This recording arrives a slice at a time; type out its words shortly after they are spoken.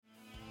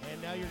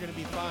now you're going to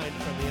be fined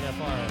from the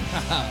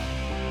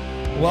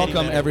NFR.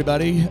 Welcome,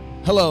 everybody.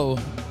 Hello,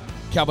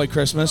 Cowboy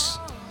Christmas.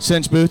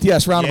 Cinch Booth.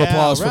 Yes, round of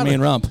applause for me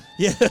and Rump.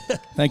 Yeah.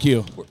 Thank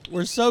you.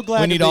 We're so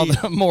glad we need all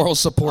the moral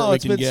support we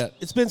can get.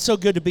 It's been so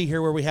good to be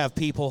here where we have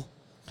people.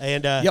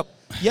 And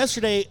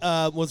yesterday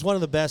was one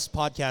of the best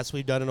podcasts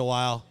we've done in a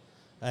while.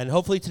 And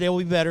hopefully today will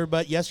be better.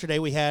 But yesterday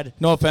we had...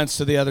 No offense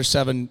to the other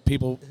 7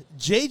 people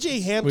J.J.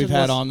 Hampton we've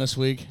had on this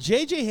week.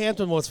 J.J.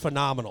 Hampton was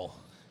phenomenal.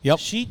 Yep.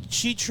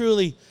 She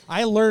truly...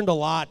 I learned a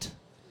lot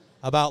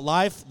about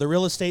life, the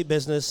real estate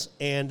business,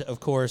 and, of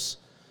course,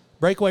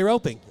 breakaway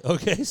roping.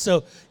 Okay,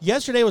 so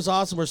yesterday was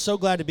awesome. We're so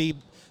glad to be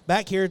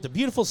back here at the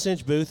beautiful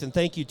Cinch booth. And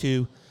thank you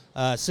to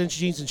Cinch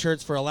Jeans and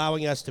Shirts for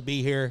allowing us to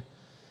be here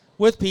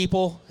with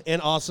people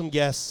and awesome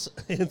guests.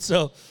 And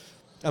so...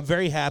 I'm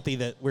very happy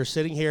that we're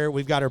sitting here.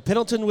 We've got our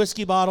Pendleton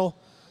whiskey bottle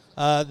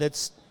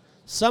that's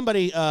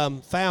somebody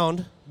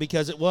found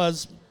because it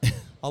was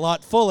a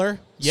lot fuller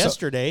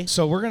yesterday.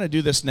 So we're going to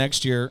do this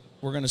next year.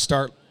 We're going to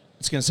start,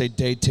 it's going to say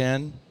day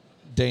 10,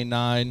 day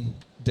 9,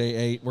 day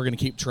 8. We're going to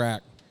keep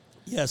track.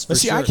 Yes, but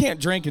see, I can't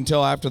drink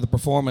until after the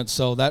performance,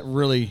 so that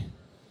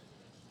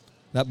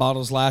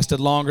bottle's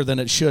lasted longer than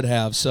it should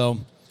have. So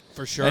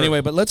for sure.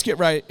 Anyway, but let's get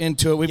right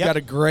into it. We've got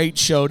a great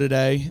show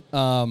today.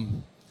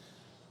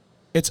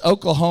 It's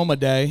Oklahoma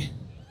Day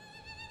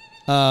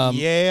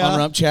on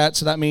Rump Chat,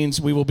 so that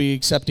means we will be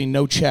accepting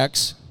no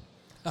checks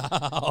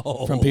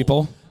from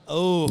people.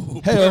 Oh,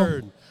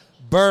 hey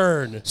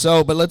burn.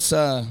 So, but let's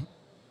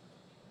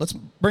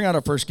bring out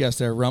our first guest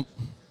there, Rump.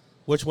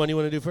 Which one do you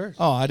want to do first?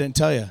 Oh, I didn't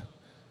tell you.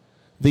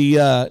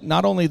 The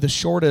not only the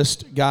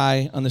shortest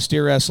guy on the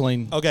steer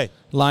wrestling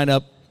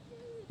lineup,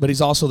 but he's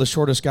also the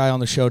shortest guy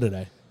on the show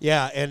today.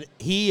 Yeah, and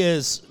he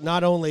is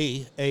not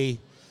only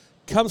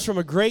comes from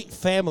a great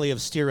family of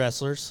steer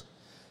wrestlers.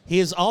 He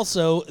is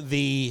also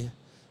the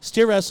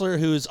steer wrestler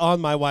who's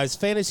on my wife's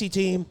fantasy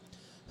team,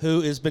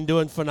 who has been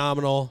doing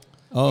phenomenal.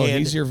 Oh,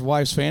 he's your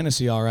wife's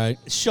fantasy, all right.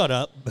 Shut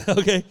up.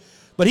 Okay.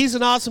 But he's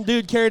an awesome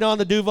dude, carried on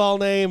the Duval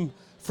name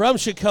from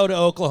Chakota,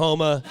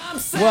 Oklahoma.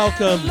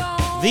 Welcome,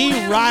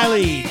 the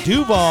Riley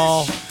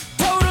Duval.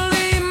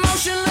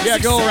 Yeah,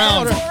 go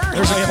around.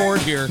 There's a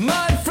cord here.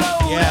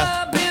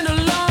 Yeah.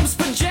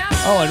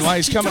 Oh, and while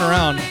he's coming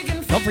around,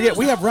 don't forget,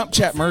 we have Rump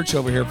Chat merch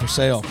over here for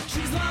sale.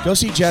 Go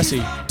see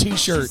Jesse.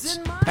 T-shirts,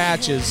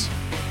 patches.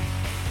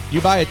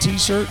 You buy a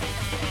T-shirt,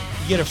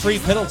 you get a free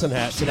Pendleton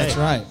hat today. That's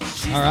right.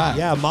 All right.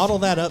 Yeah, model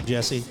that up,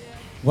 Jesse.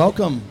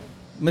 Welcome,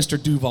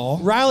 Mr. Duval.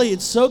 Riley,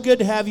 it's so good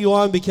to have you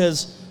on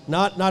because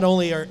not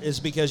only is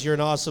because you're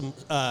an awesome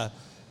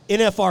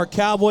NFR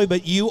cowboy,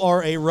 but you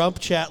are a Rump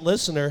Chat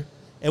listener,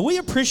 and we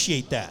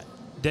appreciate that.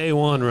 Day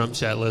one Rump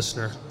Chat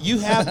listener. You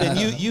have been.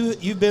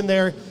 You've been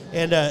there,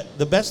 and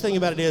the best thing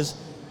about it is,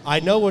 I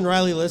know when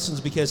Riley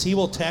listens because he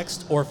will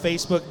text or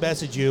Facebook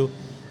message you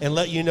and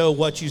let you know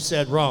what you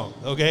said wrong,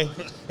 okay?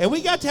 And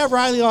we got to have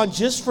Riley on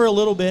just for a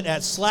little bit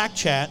at Slack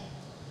Chat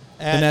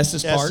at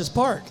Estes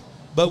Park.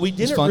 But we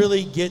didn't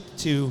really get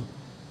to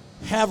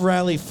have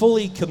Riley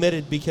fully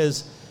committed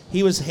because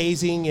he was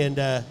hazing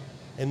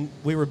and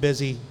we were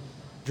busy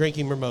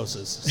drinking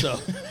mimosas. So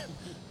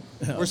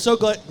we're so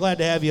glad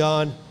to have you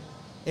on.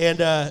 And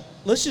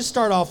let's just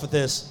start off with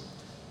this.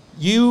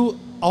 You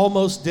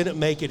almost didn't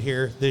make it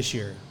here this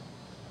year.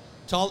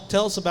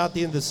 Tell us about the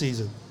end of the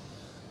season.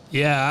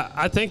 Yeah,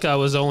 I think I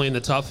was only in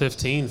the top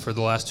 15 for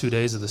the last 2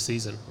 days of the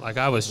season. Like,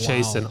 I was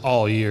chasing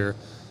all year,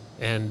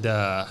 and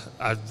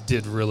I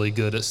did really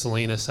good at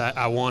Salinas.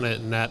 I won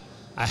it, and that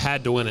I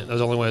had to win it. That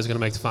was the only way I was going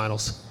to make the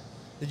finals.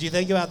 Did you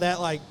think about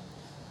that, like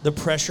the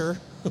pressure?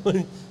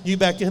 You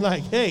back in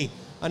like, hey,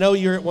 I know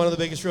you're at one of the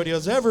biggest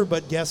rodeos ever,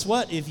 but guess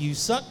what? If you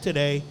suck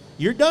today,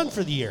 you're done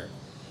for the year.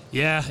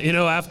 Yeah,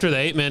 after the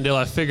 8-man deal,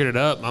 I figured it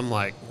up. I'm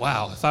like,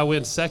 wow, if I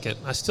win second,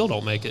 I still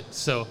don't make it.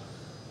 So,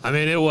 I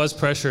mean, it was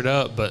pressured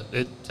up, but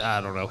I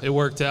don't know. It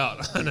worked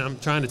out, and I'm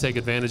trying to take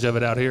advantage of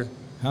it out here.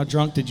 How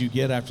drunk did you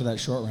get after that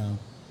short round?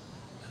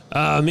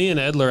 Me and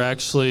Edler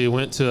actually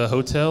went to a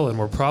hotel and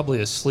were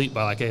probably asleep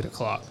by like 8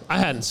 o'clock. I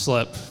hadn't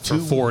slept for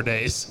 4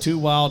 days. 2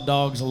 wild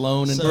dogs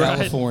alone in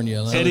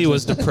California. Eddie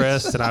was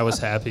depressed, and I was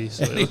happy.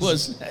 So Eddie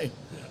was. Hey,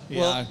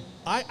 well,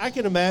 I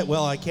can imagine.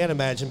 Well, I can't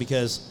imagine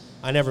because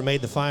I never made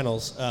the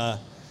finals.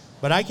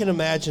 But I can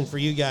imagine for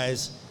you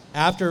guys,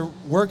 after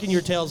working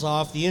your tails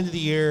off, the end of the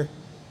year,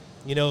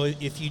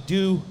 if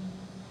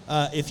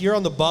you're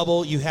on the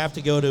bubble, you have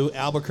to go to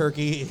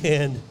Albuquerque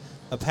and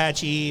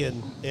Apache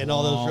and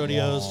all those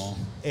rodeos.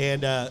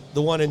 And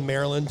the one in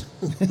Maryland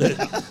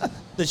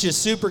that's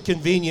just super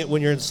convenient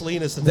when you're in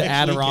Salinas the next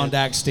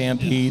Adirondack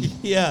Stampede.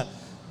 Yeah.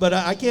 But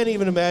I can't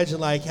even imagine,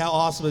 like, how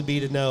awesome it would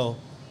be to know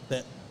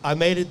that I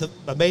made the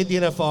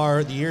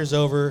NFR, the year's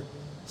over.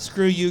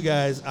 Screw you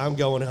guys, I'm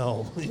going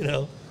home,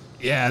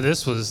 Yeah,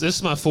 this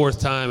is my 4th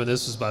time, and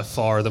this was by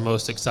far the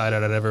most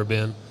excited I'd ever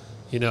been.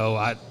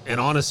 And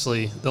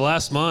honestly, the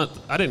last month,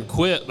 I didn't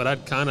quit, but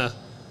I'd kind of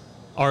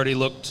already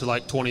looked to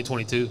like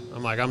 2022.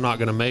 I'm like, I'm not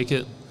going to make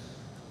it.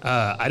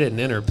 I didn't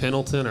enter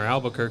Pendleton or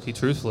Albuquerque,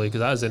 truthfully,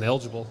 because I was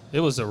ineligible. It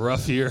was a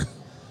rough year.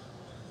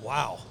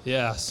 Wow.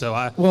 Yeah, so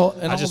I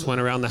just went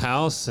around the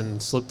house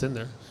and slipped in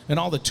there. And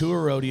all the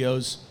tour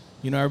rodeos,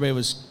 everybody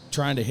was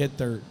trying to hit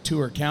their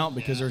tour count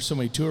because there's so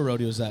many tour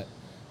rodeos that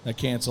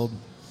canceled.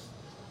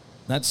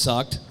 That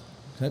sucked.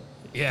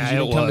 Yeah, you it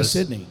didn't come to was.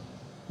 Sydney.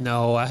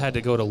 No, I had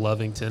to go to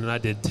Lovington, and I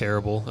did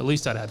terrible. At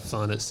least I'd had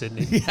fun at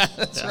Sydney. Yeah,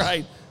 that's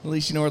right. At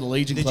least you know where the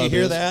Legion Did Club you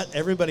hear is. that?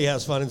 Everybody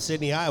has fun in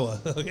Sydney, Iowa.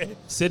 Okay.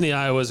 Sydney,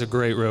 Iowa is a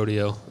great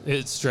rodeo.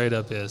 It straight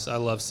up is. I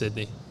love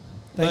Sydney.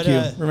 Thank But,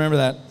 you. Remember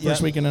that.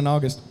 First yeah. weekend in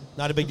August.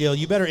 Not a big deal.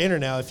 You better enter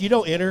now. If you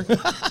don't enter,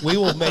 we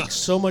will make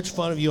so much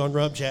fun of you on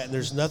Rump Chat, and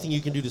there's nothing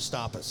you can do to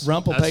stop us.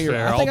 Rump will That's pay your.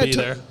 fair. I think I'll I be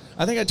there.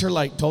 I think I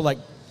told like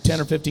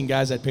 10 or 15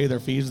 guys that pay their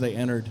fees. They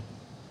entered.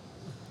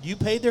 You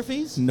paid their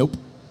fees? Nope.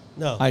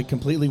 No. I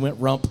completely went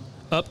rump.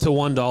 Up to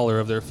 $1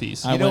 of their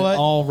fees. I know went what?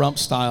 all rump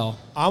style.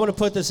 I'm going to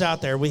put this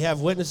out there. We have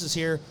witnesses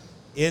here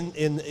in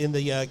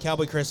the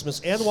Cowboy Christmas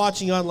and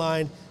watching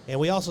online, and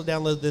we also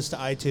download this to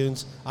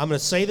iTunes. I'm going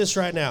to say this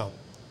right now.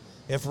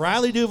 If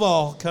Riley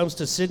Duvall comes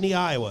to Sydney,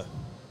 Iowa,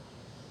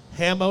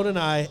 Hambone and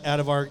I, out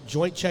of our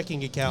joint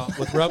checking account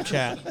with Rump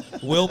Chat,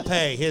 will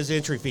pay his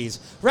entry fees.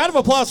 Round of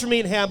applause for me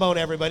and Hambone,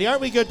 everybody.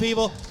 Aren't we good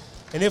people?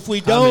 And if we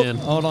I'm don't, in.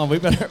 Hold on. We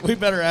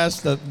better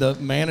ask the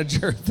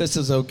manager if this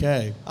is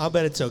okay. I'll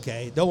bet it's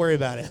okay. Don't worry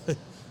about it.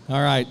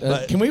 All right.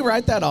 But- Can we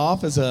write that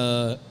off as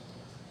a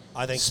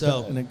I think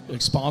so. a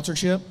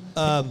sponsorship?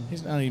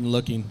 He's not even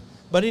looking.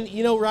 But,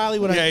 Riley,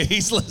 when Yeah,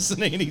 he's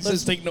listening. He's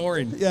just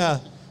ignoring. Yeah,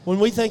 when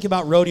we think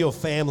about rodeo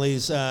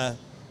families, the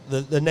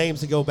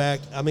names that go back,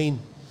 I mean,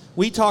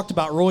 we talked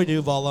about Roy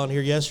Duvall on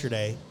here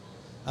yesterday.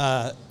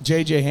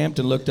 J.J.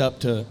 Hampton looked up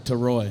to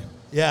Roy.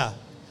 Yeah,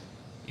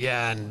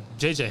 Yeah, and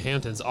JJ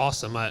Hampton's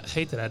awesome. I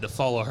hate that I had to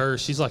follow her.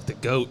 She's like the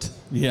GOAT.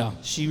 Yeah.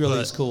 she really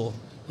But- is cool.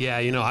 Yeah,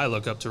 I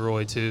look up to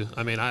Roy too.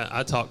 I mean,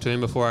 I talk to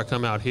him before I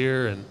come out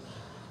here, and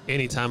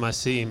anytime I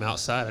see him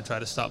outside, I try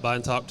to stop by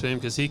and talk to him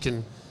because he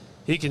can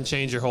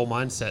change your whole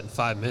mindset in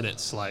 5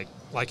 minutes, like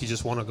you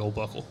just won a gold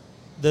buckle.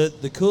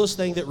 The coolest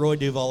thing that Roy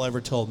Duvall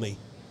ever told me,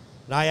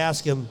 and I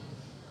asked him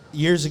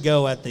years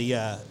ago at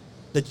the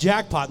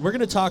jackpot. We're going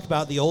to talk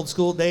about the old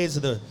school days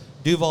of the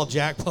Duvall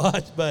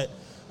jackpot, but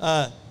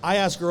I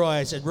asked Roy,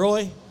 I said,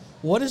 Roy,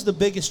 what is the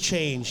biggest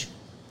change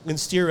in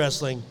steer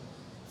wrestling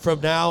from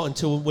now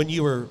until when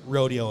you were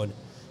rodeoing?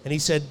 And he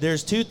said,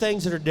 there's two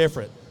things that are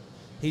different.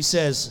 He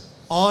says,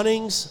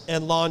 awnings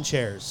and lawn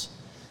chairs.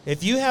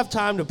 If you have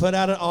time to put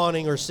out an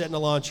awning or sit in a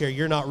lawn chair,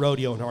 you're not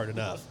rodeoing hard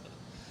enough.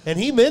 And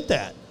he meant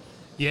that.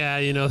 Yeah,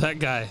 that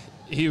guy,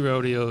 he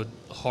rodeoed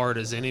hard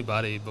as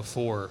anybody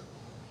before.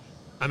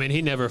 I mean,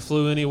 he never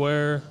flew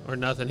anywhere or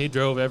nothing. He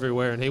drove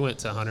everywhere, and he went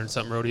to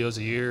 100-something rodeos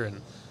a year, and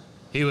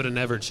he would have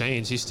never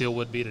changed. He still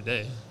would be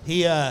today.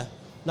 He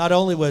not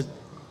only was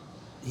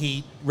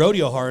he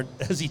rodeo hard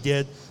as he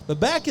did, but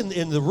back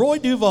in the Roy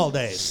Duvall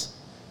days,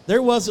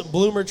 there wasn't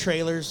Bloomer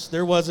trailers.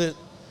 There wasn't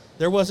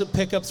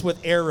pickups with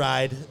air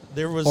ride.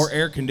 There was Or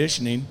air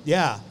conditioning.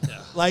 yeah.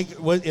 Like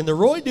in the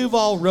Roy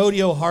Duvall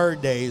rodeo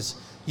hard days,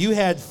 you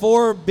had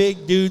 4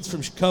 big dudes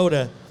from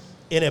Shakota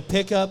in a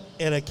pickup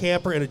and a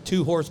camper and a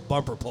 2-horse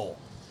bumper pole.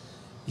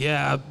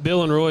 Yeah,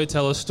 Bill and Roy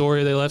tell a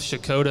story. They left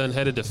Shakota and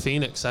headed to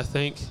Phoenix, I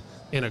think,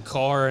 in a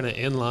car and an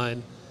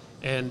inline,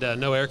 and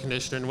no air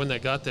conditioner. And when they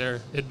got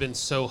there, it'd been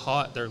so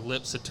hot, their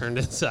lips had turned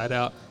inside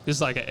out. It was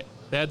like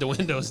they had the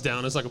windows down.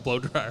 It was like a blow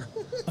dryer.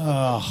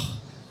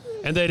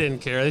 And they didn't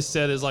care. They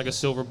said it was like a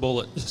silver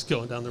bullet just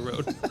going down the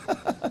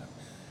road.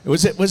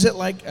 Was it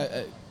like?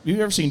 Have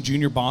you ever seen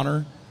Junior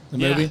Bonner, the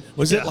Yeah. movie?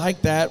 Was it Yeah.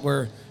 like that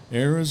where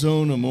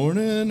Arizona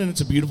morning and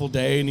it's a beautiful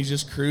day and he's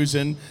just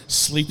cruising,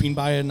 sleeping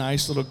by a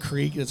nice little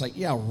creek? It's like,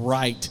 yeah,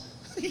 right.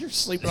 You're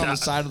sleeping on Yeah. the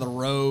side of the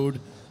road.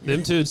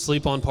 Them two would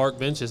sleep on park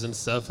benches and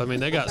stuff. I mean,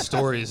 they got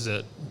stories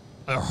that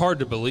are hard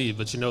to believe,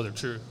 but they're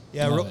true.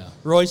 Yeah, Oh, Ro- yeah.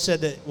 Roy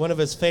said that one of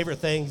his favorite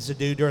things to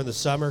do during the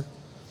summer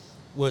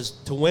was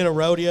to win a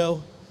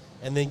rodeo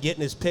and then get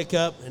in his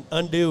pickup and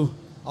undo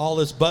all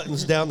his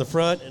buttons down the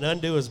front and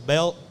undo his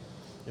belt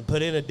and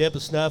put in a dip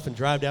of snuff and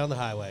drive down the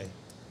highway.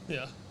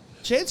 Yeah.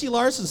 Chancey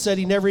Larson said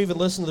he never even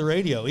listened to the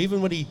radio.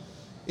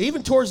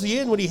 Even towards the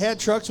end when he had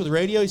trucks with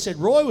radio, he said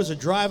Roy was a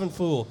driving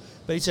fool.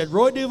 But he said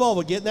Roy Duvall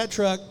would get in that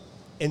truck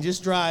and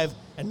just drive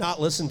and not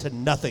listen to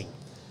nothing.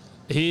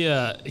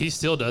 He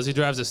still does. He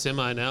drives a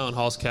semi now and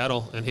hauls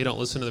cattle, and he don't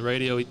listen to the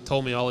radio. He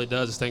told me all he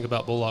does is think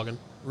about bulllogging.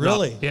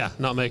 Really?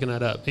 Not making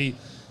that up. The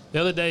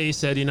other day he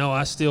said,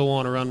 I still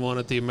want to run one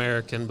at the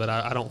American, but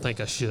I don't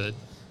think I should.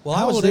 Well,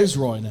 How I was old there, is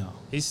Roy now?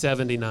 He's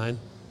 79.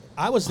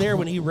 I was there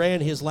when he ran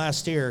his last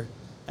steer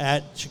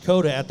at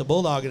Shakota at the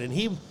Bulldogging,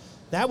 and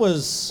that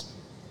was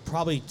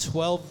probably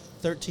 12,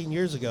 13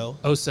 years ago.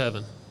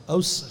 07.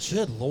 Oh,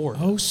 good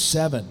Lord.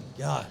 07.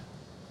 God.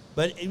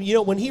 But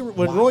when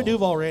Roy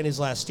Duvall ran his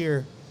last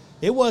steer,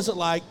 it wasn't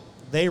like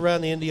they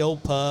ran in the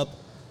old pub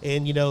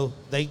and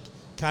they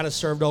kind of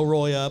served old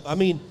Roy up. I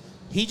mean,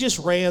 he just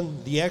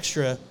ran the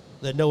extra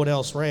that no one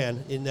else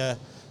ran. And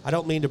I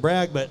don't mean to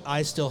brag, but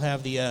I still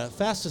have the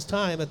fastest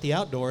time at the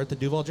outdoor at the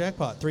Duvall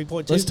Jackpot,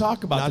 3.2. Let's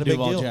talk about Not the a big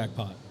Duval deal.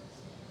 jackpot.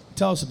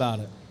 Tell us about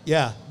it.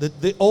 Yeah,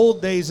 the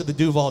old days of the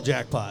Duvall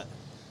Jackpot.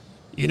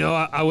 You know,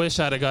 I wish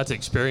I'd have got to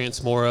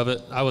experience more of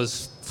it. I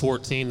was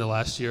 14 the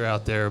last year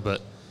out there,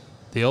 but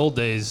the old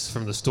days,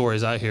 from the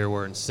stories I hear,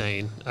 were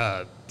insane.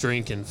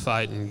 Drinking,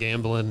 fighting,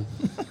 gambling.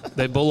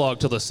 They bulldog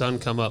till the sun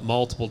come up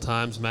multiple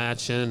times,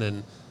 matching,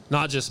 and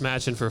not just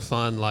matching for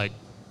fun, like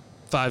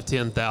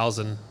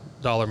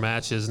 $5,000-$10,000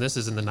 matches. And this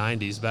is in the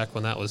 90s, back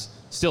when that was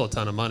still a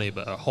ton of money,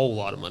 but a whole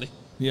lot of money.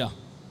 Yeah.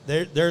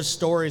 There's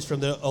stories from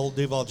the old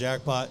Duval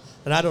jackpot,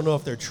 and I don't know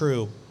if they're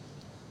true,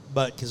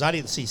 but because I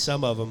didn't see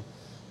some of them.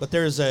 But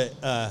there's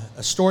a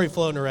story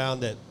floating around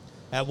that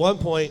at one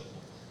point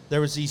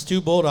there was these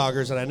two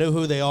bulldoggers, and I know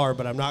who they are,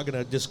 but I'm not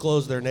going to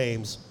disclose their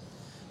names.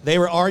 They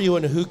were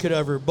arguing who could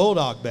ever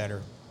bulldog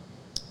better.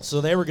 So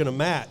they were going to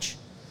match,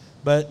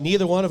 but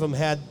neither one of them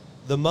had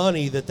the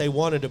money that they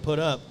wanted to put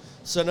up.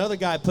 So another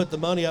guy put the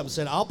money up and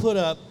said, I'll put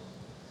up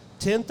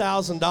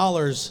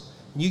 $10,000,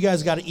 and you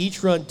guys got to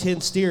each run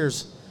 10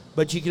 steers,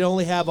 but you can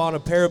only have on a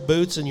pair of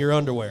boots and your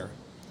underwear.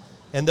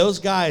 And those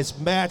guys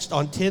matched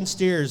on 10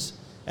 steers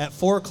at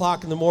 4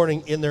 o'clock in the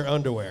morning in their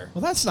underwear.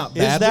 Well, that's not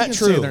bad. Is that we can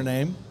true? Say their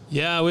name.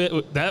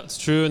 Yeah, that's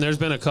true, and there's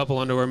been a couple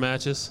underwear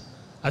matches.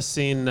 I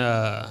seen,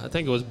 I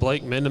think it was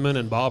Blake Mindeman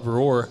and Bob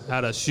Rohr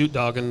had a shoot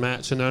dogging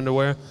match in their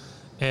underwear,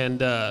 and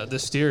the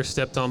steer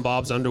stepped on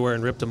Bob's underwear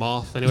and ripped him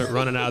off, and he went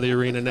running out of the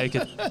arena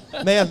naked.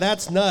 Man,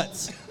 that's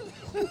nuts.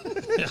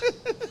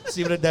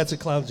 See what that's a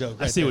clown joke.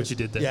 I see what you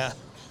did there. Yeah,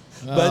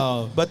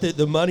 Oh. but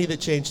the money that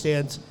changed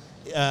hands.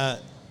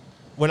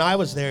 When I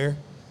was there,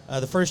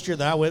 the first year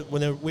that I went,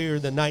 we were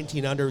the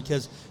 19 under,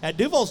 because at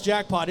Duval's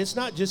Jackpot, it's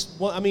not just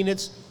one. I mean,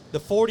 it's the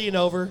 40 and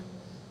over,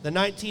 the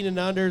 19 and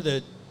under,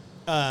 the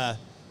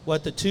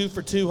 2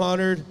 for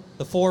 200,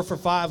 the 4 for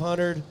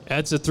 500.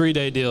 That's a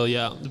 3-day deal,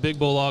 yeah. The big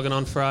bulldogging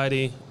on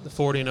Friday, the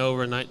 40 and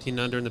over, 19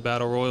 under, and the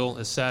Battle Royal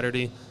is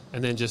Saturday,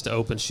 and then just an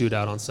open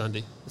shootout on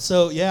Sunday.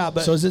 So yeah,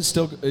 but So is it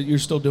still? You're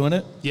still doing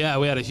it? Yeah,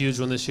 we had a huge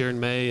one this year in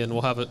May, and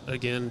we'll have it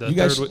again the You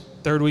guys-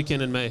 third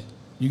weekend in May.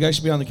 You guys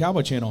should be on the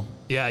Cowboy Channel.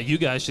 Yeah, you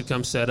guys should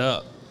come set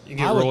up. You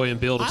can I get would- Roy and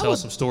Bill to I tell would-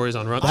 some stories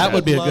on Rump That Chat.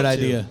 would be a love good to.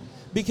 idea.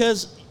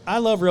 Because I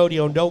love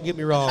rodeo, and don't get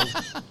me wrong,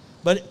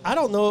 but I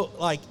don't know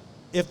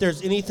if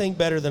there's anything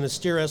better than a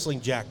steer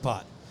wrestling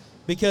jackpot,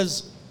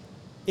 because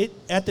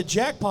at the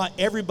jackpot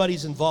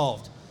everybody's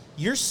involved.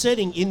 You're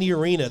sitting in the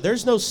arena.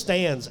 There's no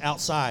stands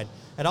outside.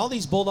 At all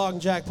these bulldog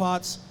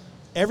jackpots,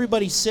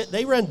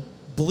 they run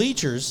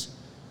bleachers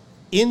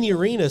in the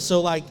arena,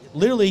 so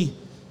literally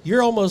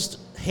you're almost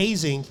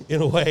hazing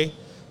in a way,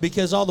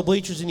 because all the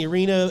bleachers in the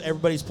arena,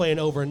 everybody's playing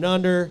over and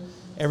under,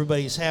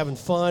 everybody's having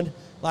fun,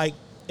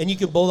 and you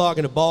can bulldog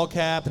in a ball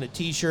cap and a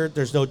t-shirt.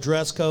 There's no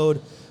dress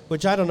code,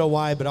 which I don't know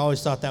why, but I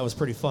always thought that was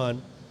pretty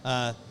fun.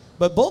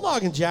 But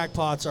bulldog and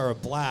jackpots are a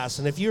blast,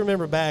 and if you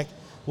remember back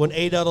when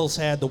A. Duddles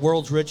had the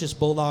world's richest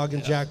bulldog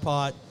and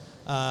jackpot,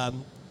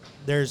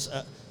 there's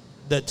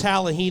the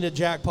Tallahena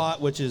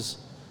jackpot, which is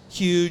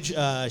huge.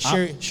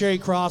 Sherry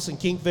Cross and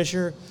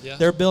Kingfisher, Yeah.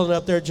 they're building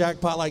up their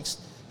jackpot.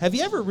 Have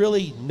you ever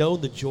really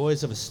known the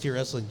joys of a steer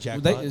wrestling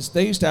jackpot?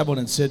 They used to have one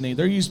in Sydney.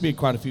 There used to be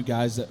quite a few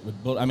guys that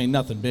would build. I mean,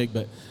 nothing big,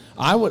 but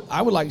I would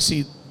like to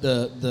see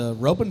the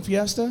roping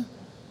fiesta.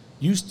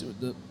 Used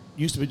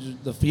to be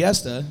the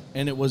fiesta,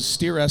 and it was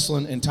steer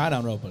wrestling and tie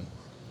down roping.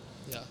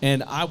 Yeah.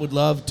 And I would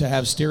love to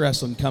have steer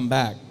wrestling come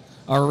back.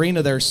 Our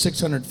arena there is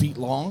 600 feet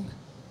long,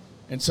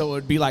 and so it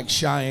would be like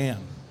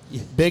Cheyenne.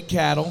 Yeah. Big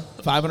cattle,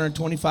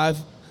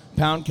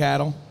 525-pound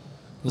cattle.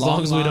 As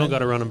long as we don't line. got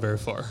to run them very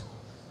far.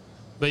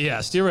 But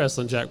yeah, steer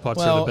wrestling jackpots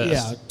Well, are the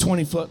best. yeah,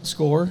 20-foot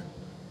score.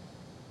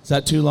 Is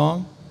that too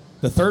long?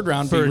 The third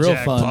round would For be a real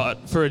jackpot,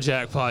 fun. for a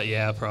jackpot,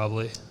 yeah,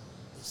 probably.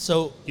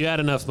 So You add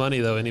enough money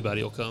though,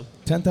 anybody will come.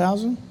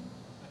 10,000?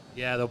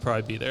 Yeah, they'll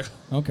probably be there.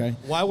 Okay.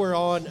 while we're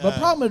on, The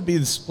problem would be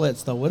the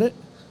splits, though, would it?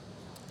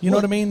 You know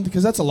what I mean?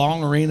 Because that's a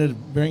long arena to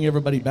bring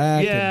everybody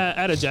back. Yeah,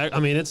 at a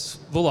it's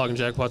bulldog and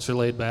jackpots are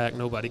laid back.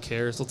 Nobody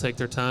cares. They'll take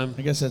their time.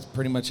 I guess that's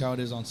pretty much how it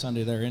is on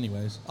Sunday there,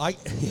 anyways.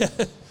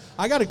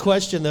 I got a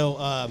question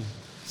though,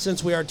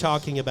 since we are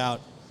talking about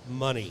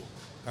money.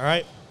 All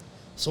right.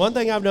 So one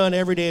thing I've done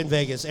every day in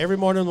Vegas, every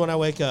morning when I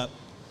wake up,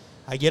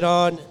 I get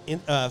on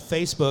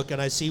Facebook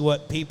and I see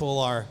what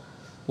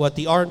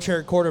the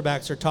armchair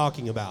quarterbacks are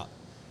talking about.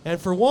 And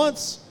for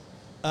once,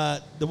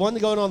 the one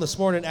going on this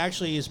morning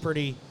actually is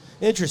pretty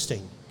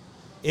interesting.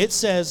 It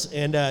says,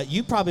 and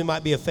you probably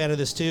might be a fan of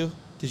this too,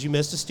 because you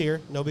missed a steer.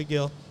 No big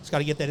deal. Just got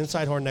to get that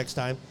inside horn next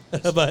time.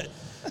 But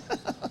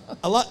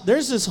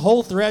there's this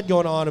whole thread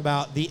going on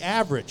about the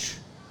average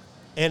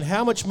and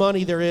how much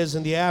money there is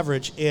in the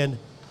average. And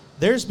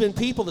there's been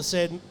people that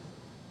said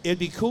it'd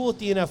be cool at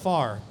the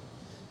NFR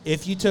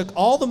if you took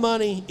all the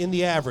money in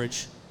the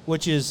average,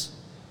 which is,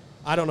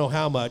 I don't know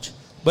how much,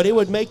 but it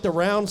would make the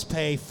rounds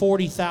pay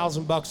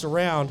 $40,000 a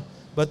round,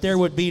 but there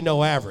would be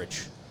no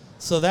average.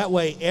 So that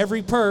way,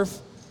 every perf,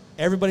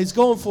 everybody's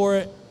going for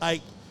it.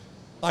 Like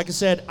I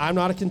said, I'm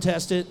not a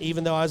contestant,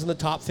 even though I was in the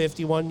top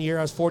 50 one year.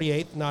 I was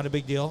 48th, not a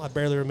big deal. I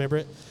barely remember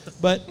it.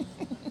 But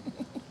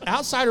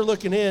outsider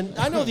looking in,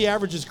 I know the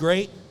average is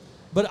great,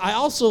 but I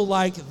also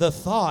like the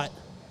thought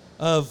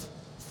of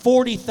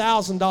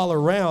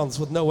 $40,000 rounds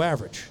with no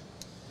average.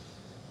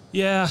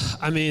 Yeah,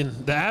 I mean,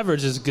 the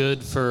average is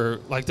good for,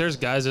 like, there's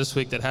guys this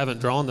week that haven't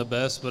drawn the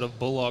best, but have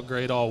bulldog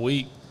grade all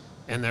week,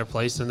 and they're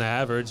placed in the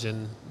average,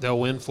 and they'll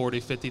win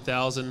 40,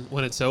 50,000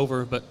 when it's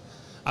over. But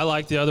I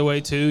like the other way,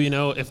 too. You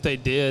know, if they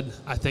did,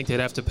 I think they'd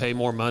have to pay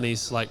more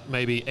monies, like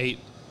maybe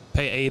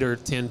pay 8 or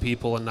 10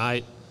 people a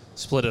night,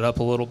 split it up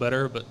a little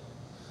better. But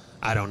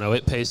I don't know.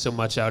 It pays so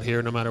much out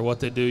here. No matter what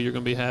they do, you're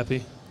going to be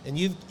happy. And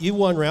you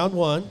won round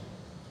one.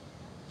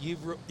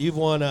 You've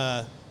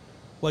won,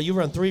 you've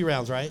run 3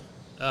 rounds, right?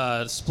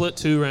 Split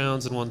 2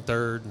 rounds and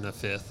 1/3 and a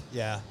 5th.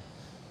 Yeah.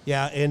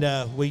 Yeah,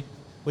 and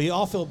we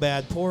all feel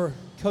bad. Poor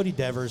Cody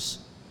Devers,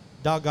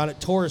 doggone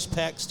it, tore his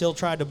pec, still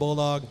tried to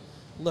bulldog,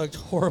 looked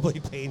horribly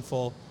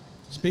painful.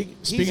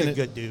 He's a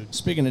good dude.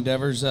 Speaking of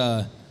Devers,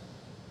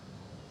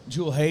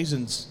 Jewel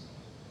Hazen's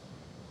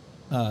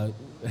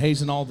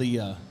hazing all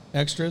the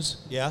extras.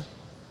 Yeah?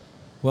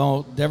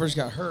 Well, Devers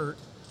got hurt,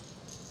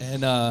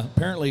 and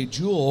apparently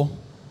Jewel,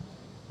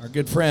 our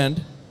good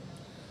friend,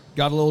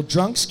 got a little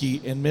drunk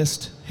ski and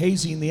missed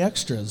hazing the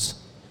extras.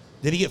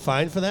 Did he get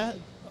fined for that?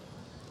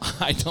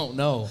 I don't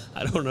know.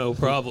 I don't know,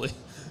 probably.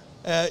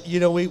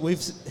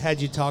 We've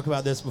had you talk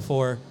about this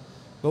before,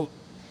 but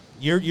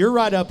you're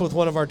right up with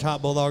one of our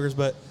top bulldoggers,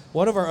 but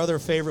one of our other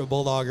favorite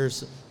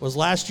bulldoggers was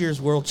last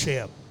year's world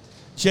champ,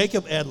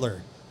 Jacob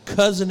Edler,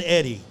 cousin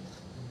Eddie,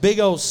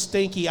 big old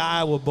stinky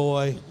Iowa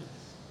boy,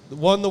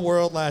 won the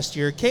world last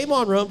year, came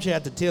on Rump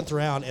Chat the 10th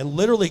round and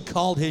literally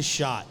called his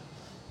shot.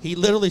 He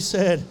literally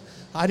said,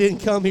 I didn't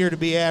come here to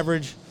be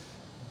average,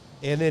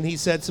 and then he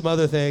said some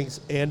other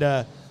things, and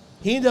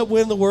he ended up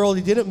winning the world.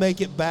 He didn't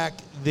make it back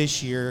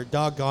this year,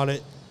 doggone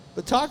it.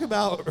 But talk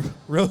about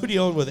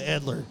rodeoing with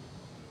Edler.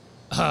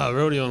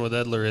 Rodeoing with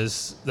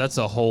Edler that's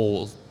a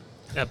whole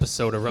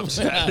episode of Rump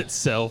Chat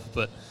itself.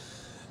 But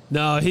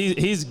no,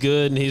 he's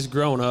good, and he's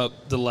grown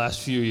up the last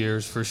few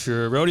years for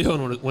sure.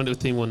 Rodeoing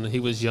with him when he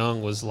was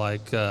young was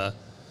like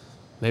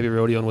maybe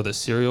rodeoing with a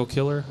serial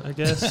killer, I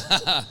guess.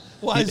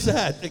 Why is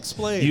that?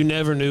 Explain. You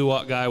never knew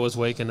what guy was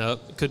waking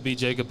up. It could be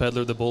Jacob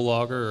Edler, the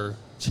bulldogger, or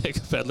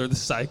Jacob Edler, the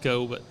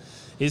psycho, but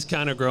he's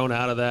kind of grown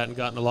out of that and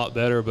gotten a lot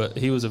better, but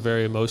he was a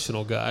very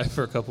emotional guy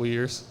for a couple of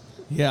years.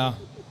 Yeah.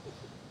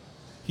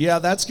 Yeah,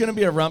 that's going to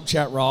be a Rump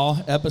Chat Raw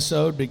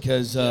episode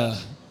because,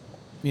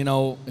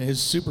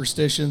 his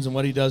superstitions and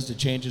what he does to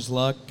change his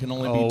luck can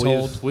only be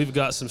told. We've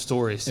got some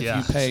stories, if yeah.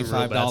 you pay some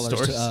real bad $5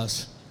 stories. to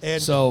us. And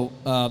so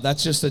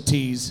that's just a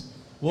tease.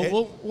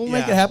 We'll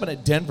make it happen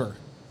at Denver.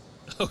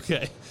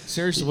 Okay.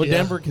 Seriously, with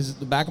Denver, because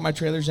the back of my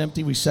trailer's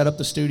empty. We set up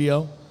the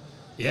studio.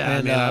 Yeah,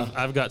 and,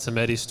 I've got some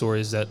Eddie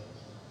stories that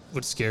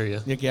would scare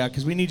you. Yeah,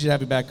 because we need you to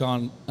have you back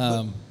on.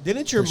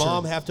 Didn't your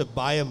mom have to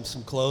buy him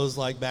some clothes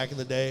like back in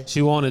the day?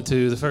 She wanted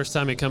to. The first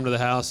time he come to the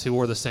house, he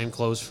wore the same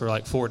clothes for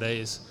like 4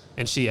 days.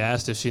 And she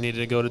asked if she needed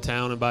to go to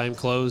town and buy him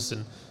clothes.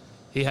 And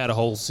he had a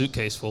whole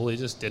suitcase full. He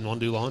just didn't want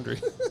to do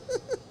laundry.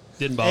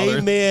 Didn't bother.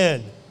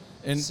 Amen.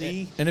 And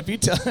See? and if you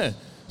tell,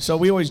 so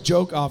we always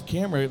joke off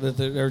camera that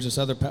there's this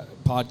other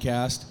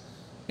podcast,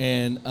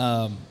 and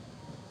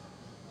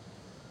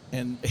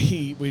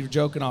we were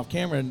joking off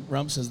camera, and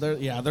Rump says they're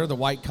the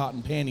white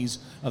cotton panties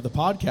of the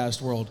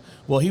podcast world.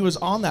 Well, he was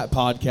on that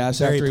podcast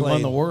Very after he won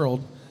plain. the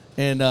world,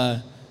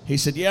 and he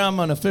said, "Yeah, I'm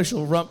an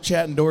official Rump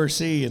Chat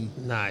endorsee,"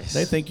 and Nice.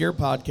 they think your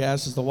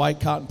podcast is the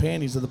white cotton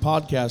panties of the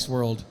podcast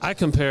world. I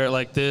compare it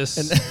like this.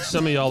 And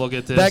Some of y'all will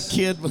get this. That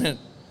kid went,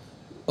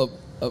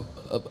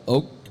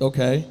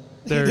 okay.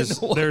 He There's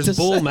didn't know what to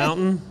Bull say.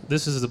 Mountain.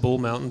 This is the Bull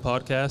Mountain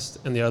podcast,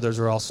 and the others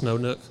are all Snow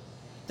Nook.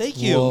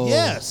 Thank you. Whoa.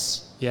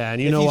 Yes. Yeah, and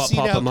you If know you've what seen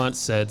Papa how- Muntz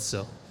said,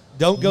 so.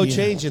 Don't go Yeah.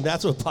 changing.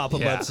 That's what Papa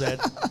Yeah. Mutt said.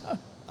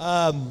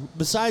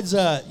 Besides,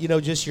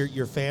 just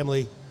your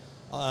family,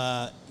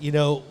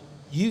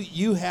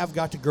 you have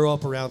got to grow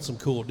up around some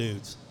cool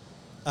dudes.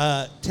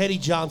 Teddy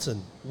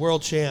Johnson,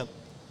 world champ,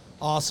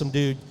 awesome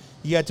dude.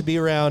 You got to be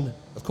around,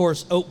 of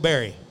course, Oak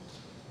Berry.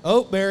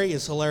 Oak Berry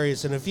is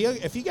hilarious, and if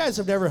you guys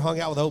have never hung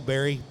out with Oak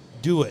Berry,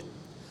 do it.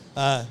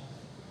 I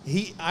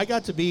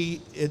got to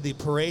be in the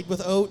parade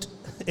with Oat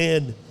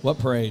in What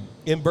parade?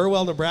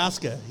 Burwell,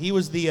 Nebraska. He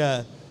was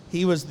the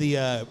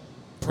Grand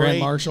parade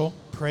Marshal?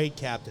 parade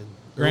captain.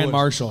 Grand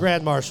Marshal.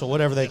 Grand Marshal,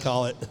 whatever they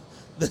call it,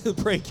 the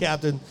parade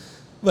captain.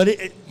 But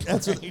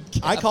that's what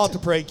I call it, the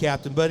parade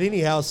captain. But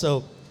anyhow,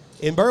 so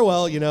in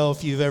Burwell,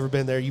 if you've ever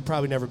been there, you've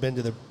probably never been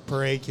to the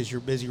parade because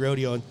you're busy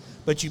rodeoing.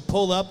 But you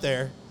pull up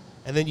there,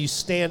 and then you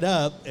stand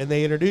up, and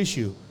they introduce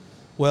you.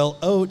 Well,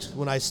 Oat,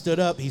 when I stood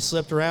up, he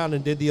slipped around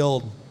and did the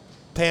old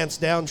pants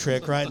down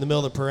trick right in the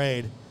middle of the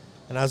parade.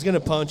 And I was going to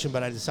punch him,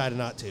 but I decided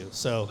not to.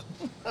 So,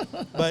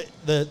 but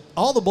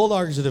all the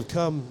bulldoggers that have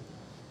come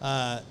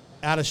out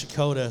of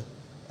Shakota,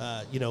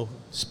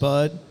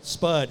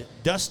 Spud,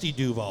 Dusty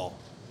Duval.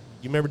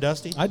 You remember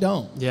Dusty? I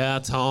don't. Yeah,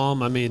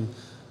 Tom. I mean,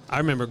 I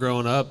remember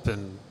growing up,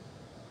 and,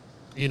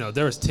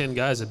 there was 10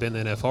 guys that had been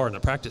in FR in the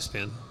practice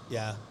pen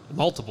Yeah.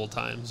 multiple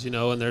times,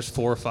 and there's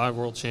 4 or 5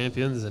 world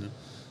champions, and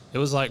it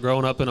was like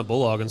growing up in a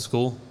bulldogging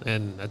school,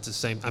 and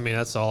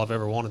that's all I've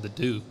ever wanted to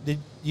do.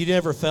 You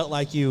never felt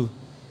like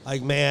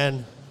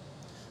man,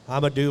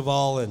 I'm a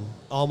Duval, and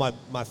all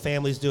my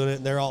family's doing it,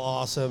 and they're all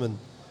awesome. And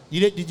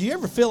did you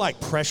ever feel like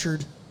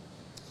pressured?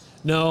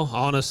 No,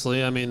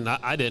 honestly, I mean,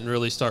 I didn't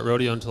really start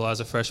rodeo until I was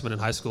a freshman in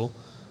high school.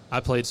 I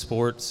played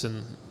sports,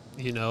 and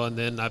and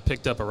then I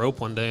picked up a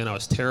rope one day, and I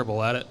was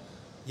terrible at it.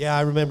 Yeah,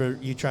 I remember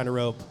you trying to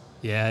rope.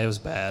 Yeah, it was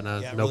bad.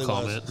 Yeah, it no really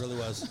comment. Was. It really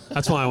was.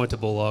 That's why I went to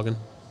bulldogging.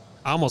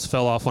 I almost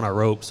fell off when I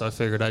roped, so I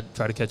figured I'd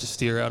try to catch a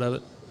steer out of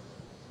it.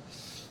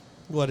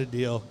 What a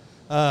deal.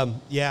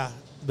 Yeah,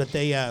 but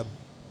the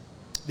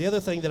other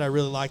thing that I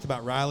really like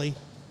about Riley,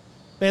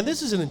 man,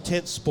 this is an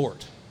intense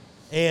sport.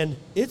 And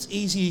it's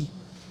easy.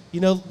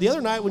 The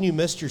other night when you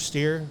missed your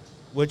steer,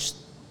 which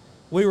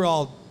we were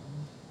all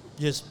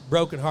just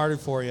brokenhearted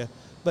for you,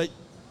 but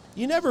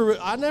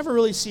I never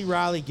really see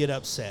Riley get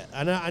upset.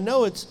 I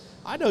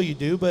know you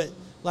do, but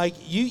like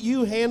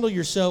you handle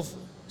yourself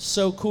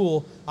so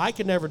cool. I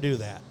could never do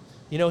that.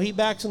 He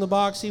backs in the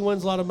box, he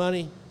wins a lot of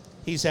money,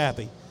 he's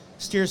happy.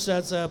 Steer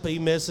sets up, he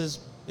misses,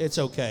 it's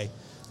okay.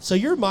 So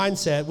your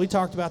mindset, we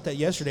talked about that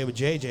yesterday with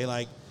JJ,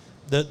 like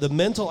the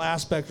mental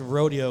aspect of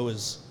rodeo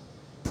is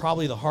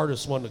probably the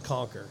hardest one to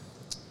conquer.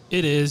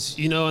 It is,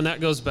 and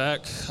that goes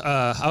back.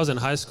 I was in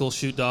high school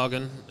shoot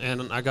dogging,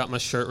 and I got my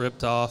shirt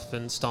ripped off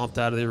and stomped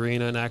out of the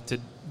arena and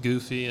acted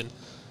goofy. And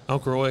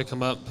Uncle Roy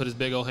come up, put his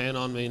big old hand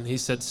on me, and he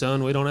said,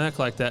 "Son, we don't act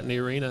like that in the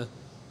arena."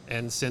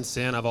 And since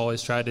then, I've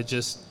always tried to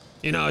just,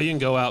 you can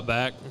go out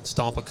back and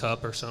stomp a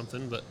cup or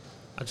something, but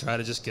I try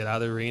to just get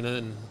out of the arena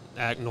and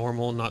act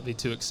normal and not be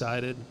too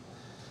excited.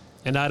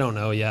 And I don't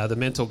know, the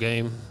mental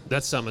game,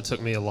 that's something that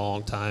took me a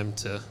long time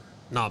to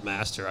not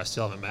master. I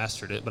still haven't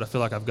mastered it, but I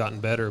feel like I've gotten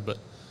better. But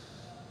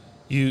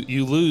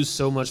you lose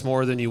so much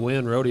more than you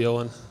win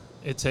rodeoing.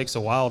 It takes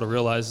a while to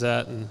realize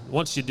that, and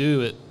once you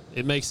do,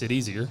 it makes it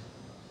easier.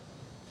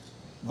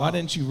 Why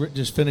didn't you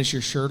just finish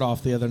your shirt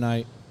off the other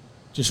night?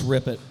 Just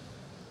rip it.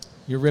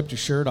 You ripped your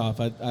shirt off.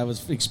 I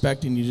was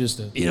expecting you just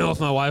to... If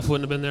my wife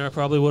wouldn't have been there, I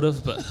probably would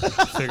have, but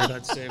I figured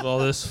I'd save all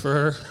this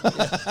for her.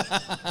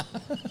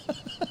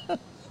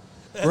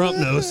 Rump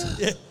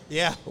knows.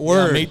 Yeah,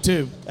 word. Yeah, me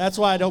too. That's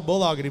why I don't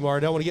bulldog anymore.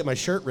 I don't want to get my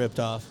shirt ripped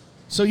off.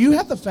 So you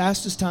had the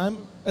fastest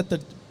time at the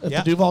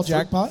Duval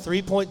Jackpot?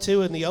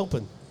 3.2 in the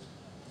open.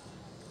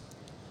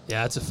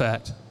 Yeah, it's a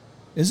fact.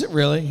 Is it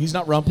really? He's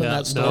not rumping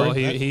that story? No,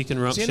 he can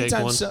rump See, shake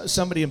anytime one.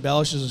 somebody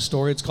embellishes a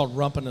story, it's called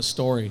rumping a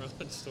story.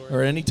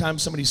 Or anytime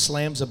somebody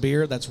slams a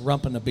beer, that's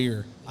rumping a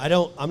beer.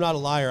 I'm not a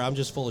liar. I'm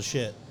just full of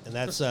shit, and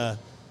that's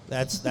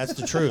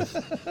the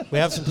truth. We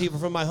have some people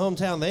from my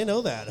hometown. They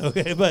know that.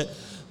 Okay,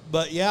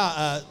 but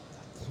yeah,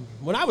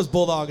 when I was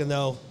bulldogging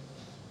though,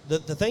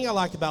 the thing I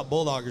like about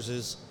bulldoggers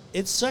is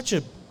it's such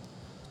a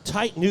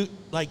tight knit,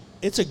 like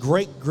it's a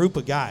great group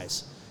of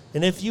guys.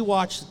 And if you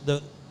watch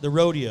the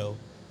rodeo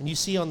and you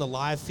see on the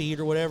live feed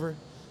or whatever,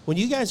 when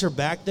you guys are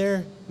back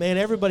there, man,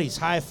 everybody's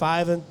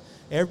high-fiving,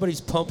 everybody's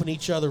pumping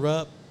each other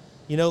up.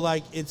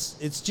 Like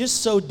it's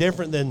just so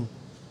different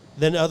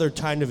than other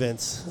time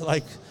events.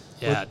 Like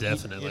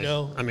definitely.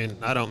 I mean,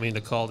 I don't mean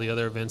to call the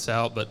other events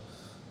out, but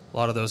a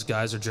lot of those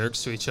guys are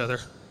jerks to each other.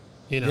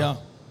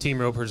 Team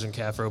ropers and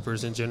calf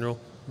ropers in general.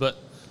 But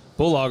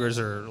bulldoggers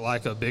are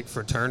like a big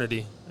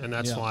fraternity, and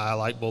that's why I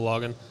like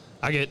bulldogging.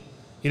 I get,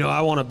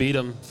 I want to beat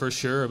them for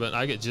sure, but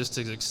I get just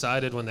as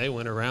excited when they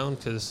win around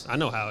because I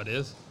know how it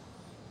is.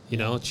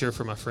 Cheer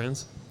for my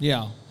friends.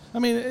 Yeah. I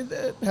mean,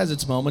 it has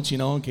its moments,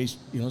 in case,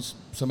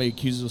 somebody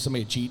accuses of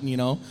somebody of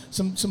cheating,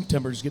 Some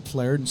timbers get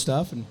flared and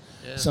stuff, and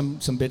some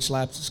bitch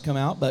slaps come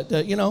out. But,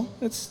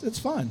 it's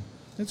fun.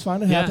 It's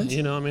fine. It happens.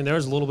 I mean, there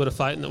was a little bit of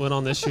fighting that went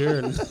on this year,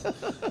 and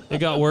it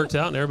got worked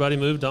out, and everybody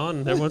moved on,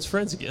 and everyone's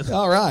friends again.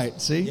 All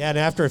right. See? Yeah, and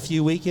after a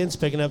few weekends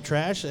picking up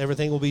trash,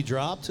 everything will be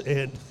dropped.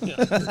 And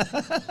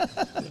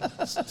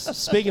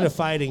Speaking of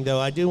fighting, though,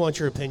 I do want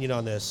your opinion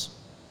on this.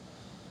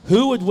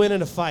 Who would win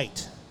in a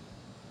fight?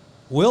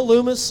 Will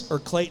Loomis or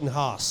Clayton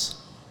Haas?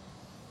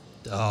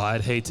 Oh,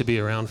 I'd hate to be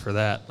around for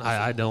that.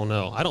 I don't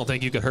know. I don't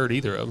think you could hurt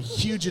either of them.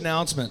 Huge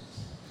announcement.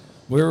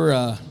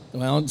 We're,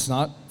 it's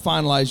not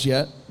finalized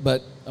yet,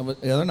 but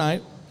the other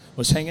night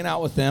was hanging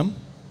out with them,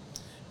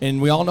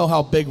 and we all know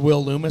how big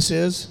Will Loomis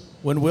is.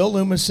 When Will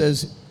Loomis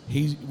says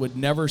he would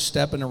never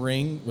step in a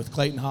ring with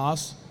Clayton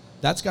Haas,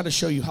 that's got to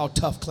show you how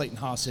tough Clayton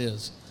Haas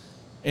is.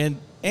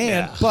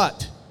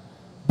 But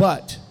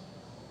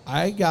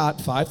I got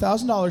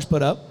 $5,000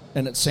 put up,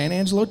 and it's San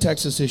Angelo,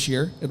 Texas this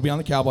year. It'll be on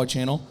the Cowboy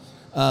Channel,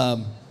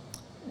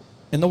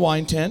 in the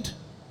wine tent,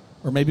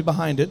 or maybe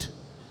behind it.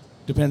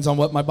 Depends on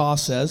what my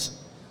boss says.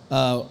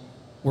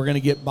 We're going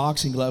to get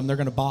boxing gloves, and they're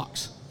going to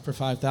box for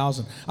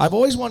 $5,000. I've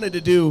always wanted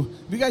to do.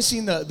 Have you guys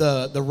seen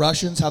the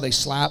Russians, how they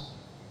slap?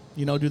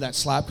 Do that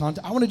slap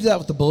contest. I want to do that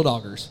with the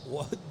Bulldoggers.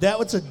 What? That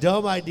was a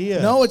dumb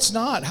idea. No, it's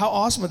not. How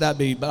awesome would that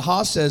be? But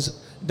Haas says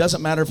it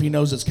doesn't matter if he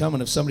knows it's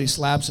coming. If somebody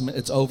slaps him,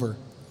 it's over.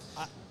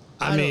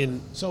 I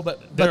mean,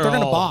 but they're going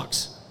to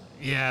box.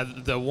 Yeah,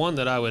 the one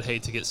that I would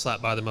hate to get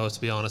slapped by the most,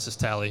 to be honest, is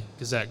Tally,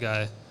 because that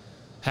guy,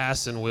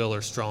 Haas and Will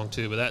are strong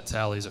too, but that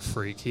Tally's a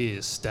freak. He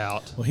is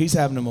stout. Well, he's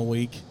having him a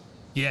week.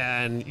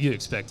 Yeah, and you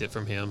expect it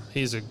from him.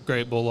 He's a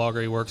great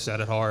bulldogger. He works at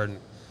it hard. And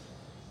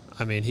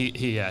I mean,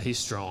 he's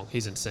strong.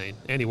 He's insane,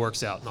 and he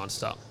works out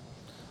nonstop.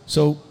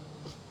 So,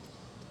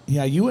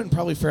 yeah, you wouldn't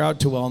probably fare out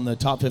too well in the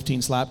top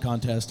 15 slap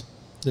contest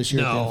this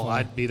year. No,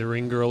 I'd be the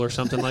ring girl or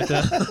something like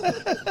that.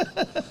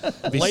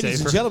 Be Ladies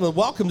safer. and gentlemen,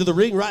 welcome to the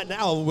ring right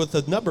now with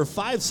the number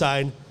 5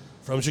 sign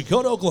from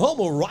Chakota,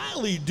 Oklahoma,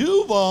 Riley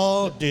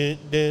Duval. Dun,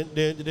 dun,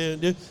 dun, dun, dun,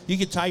 dun. You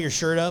could tie your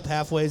shirt up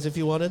halfways if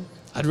you wanted.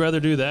 I'd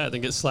rather do that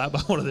than get slapped by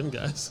one of them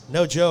guys.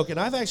 No joke. And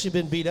I've actually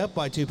been beat up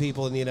by 2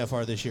 people in the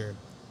NFR this year.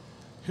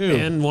 Who?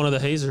 And one of the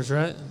hazers,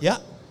 right? Yeah.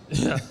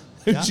 Yeah.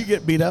 Who'd you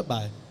get beat up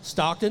by?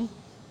 Stockton,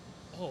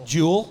 Oh,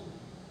 Jewel,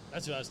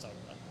 that's who I was talking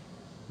about.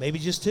 maybe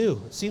just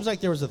 2. It seems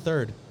like there was a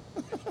 3rd.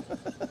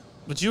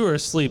 But you were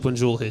asleep when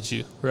Jewel hit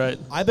you, right?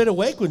 I've been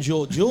awake when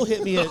Jewel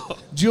hit me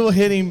Jewel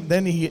hit him,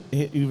 then he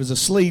was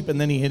asleep,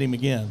 and then he hit him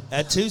again.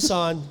 at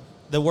Tucson.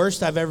 The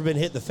worst I've ever been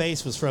hit in the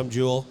face was from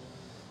Jewel.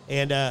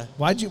 And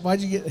Why'd you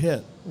get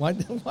hit? Why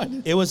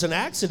did it was an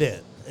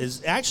accident.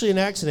 It's actually an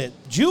accident.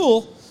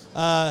 Jewel,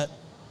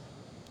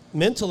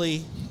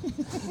 mentally,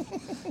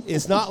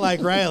 is not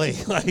like Riley.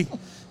 Like,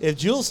 if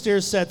Jewel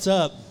steer sets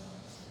up,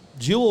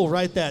 Jewel will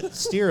write that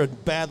steer a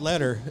bad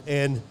letter,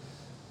 and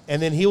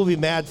then he will be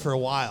mad for a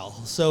while.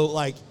 So,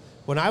 like,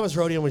 when I was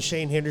rodeoing with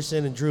Shane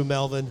Henderson and Drew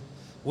Melvin,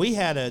 we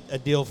had a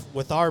deal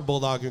with our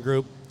bulldogging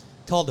group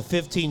called the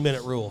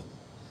 15-minute rule.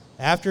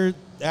 After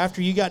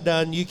you got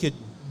done, you could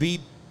be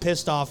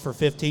pissed off for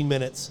 15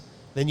 minutes.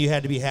 Then you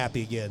had to be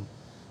happy again.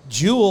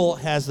 Jewel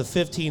has the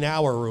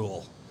 15-hour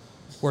rule,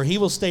 where he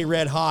will stay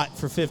red hot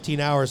for 15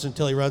 hours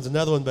until he runs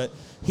another one. But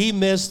he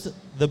missed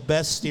the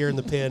best steer in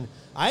the pen.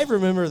 I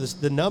remember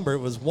the number. It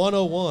was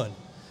 101.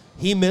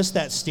 He missed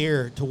that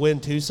steer to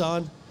win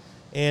Tucson.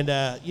 And,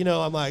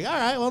 I'm like, all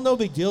right, well, no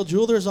big deal.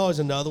 Jewel, there's always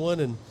another one.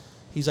 And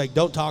he's like,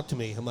 don't talk to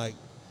me. I'm like,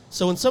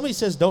 so when somebody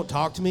says don't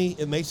talk to me,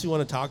 it makes me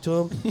want to talk to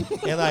him.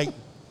 And, like,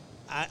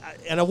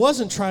 I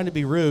wasn't trying to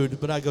be rude,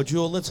 but I go,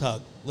 Jewel, let's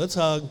hug. Let's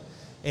hug.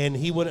 And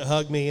he wouldn't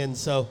hug me, and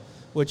so,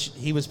 which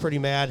he was pretty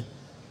mad.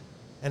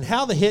 And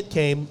how the hit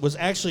came was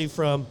actually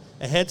from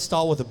a head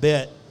stall with a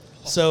bit.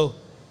 So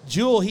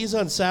Jewel, he's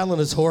unsaddling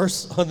his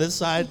horse on this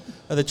side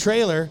of the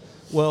trailer.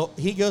 Well,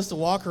 he goes to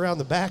walk around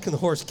the back, and the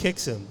horse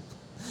kicks him.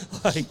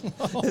 Like,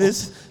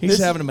 he's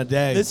having him a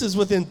day. This is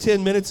within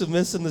 10 minutes of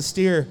missing the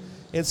steer.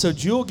 And so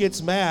Jewel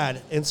gets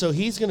mad, and so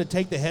he's going to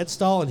take the head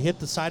stall and hit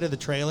the side of the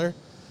trailer.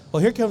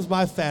 Well, here comes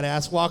my fat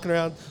ass walking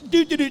around,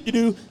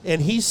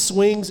 and he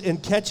swings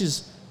and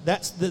catches.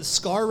 That's the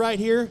scar right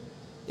here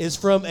is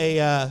from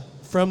the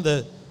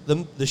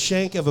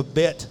shank of a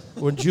bit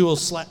when Jewel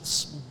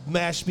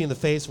smashed me in the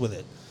face with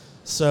it.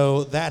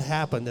 So that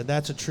happened, and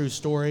that's a true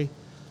story.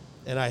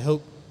 And I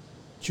hope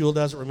Jewel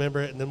doesn't remember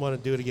it and then want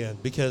to do it again,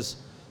 because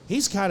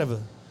he's kind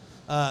of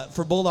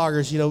for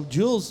bulldoggers,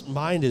 Jewel's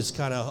mind is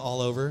kind of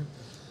all over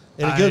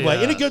in a good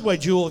way. In a good way,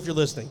 Jewel, if you're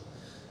listening.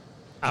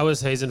 I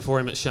was hazing for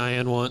him at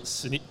Cheyenne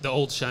once, and the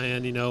old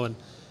Cheyenne, and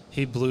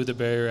he blew the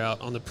barrier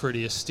out on the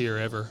prettiest steer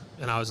ever,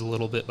 and I was a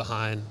little bit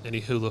behind, and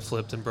he hula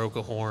flipped and broke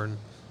a horn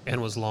and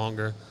was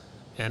longer,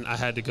 and I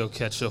had to go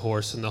catch the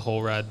horse, and the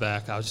whole ride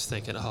back, I was just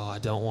thinking, I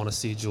don't want to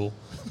see Jewel.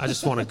 I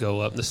just want to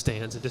go up in the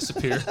stands and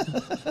disappear.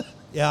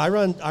 Yeah, I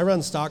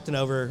run Stockton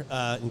over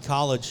in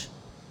college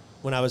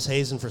when I was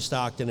hazing for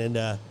Stockton,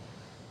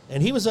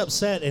 and he was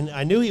upset, and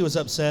I knew he was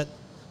upset.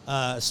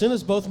 As soon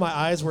as both my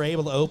eyes were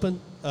able to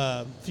open,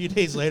 a few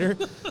days later,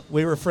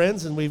 we were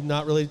friends, and we've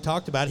not really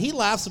talked about it. He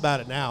laughs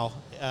about it now,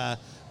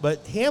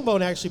 but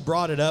Hambone actually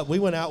brought it up. We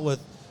went out with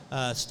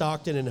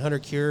Stockton and Hunter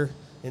Cure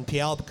in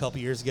Puyallup a couple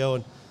years ago,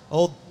 and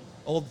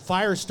old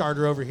fire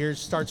starter over here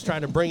starts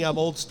trying to bring up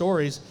old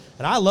stories,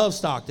 and I love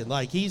Stockton.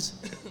 Like, he's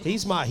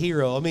my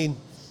hero. I mean,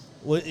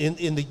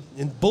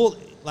 in bull,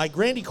 like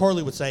Randy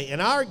Corley would say,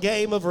 in our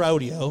game of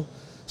rodeo,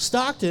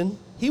 Stockton,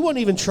 he wasn't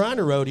even trying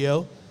to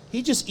rodeo.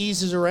 He just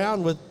eases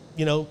around with,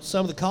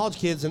 some of the college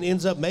kids and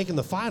ends up making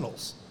the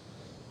finals.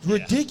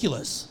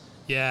 Ridiculous.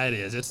 Yeah, it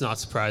is. It's not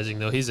surprising,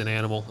 though. He's an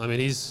animal. I mean,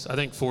 he's, I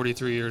think,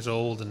 43 years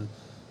old and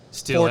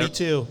still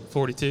 42.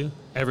 42?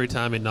 Every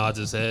time he nods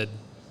his head,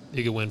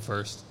 he could win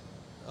first.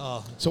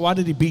 So why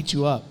did he beat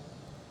you up?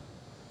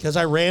 Because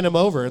I ran him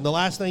over, and the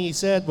last thing he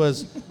said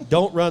was,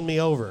 "Don't run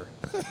me over."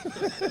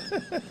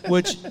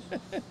 Which,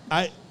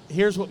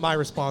 here's what my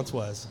response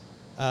was.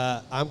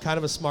 I'm kind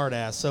of a smart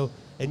ass, so,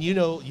 and you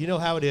know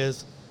how it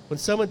is. When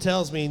someone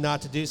tells me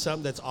not to do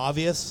something that's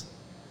obvious,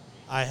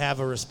 I have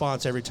a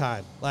response every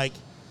time. Like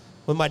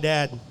when my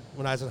dad,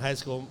 when I was in high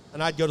school,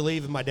 and I'd go to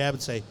leave, and my dad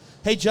would say,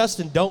 "Hey,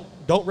 Justin, don't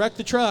wreck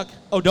the truck."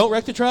 "Oh, don't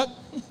wreck the truck?"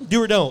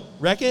 "Do or don't?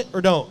 Wreck it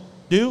or don't?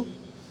 Do?"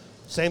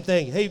 Same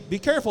thing. "Hey, be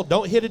careful.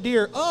 Don't hit a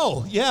deer."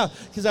 "Oh, yeah,"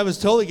 because I was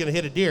totally going to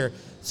hit a deer.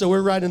 So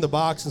we're riding in the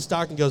box, and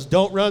Stockton goes,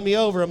 "Don't run me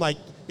over." I'm like,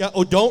 "Yeah,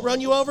 oh, don't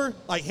run you over?"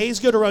 Like, "Hey, it's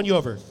good to run you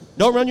over.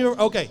 Don't run you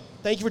over?" "Okay,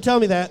 thank you for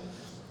telling me that."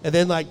 And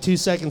then, like, 2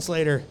 seconds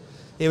later,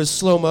 it was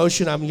slow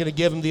motion. I'm going to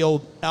give him the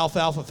old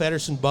Alfalfa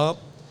Feddersen bump.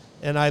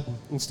 And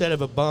instead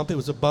of a bump, it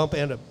was a bump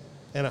and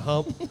a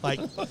hump. Like,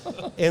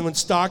 and when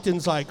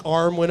Stockton's, like,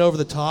 arm went over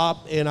the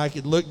top, and I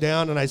could look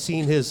down, and I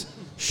seen his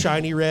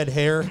shiny red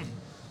hair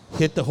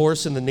hit the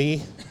horse in the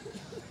knee.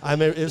 I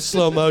remember it was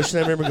slow motion.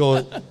 I remember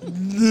going,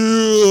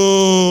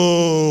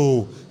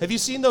 no. Have you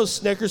seen those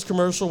Snickers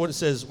commercial when it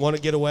says, want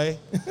to get away?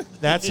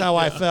 That's how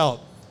I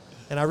felt.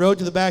 And I rode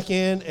to the back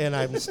end, and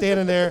I'm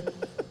standing there,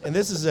 and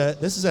this is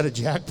at a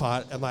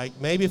jackpot. I'm like,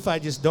 maybe if I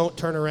just don't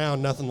turn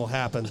around, nothing will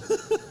happen.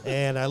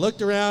 And I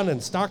looked around,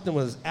 and Stockton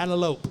was at a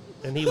lope,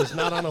 and he was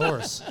not on a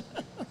horse.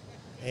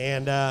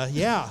 And,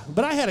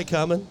 but I had it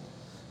coming.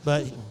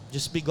 But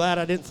just be glad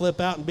I didn't flip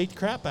out and beat the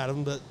crap out of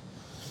him. But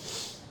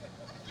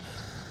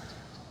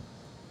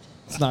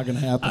It's not going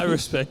to happen. I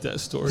respect that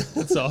story.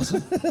 That's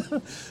awesome.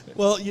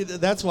 well,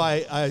 that's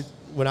why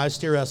when I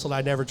steer wrestled,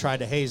 I never tried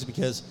to haze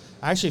because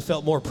I actually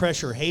felt more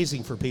pressure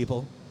hazing for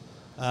people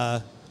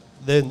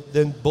than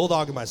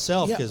bulldogging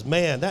myself. Yeah. Because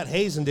man, that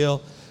hazing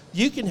deal,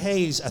 you can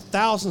haze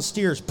 1,000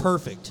 steers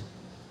perfect.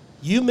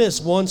 You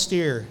miss one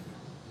steer,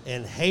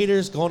 and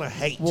haters gonna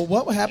hate. Well,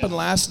 what happened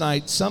last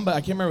night? Somebody,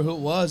 I can't remember who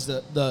it was.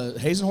 The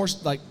hazing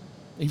horse, like,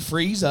 he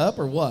freeze up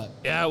or what?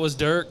 Yeah, it was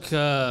Dirk.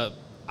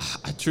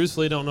 I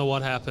truthfully don't know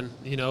what happened.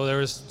 You know, there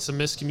was some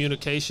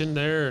miscommunication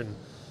there, and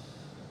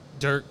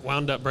Dirk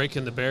wound up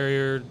breaking the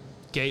barrier.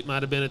 Gate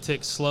might have been a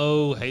tick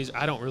slow.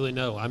 I don't really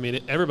know. I mean,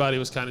 everybody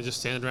was kind of just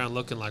standing around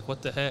looking like,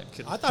 what the heck?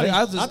 And I thought he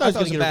was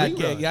going to get a bad rerun.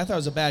 gate. Yeah, I thought it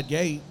was a bad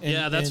gate.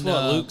 yeah, that's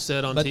what Luke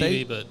said on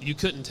TV, but you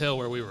couldn't tell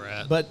where we were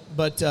at. But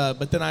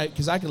then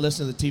because I could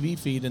listen to the TV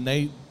feed, and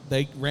they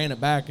ran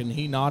it back, and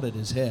he nodded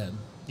his head.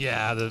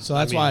 Yeah. So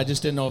that's why I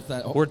just didn't know if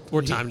that.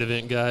 We're timed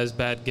event guys.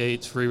 Bad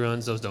gates,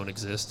 reruns, those don't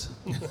exist.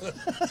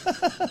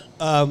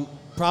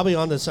 Probably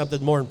on to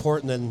something more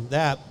important than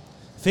that.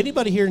 If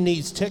anybody here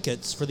needs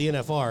tickets for the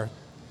NFR,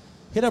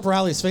 hit up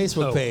Riley's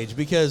Facebook page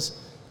because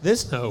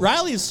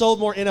Riley has sold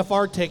more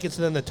NFR tickets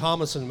than the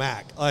Thomas and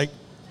Mack. Like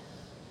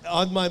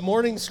on my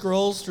morning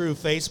scrolls through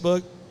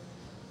Facebook,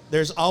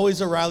 there's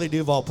always a Riley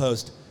Duvall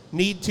post.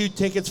 Need 2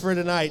 tickets for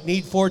tonight.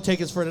 Need 4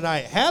 tickets for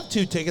tonight. Have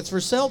 2 tickets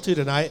for sale to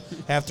tonight.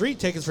 Have 3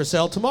 tickets for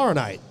sale tomorrow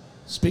night.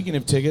 Speaking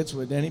of tickets,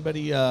 would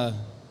anybody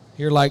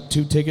here like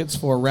 2 tickets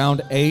for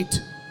round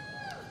 8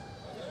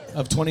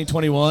 of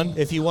 2021?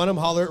 If you want them,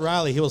 holler at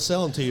Riley. He will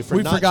sell them to you for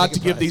We not forgot to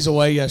ticket give price. these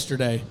away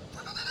yesterday.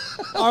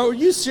 Are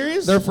you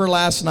serious? They're for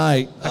last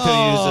night, I could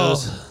have used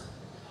those.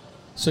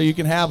 so you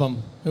can have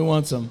them. Who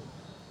wants them?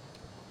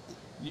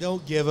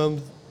 Don't give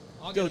them.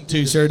 I'll go to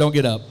you, sir. Don't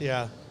get up.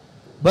 Yeah.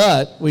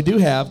 But we do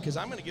have, because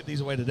I'm going to give these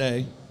away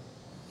today.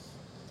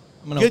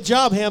 Good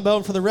job,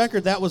 Hambone. For the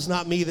record, that was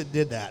not me that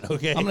did that.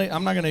 Okay. I'm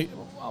going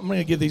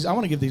to give these. I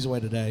want to give these away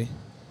today,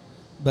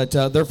 but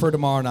they're for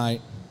tomorrow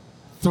night.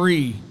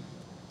 3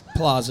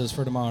 plazas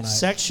for tomorrow night.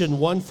 Section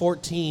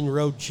 114,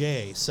 Road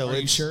J. So Are you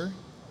it's- sure?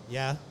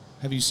 Yeah.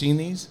 Have you seen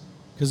these?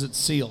 Because it's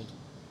sealed.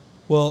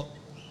 Well,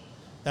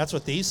 that's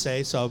what these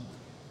say. So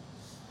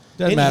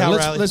Doesn't Anyhow, matter.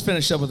 Riley- Let's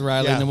finish up with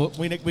Riley, Yeah. and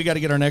then we got to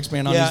get our next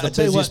man on. Yeah, He's I the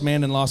tell you busiest what-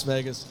 man in Las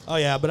Vegas. Oh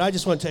yeah, but I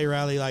just want to tell you,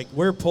 Riley, like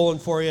we're pulling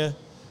for you.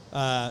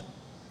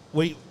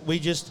 We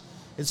just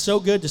it's so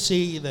good to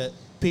see that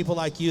people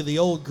like you, the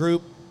old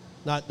group,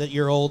 not that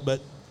you're old, but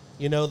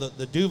you know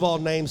the Duvall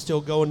name still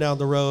going down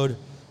the road,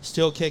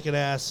 still kicking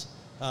ass,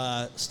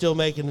 still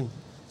making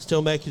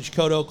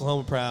Dakota,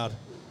 Oklahoma proud,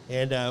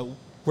 and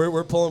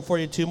we're pulling for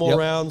you 2 more Yep.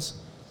 rounds.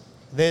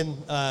 Then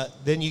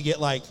you get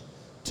like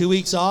 2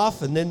 weeks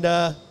off, and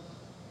then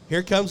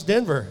here comes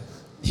Denver.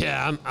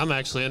 Yeah, I'm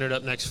actually entered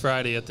up next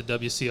Friday at the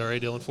WCRA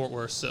deal in Fort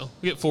Worth, so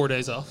we get 4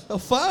 days off. Oh,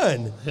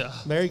 fun! Yeah.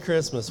 Merry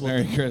Christmas. Well,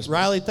 Merry Christmas.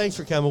 Riley. Thanks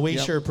for coming. We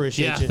Yep. sure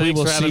appreciate Yeah, you. thanks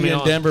We'll for see having you me in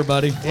on. Denver,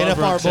 buddy.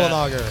 NFR Rock Chat.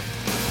 Bulldogger.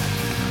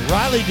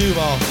 Riley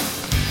Duvall.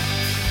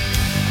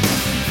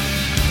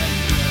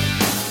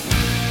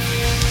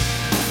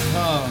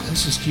 Oh,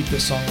 let's just keep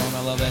this song on.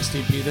 I love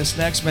SDP. This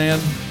next man,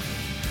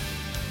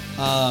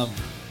 I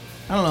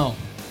don't know.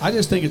 I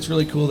just think it's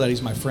really cool that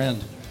he's my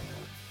friend,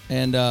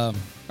 and or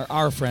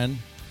our friend.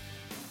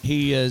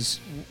 He is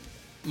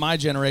my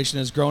generation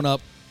has grown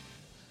up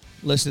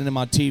listening to him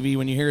on TV.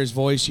 When you hear his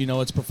voice, you know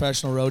it's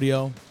professional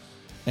rodeo,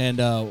 and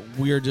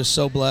we are just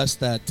so blessed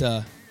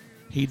that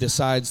he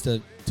decides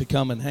to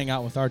come and hang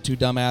out with our 2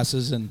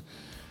 dumbasses. And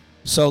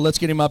so let's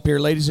get him up here,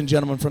 ladies and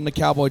gentlemen, from the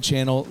Cowboy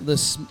Channel.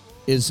 This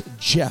is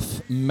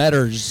Jeff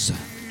Metters.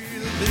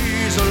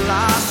 These are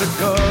lies to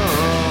come.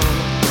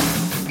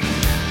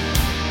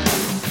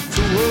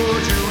 So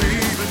would you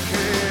even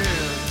care?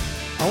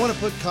 I want to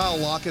put Kyle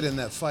Lockett in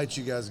that fight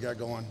you guys got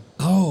going.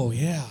 Oh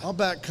yeah. I'll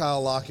back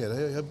Kyle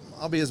Lockett.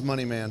 I'll be his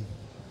money man.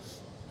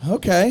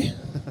 Okay.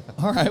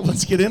 All right,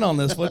 let's get in on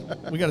this. We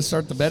got to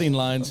start the betting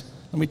lines.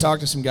 Let me talk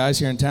to some guys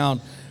here in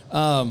town.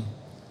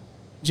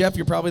 Jeff,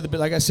 you're probably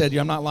like I said,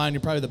 I'm not lying.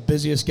 You're probably the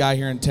busiest guy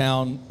here in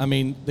town. I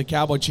mean, the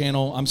Cowboy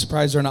Channel. I'm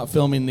surprised they're not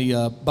filming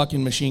the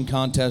bucking machine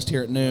contest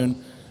here at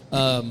noon.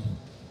 Don't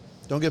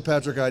get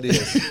Patrick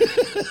ideas.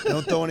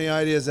 Don't throw any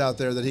ideas out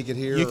there that he could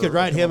hear. You could or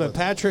write come him up at with.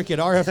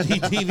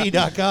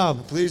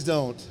 patrick@rfttv.com. Please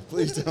don't.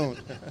 Please don't.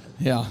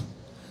 Yeah.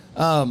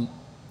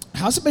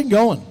 How's it been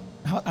going?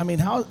 How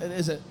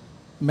is it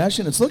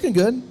meshing? It's looking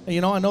good.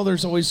 You know, I know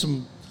there's always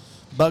some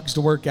bugs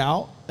to work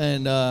out,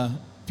 and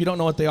if you don't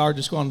know what they are,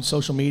 just go on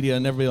social media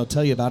and everybody will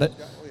tell you about it.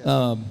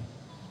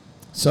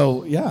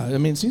 So, yeah, I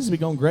mean, it seems to be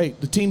going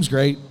great. The team's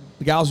great.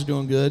 The gals are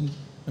doing good.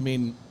 I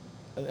mean,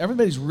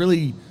 everybody's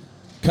really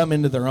come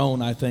into their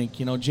own, I think.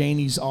 You know,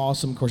 Janie's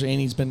awesome. Of course,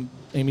 Amy's been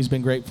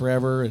great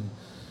forever.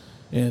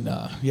 And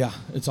yeah,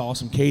 it's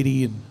awesome.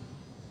 Katie and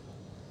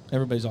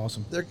everybody's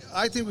awesome.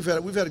 I think we've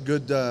had a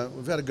good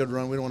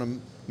run. We don't want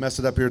to mess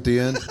it up here at the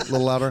end. A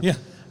little louder. Yeah.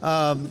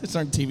 It's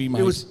on TV mics.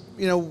 It was,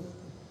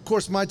 of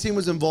course, my team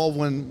was involved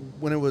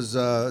when it was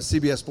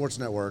CBS Sports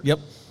Network. Yep.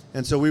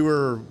 And so we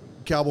were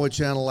Cowboy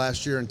Channel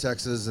last year in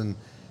Texas, and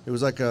it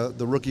was like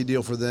the rookie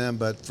deal for them.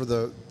 But for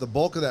the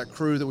bulk of that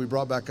crew that we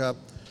brought back up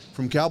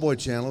from Cowboy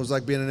Channel, it was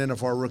like being an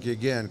NFR rookie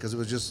again, because it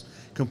was just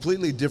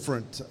completely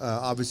different,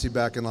 obviously,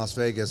 back in Las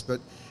Vegas. But,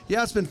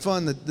 yeah, it's been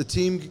fun. The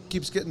team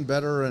keeps getting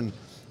better, and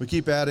we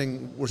keep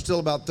adding. We're still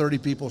about 30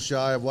 people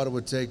shy of what it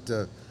would take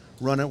to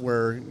run it,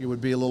 where it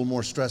would be a little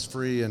more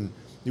stress-free and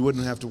you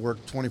wouldn't have to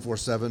work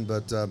 24/7.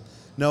 But,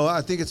 no,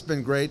 I think it's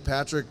been great.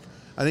 Patrick,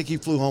 I think he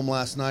flew home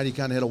last night. He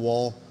kind of hit a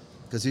wall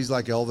because he's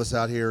like Elvis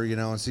out here,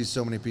 and sees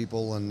so many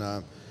people.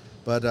 And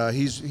but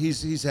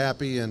he's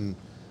happy, and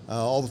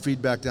all the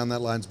feedback down that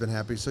line's been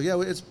happy. So,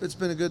 yeah, it's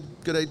been a good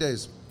 8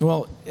 days.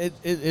 Well,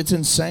 it's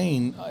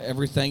insane,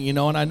 everything,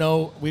 and I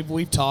know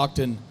we've talked,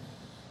 and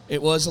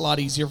it was a lot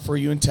easier for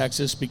you in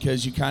Texas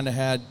because you kind of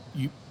had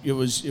it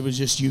was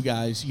just you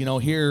guys.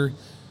 Here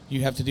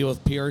you have to deal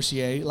with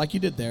PRCA like you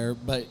did there,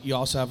 but you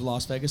also have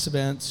Las Vegas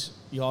events.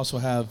 You also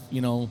have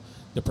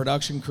the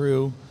production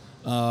crew.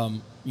 A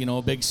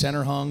big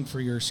center hung for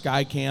your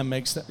sky cam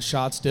makes the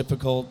shots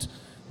difficult.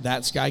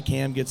 That sky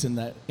cam gets in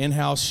the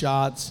in-house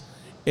shots.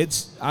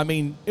 It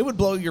would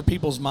blow your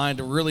people's mind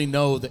to really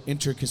know the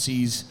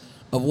intricacies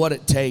of what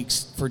it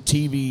takes for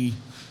TV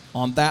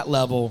on that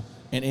level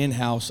and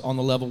in-house on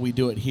the level we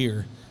do it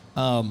here.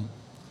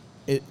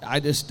 I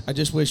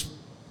just wish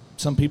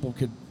some people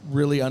could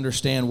really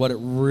understand what it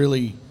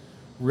really,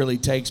 really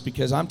takes,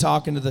 because I'm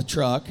talking to the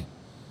truck,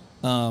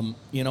 and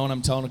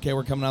I'm telling them, okay,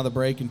 we're coming out of the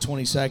break in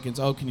 20 seconds.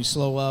 Oh, can you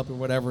slow up or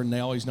whatever? And they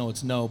always know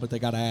it's no, but they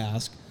got to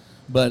ask.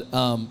 But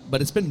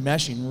it's been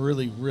meshing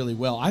really, really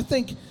well. I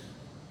think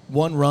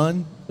one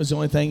run was the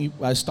only thing,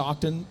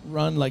 Stockton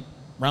run, like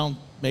round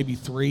maybe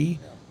 3,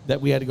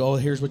 that we had to go,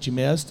 here's what you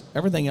missed.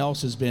 Everything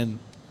else has been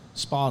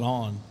spot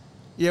on.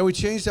 Yeah, we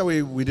changed how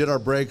we did our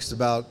breaks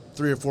about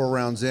 3 or 4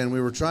 rounds in. We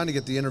were trying to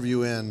get the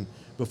interview in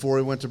before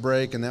we went to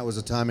break, and that was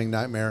a timing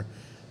nightmare.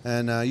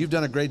 And you've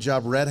done a great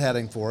job red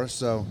hatting for us,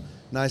 so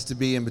nice to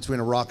be in between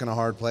a rock and a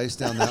hard place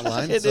down that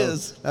line. It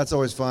is. That's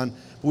always fun.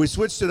 But we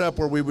switched it up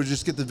where we would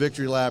just get the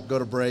victory lap, go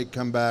to break,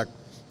 come back,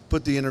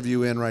 put the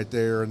interview in right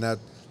there, and that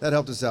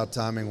helped us out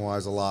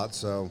timing-wise a lot.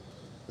 So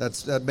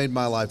that made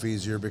my life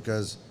easier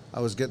because I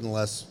was getting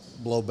less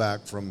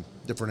blowback from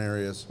different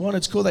areas. Well,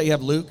 it's cool that you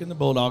have Luke and the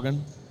Bulldogging.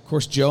 Of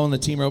course, Joe and the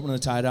team are opening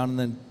the tie down, and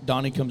then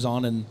Donnie comes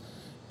on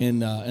in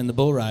the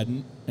bull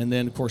riding, and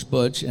then of course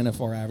Butch,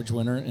 NFR average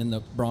winner, in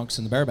the Bronx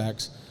and the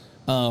Barebacks.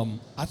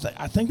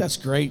 I think that's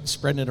great,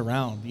 spreading it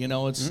around.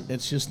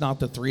 It's just not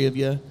the 3 of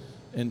you,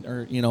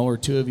 or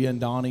 2 of you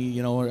and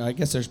Donnie. I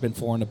guess there's been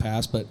 4 in the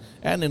past, but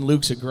and then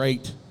Luke's a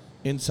great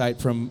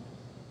insight from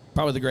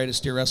probably the greatest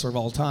steer wrestler of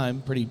all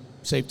time. Pretty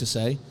safe to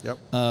say. Yep.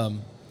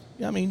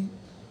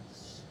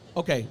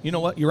 Okay, you know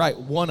what? You're right.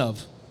 One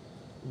of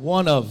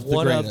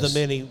the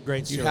many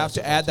great steer. You have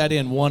to add that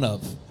in. One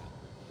of.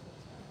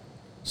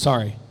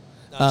 Sorry.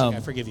 I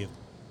forgive you.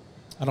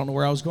 I don't know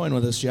where I was going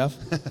with this, Jeff.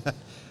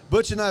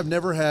 Butch and I have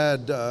never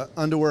had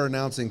underwear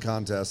announcing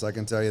contests, I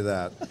can tell you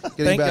that.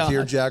 Getting Thank back God. to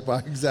your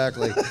jackpot,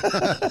 exactly.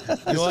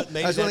 You know what?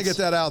 I just want to get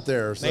that out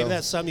there. So. Maybe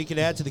that's something you could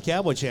add to the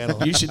Cowboy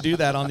Channel. You should do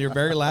that on your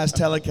very last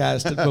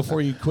telecast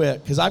before you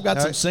quit, because I've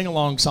got some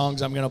sing-along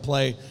songs I'm going to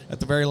play at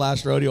the very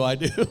last rodeo I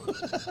do.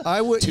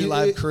 I would.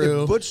 Live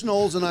crew. If Butch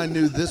Knowles and I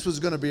knew this was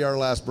going to be our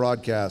last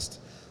broadcast,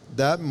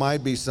 that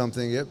might be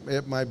something.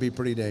 It might be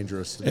pretty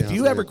dangerous. To be if honest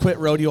you with ever quit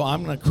rodeo,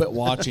 I'm going to quit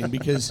watching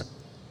because,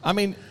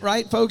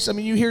 right, folks?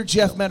 You hear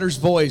Jeff Metter's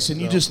voice, and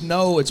you just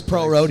know it's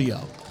pro rodeo.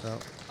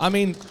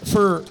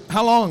 For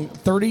how long?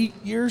 30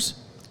 years?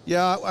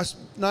 Yeah,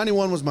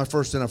 91 was my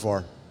first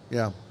NFR.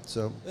 Yeah,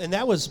 so. And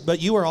that was, but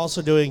you were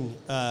also doing,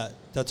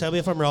 don't tell me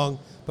if I'm wrong,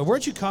 but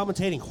weren't you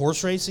commentating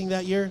horse racing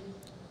that year?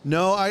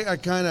 No, I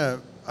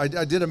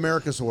did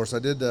America's Horse. I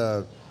did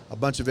a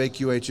bunch of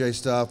AQHA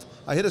stuff.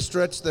 I hit a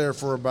stretch there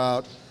for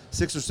about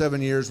 6 or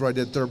 7 years where I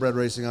did thoroughbred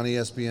racing on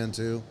ESPN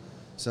too.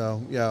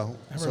 So, yeah.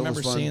 I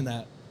remember seeing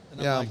that.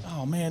 And yeah. I'm like,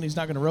 oh, man, he's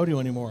not going to rodeo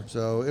anymore.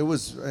 So it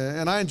was,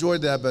 and I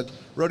enjoyed that, but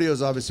rodeo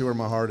is obviously where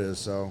my heart is.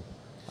 So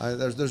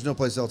there's no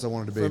place else I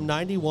wanted to be. From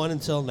 91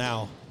 until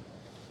now,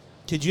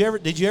 did you ever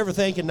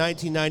think in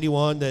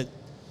 1991 that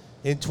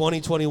in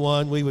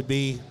 2021 we would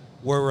be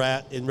where we're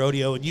at in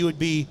rodeo and you would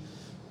be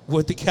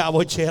with the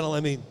Cowboy Channel?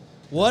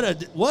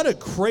 What a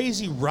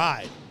crazy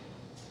ride.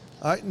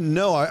 I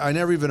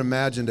never even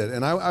imagined it.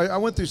 And I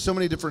went through so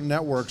many different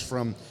networks,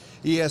 from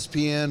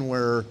ESPN,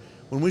 where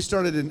when we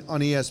started on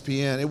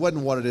ESPN, it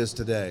wasn't what it is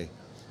today.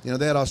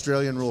 They had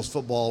Australian rules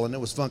football, and it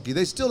was funky.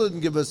 They still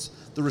didn't give us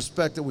the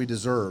respect that we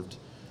deserved.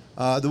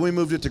 Then we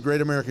moved it to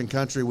Great American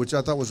Country, which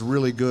I thought was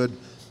really good.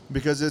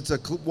 because it's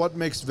what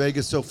makes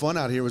Vegas so fun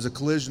out here was a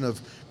collision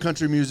of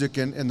country music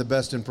and the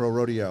best in pro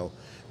rodeo.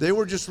 They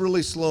were just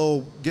really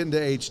slow getting to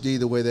HD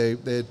the way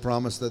they had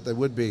promised that they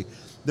would be.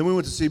 Then we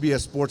went to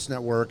CBS Sports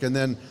Network, and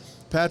then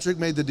Patrick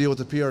made the deal with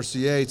the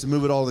PRCA to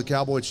move it all to the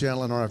Cowboy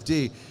Channel and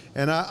RFD,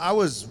 and I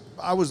was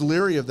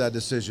leery of that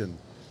decision.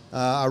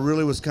 I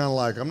really was kind of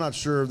like, I'm not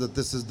sure that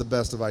this is the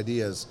best of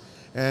ideas,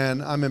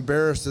 and I'm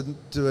embarrassed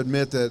to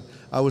admit that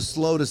I was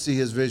slow to see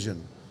his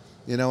vision.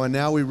 And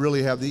now we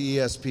really have the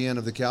ESPN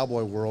of the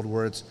cowboy world,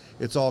 where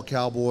it's all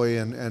cowboy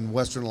and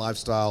Western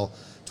lifestyle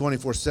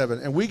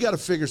 24/7, and we got to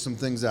figure some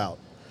things out.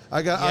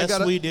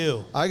 We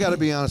do. I got to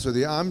be honest with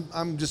you.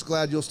 I'm just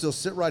glad you'll still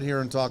sit right here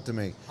and talk to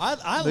me.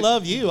 I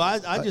love you.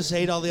 I just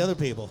hate all the other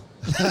people.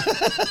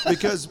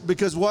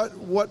 because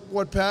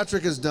what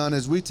Patrick has done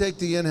is we take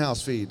the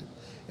in-house feed,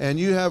 and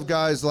you have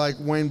guys like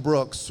Wayne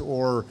Brooks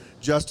or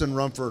Justin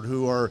Rumford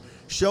who are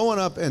showing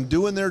up and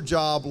doing their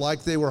job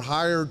like they were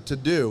hired to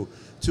do,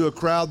 to a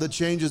crowd that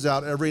changes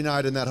out every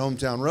night in that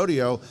hometown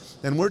rodeo,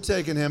 and we're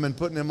taking him and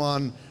putting him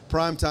on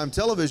primetime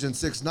television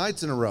 6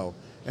 nights in a row,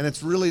 and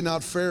it's really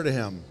not fair to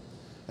him.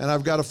 And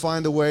I've got to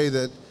find a way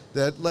that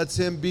lets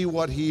him be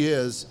what he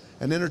is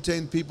and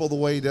entertain people the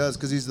way he does,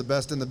 because he's the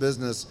best in the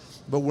business,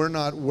 but we're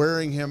not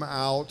wearing him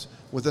out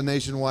with a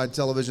nationwide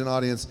television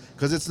audience,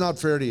 because it's not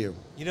fair to you.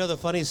 The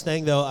funniest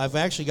thing, though, I've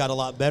actually got a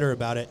lot better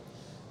about it.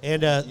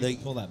 And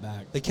pull that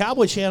back. The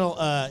Cowboy Channel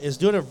is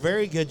doing a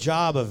very good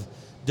job of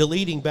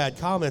deleting bad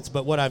comments,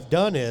 but what I've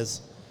done is,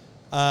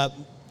 and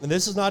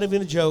this is not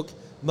even a joke,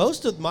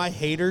 most of my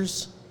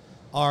haters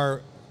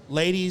are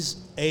ladies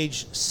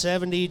aged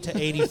 70 to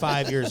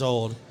 85 years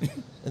old.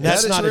 And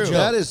that's not a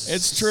joke.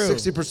 It's true.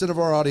 60% of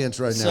our audience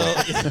right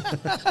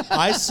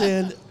now.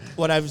 So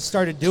what I've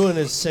started doing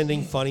is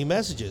sending funny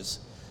messages.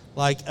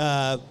 Like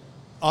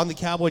on the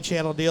Cowboy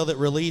Channel deal that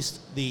released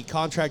the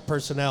contract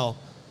personnel,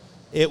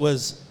 it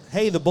was,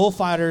 hey, the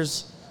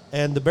bullfighters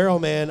and the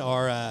barrelman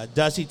are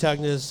Dusty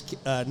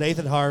Tugnas,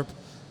 Nathan Harp,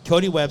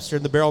 Cody Webster,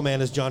 and the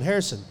barrelman is John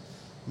Harrison.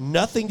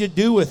 Nothing to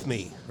do with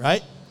me,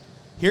 right?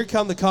 Here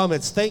come the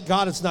comments. Thank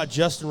God it's not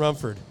Justin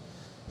Rumford.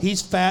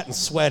 He's fat and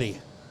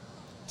sweaty.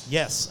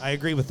 Yes, I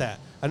agree with that.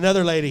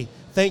 Another lady,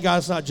 thank God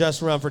it's not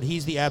Justin Rumford.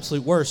 He's the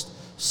absolute worst.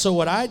 So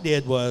what I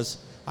did was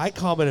I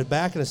commented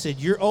back and I said,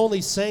 you're only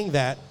saying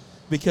that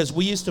because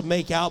we used to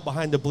make out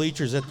behind the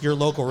bleachers at your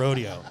local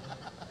rodeo.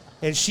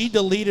 And she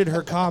deleted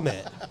her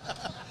comment.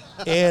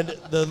 And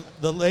the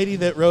lady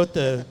that wrote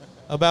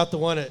about the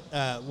one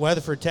at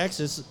Weatherford,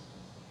 Texas,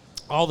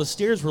 all the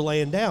steers were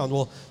laying down.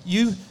 Well,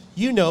 you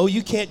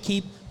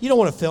don't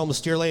want to film a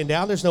steer laying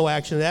down. There's no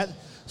action in that.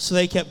 So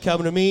they kept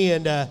coming to me,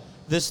 and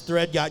this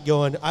thread got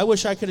going. I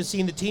wish I could have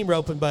seen the team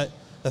roping, but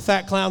the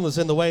fat clown was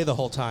in the way the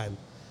whole time.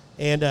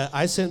 And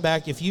I sent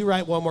back, if you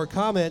write one more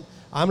comment,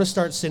 I'm going to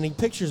start sending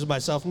pictures of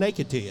myself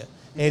naked to you.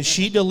 And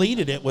she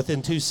deleted it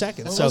within 2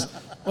 seconds.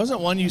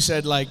 Wasn't one you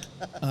said, like,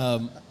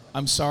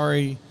 I'm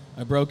sorry,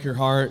 I broke your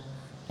heart.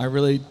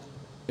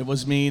 It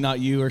was me, not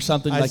you, or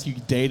something, like you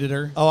dated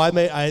her? Oh,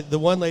 the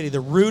one lady, the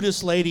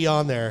rudest lady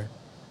on there,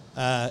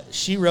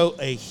 she wrote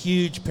a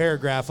huge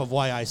paragraph of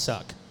why I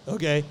suck,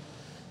 okay?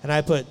 And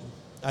I put,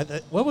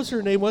 what was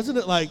her name? Wasn't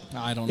it like,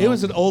 I don't know. It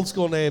was an old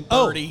school name.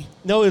 Birdie. Oh,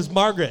 no, it was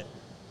Margaret.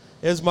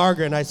 It was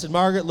Margaret. And I said,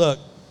 Margaret, look,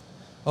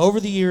 over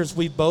the years,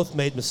 we've both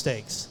made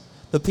mistakes.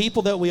 The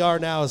people that we are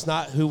now is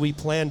not who we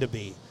plan to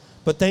be,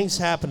 but things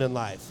happen in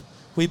life.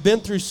 We've been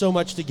through so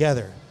much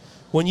together.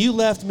 When you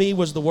left me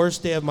was the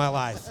worst day of my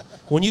life.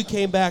 When you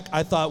came back,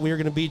 I thought we were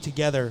going to be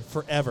together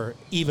forever,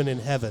 even in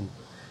heaven.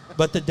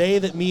 But the day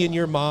that me and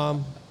your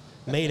mom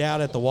made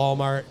out at the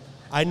Walmart,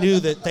 I knew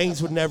that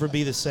things would never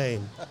be the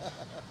same.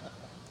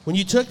 When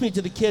you took me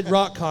to the Kid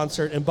Rock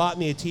concert and bought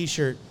me a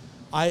T-shirt,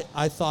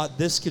 I thought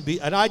this could be,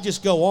 and I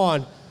just go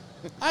on.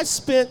 I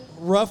spent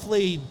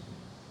roughly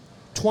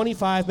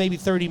 25, maybe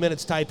 30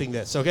 minutes typing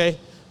this, okay?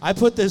 I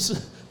put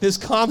this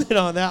comment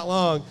on that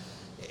long,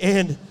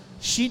 and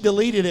she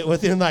deleted it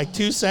within like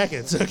 2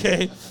 seconds,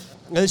 okay?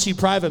 And then she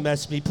private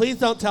messaged me, please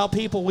don't tell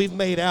people we've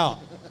made out.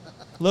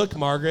 Look,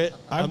 Margaret,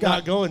 I'm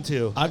not going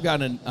to. I've got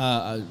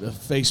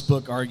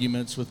Facebook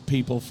arguments with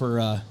people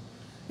for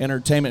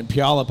entertainment. In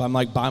Puyallup, I'm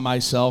like by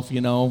myself,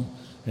 and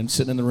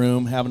sitting in the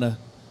room having a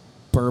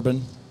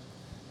bourbon.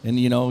 And,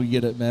 you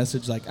get a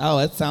message like, oh,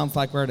 that sounds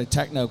like we're at a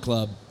techno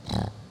club.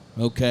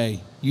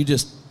 Okay, you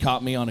just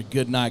caught me on a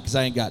good night because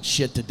I ain't got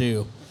shit to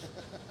do.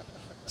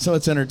 So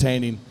it's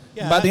entertaining.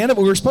 Yeah, by the end of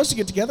it, we were supposed to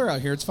get together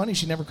out here. It's funny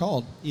she never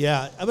called.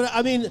 Yeah, but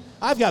I mean,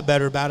 I've got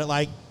better about it.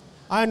 Like,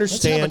 I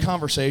understand. Let's have a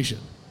conversation.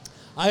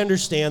 I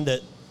understand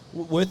that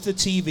with the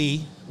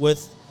TV,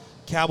 with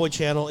Cowboy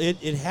Channel,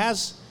 it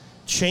has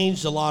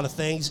changed a lot of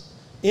things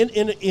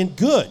in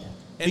good.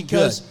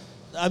 Because,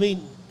 I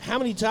mean, how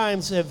many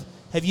times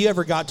have you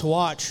ever got to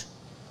watch?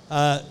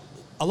 A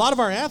lot of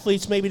our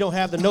athletes maybe don't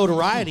have the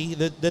notoriety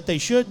that they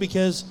should,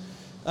 because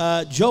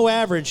Joe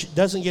Average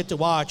doesn't get to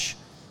watch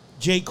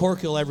Jay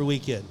Corkill every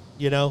weekend,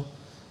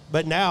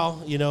 But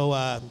now,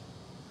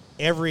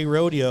 every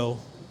rodeo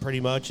pretty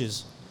much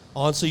is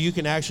on so you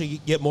can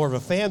actually get more of a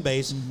fan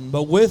base.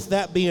 But with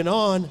that being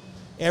on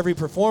every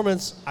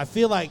performance, I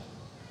feel like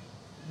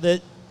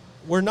that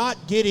we're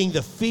not getting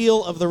the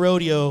feel of the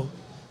rodeo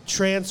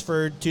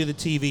transferred to the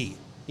TV.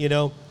 You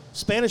know,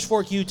 Spanish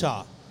Fork,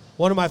 Utah,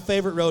 one of my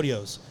favorite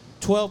rodeos.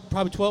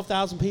 Probably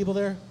 12,000 people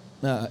there.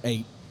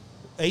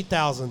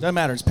 8,000. Doesn't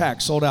matter. It's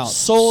packed, sold out.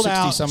 Sold 60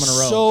 out. some in a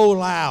row. So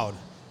loud.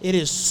 It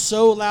is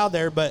so loud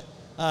there, but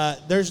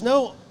there's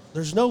no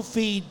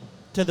feed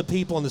to the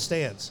people in the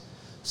stands.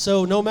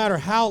 So no matter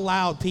how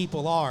loud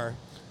people are,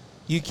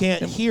 you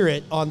can't hear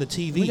it on the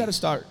TV. We got to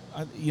start.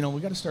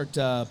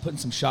 Putting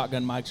some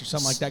shotgun mics or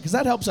something like that, because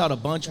that helps out a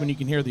bunch when you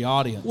can hear the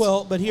audience.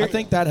 Well, but here I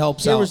think that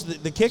helps here out. was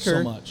the kicker.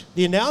 So much.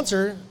 The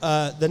announcer,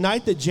 the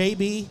night that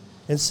JB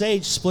and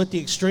Sage split the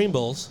Extreme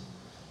Bulls,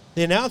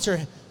 the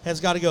announcer has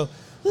got to go,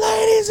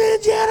 ladies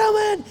and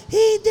gentlemen,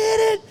 he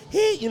did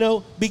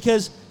it.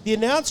 Because the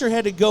announcer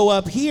had to go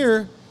up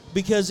here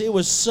because it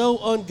was so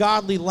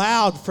ungodly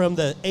loud from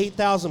the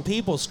 8,000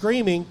 people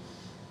screaming.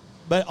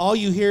 But all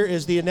you hear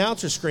is the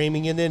announcer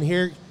screaming, and then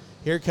here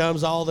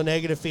comes all the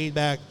negative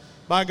feedback.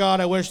 By God,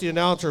 I wish the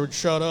announcer would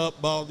shut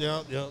up.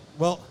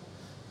 Well,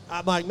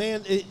 I'm like,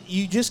 man,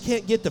 you just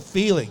can't get the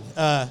feeling.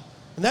 And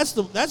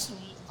that's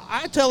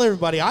I tell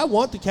everybody, I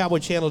want the Cowboy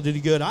Channel to do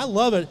good. I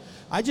love it.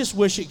 I just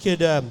wish it could,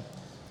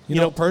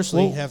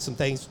 personally have some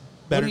things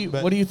better.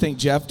 What do you think,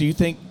 Jeff? Do you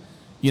think,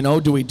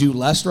 do we do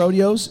less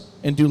rodeos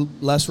and do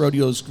less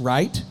rodeos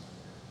right?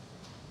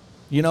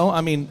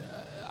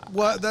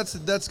 Well,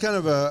 that's kind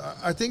of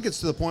I think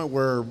it's to the point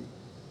where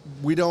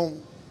we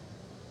don't.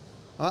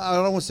 I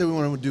don't want to say we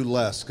want to do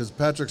less, because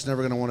Patrick's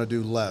never going to want to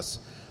do less.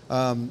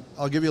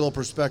 I'll give you a little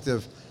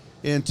perspective.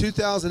 In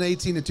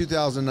 2018 and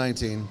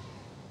 2019,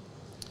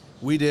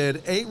 we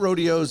did 8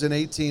 rodeos and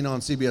 18 on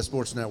CBS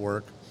Sports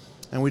Network,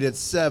 and we did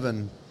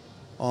 7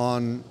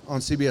 on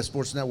CBS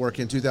Sports Network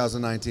in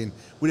 2019.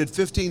 We did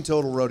 15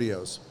 total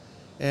rodeos.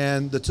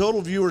 And the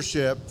total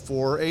viewership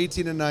for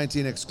 18 and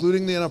 19,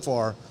 excluding the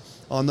NFR,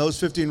 on those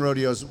 15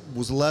 rodeos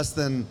was less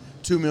than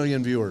 2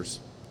 million viewers.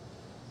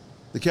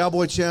 The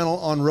Cowboy Channel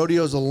on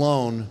rodeos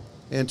alone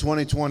in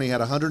 2020 had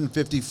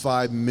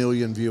 155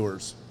 million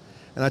viewers.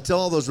 And I tell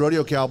all those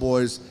rodeo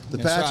cowboys, the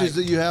That's patches right.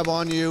 that you have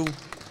on you,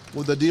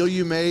 with the deal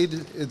you made,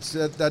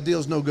 that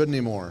deal's no good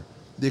anymore.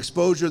 The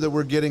exposure that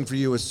we're getting for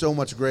you is so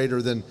much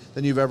greater than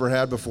you've ever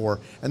had before.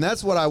 And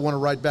that's what I want to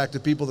write back to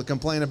people that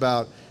complain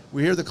about,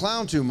 we hear the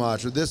clown too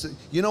much, or this.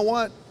 You know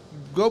what?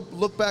 Go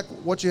look back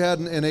what you had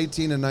in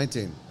 18 and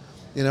 19.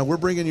 We're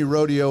bringing you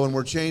rodeo and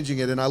we're changing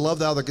it. And I love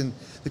how the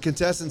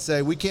contestants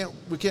say, we can't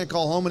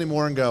call home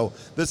anymore and go,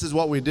 this is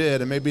what we did,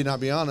 and maybe not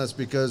be honest,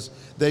 because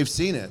they've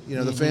seen it.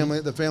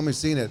 The family's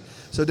seen it.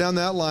 So down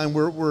that line,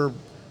 we're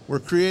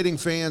creating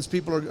fans.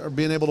 People are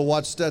being able to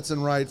watch Stetson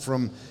Wright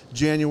from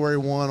January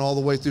 1 all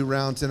the way through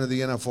round 10 of the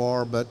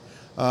NFR. But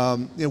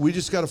we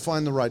just got to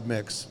find the right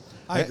mix.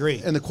 I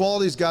agree. And the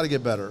quality's got to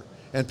get better.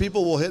 And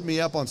people will hit me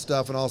up on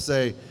stuff, and I'll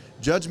say,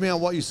 judge me on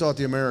what you saw at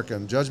the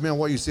American. Judge me on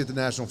what you see at the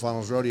National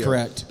Finals Rodeo.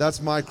 Correct.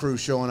 That's my crew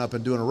showing up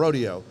and doing a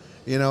rodeo.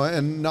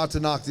 And not to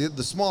knock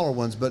the smaller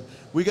ones, but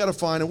we got to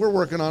find, and we're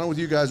working on it with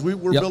you guys.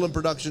 We're building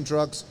production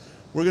trucks.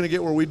 We're going to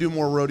get where we do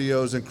more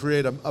rodeos and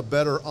create a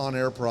better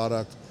on-air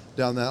product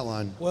down that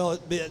line. Well,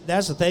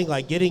 that's the thing,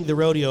 like getting the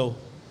rodeo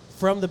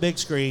from the big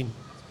screen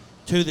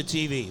to the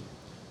TV.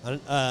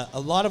 A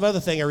lot of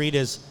other thing I read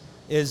is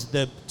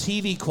the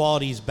TV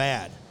quality is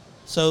bad.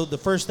 So the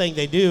first thing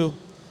they do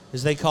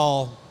is they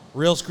call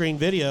Real Screen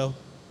Video,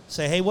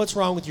 say, hey, what's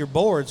wrong with your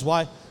boards?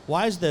 Why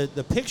is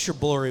the picture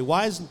blurry?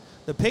 Why is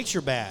the picture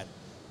bad?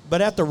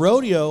 But at the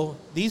rodeo,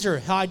 these are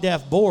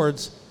high-def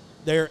boards.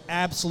 They're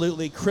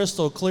absolutely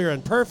crystal clear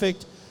and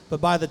perfect,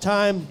 but by the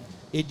time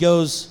it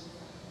goes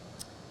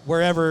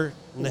wherever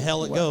in the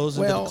hell it goes,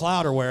 into the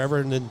cloud or wherever,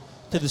 and then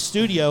to the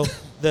studio,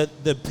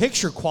 the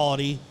picture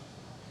quality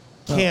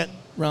can't.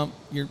 Rump,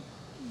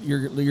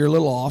 you're a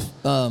little off.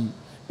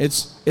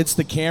 It's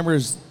the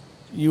cameras.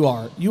 You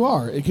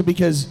are. It could,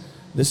 because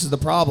this is the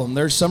problem.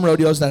 There's some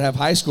rodeos that have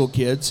high school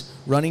kids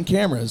running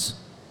cameras,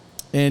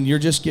 and you're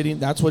just getting.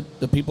 That's what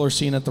the people are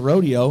seeing at the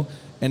rodeo,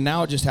 and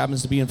now it just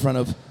happens to be in front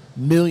of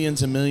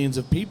millions and millions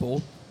of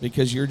people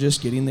because you're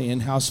just getting the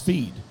in-house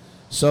feed.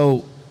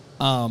 So,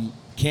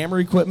 camera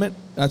equipment.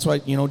 That's why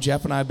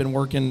Jeff and I have been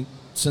working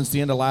since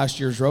the end of last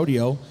year's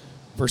rodeo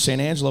for San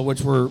Angelo,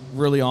 which we're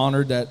really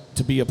honored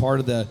to be a part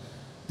of the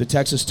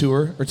Texas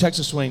Tour, or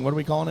Texas Swing. What are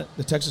we calling it?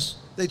 The Texas.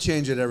 They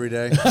change it every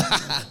day.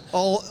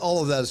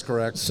 all of that is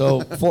correct.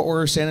 So Fort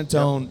Worth, San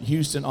Antonio,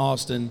 Houston,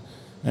 Austin,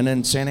 and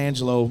then San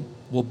Angelo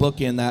will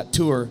book in that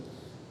tour,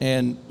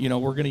 and we're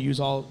going to use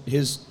all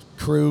his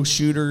crew,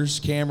 shooters,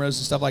 cameras,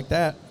 and stuff like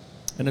that.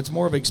 And it's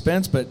more of an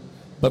expense, but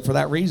for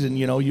that reason,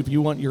 if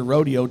you want your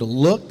rodeo to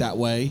look that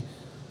way,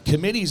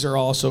 committees are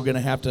also going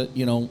to have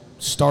to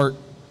start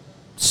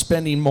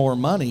spending more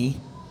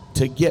money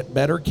to get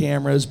better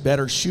cameras,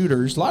 better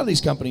shooters. A lot of these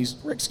companies,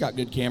 Rick's got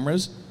good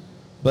cameras,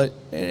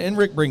 and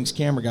Rick brings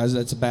camera guys.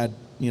 That's a bad,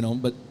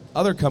 but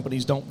other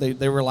companies don't.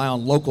 They rely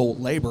on local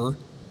labor,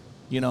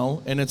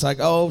 and it's like,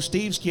 oh,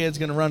 Steve's kid's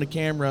going to run a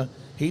camera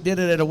He did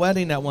it at a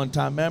wedding that one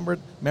time.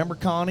 Remember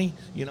Connie?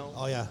 You know.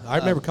 Oh yeah, I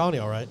remember Connie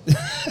all right.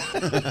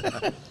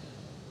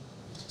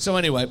 So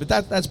anyway, but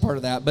that's part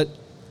of that.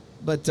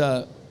 But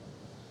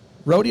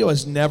rodeo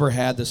has never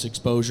had this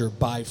exposure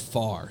by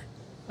far.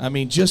 I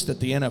mean, just at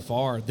the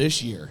NFR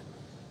this year,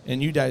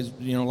 and you guys,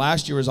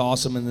 last year was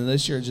awesome, and then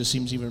this year it just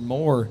seems even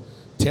more.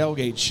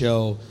 Tailgate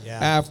show,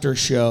 after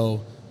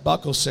show,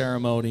 buckle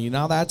ceremony.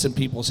 Now that's in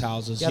people's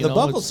houses. Yeah, the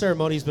buckle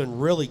ceremony's been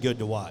really good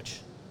to watch.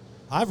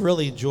 I've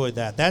really enjoyed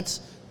that. That's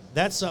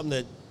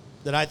something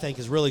that I think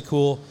is really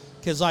cool.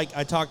 Because, like,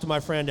 I talked to my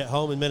friend at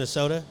home in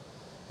Minnesota,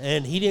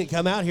 and he didn't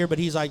come out here, but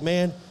he's like,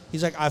 man,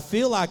 I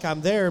feel like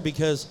I'm there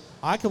because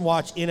I can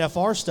watch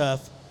NFR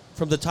stuff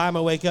from the time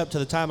I wake up to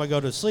the time I go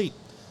to sleep.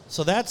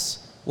 So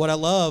that's what I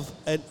love.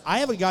 And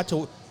I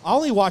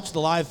only watched the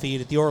live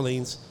feed at the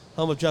Orleans,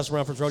 home of Justin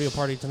Rumford's rodeo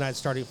party tonight,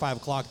 starting at 5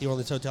 o'clock, the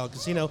Orleans Hotel and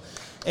Casino.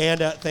 And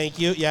thank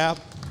you, yeah.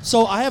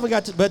 So I haven't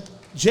got to, but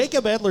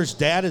Jacob Edler's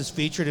dad is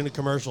featured in a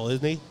commercial,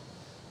 isn't he?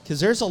 Because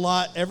there's a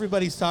lot,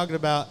 everybody's talking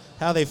about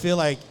how they feel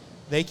like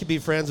they could be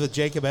friends with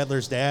Jacob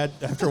Edler's dad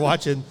after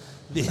watching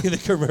the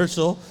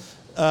commercial.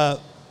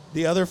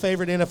 The other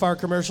favorite NFR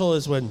commercial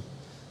is when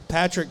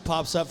Patrick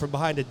pops up from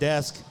behind a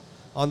desk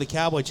on the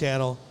Cowboy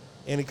Channel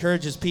and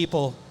encourages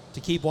people to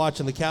keep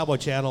watching the Cowboy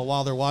Channel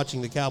while they're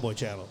watching the Cowboy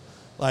Channel.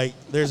 Like,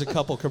 there's a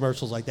couple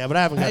commercials like that, but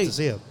I haven't got to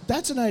see him.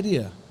 That's an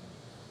idea.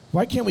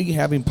 Why can't we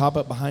have him pop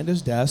up behind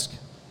his desk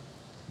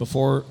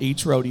before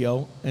each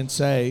rodeo and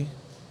say,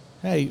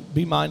 hey,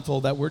 be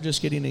mindful that we're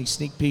just getting a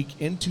sneak peek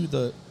into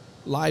the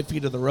live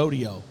feed of the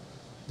rodeo.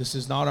 This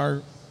is not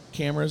our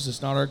cameras.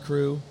 It's not our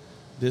crew.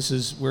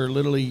 We're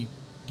literally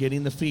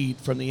getting the feed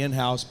from the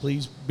in-house.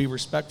 Please be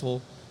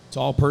respectful to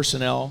all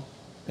personnel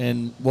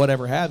and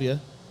whatever have you,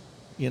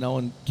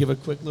 and give a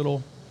quick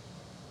little,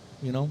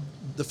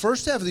 The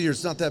first half of the year,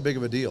 it's not that big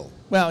of a deal.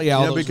 Well,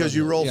 yeah. Because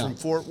you roll from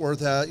Fort Worth,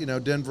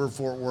 Denver,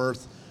 Fort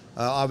Worth,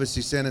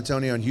 obviously San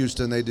Antonio and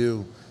Houston, they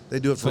do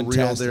it for Fantastic.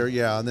 real there.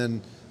 Yeah, and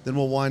then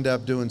we'll wind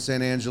up doing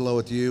San Angelo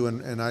with you.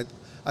 And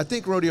I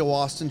think Rodeo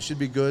Austin should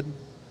be good.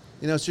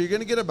 So you're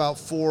going to get about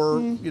 4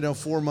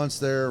 months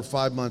there,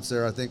 5 months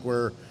there, I think,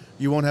 where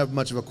you won't have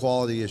much of a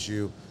quality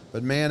issue.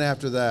 But, man,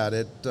 after that,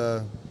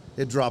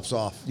 it drops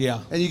off.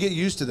 Yeah. And you get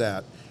used to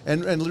that.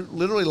 And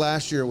literally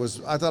last year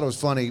I thought it was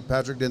funny.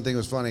 Patrick didn't think it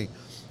was funny.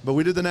 But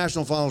we did the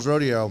National Finals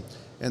Rodeo,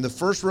 and the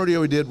first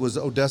rodeo we did was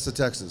Odessa,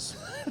 Texas.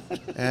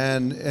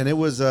 and it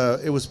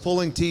was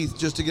pulling teeth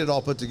just to get it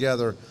all put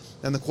together.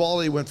 And the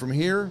quality went from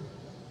here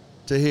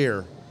to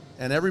here.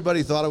 And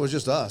everybody thought it was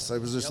just us.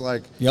 It was just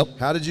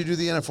how did you do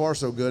the NFR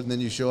so good? And then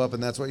you show up,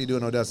 and that's what you do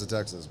in Odessa,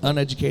 Texas. But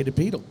uneducated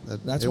people.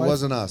 it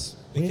wasn't us.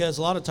 Because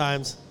a lot of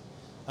times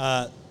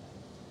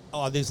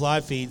on these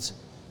live feeds,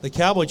 the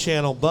Cowboy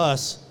Channel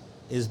bus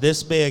is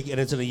this big, and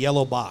it's in a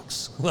yellow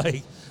box.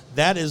 Like,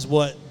 that is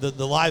what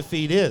the live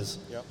feed is.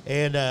 Yep.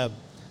 And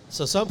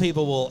so some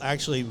people will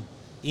actually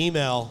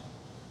email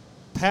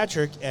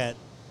Patrick at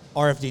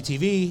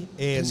RFD-TV.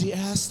 Because he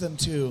asked them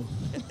to.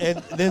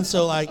 And then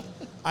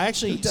I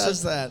actually... Who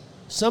does that?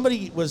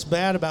 Somebody was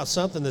mad about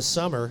something this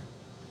summer,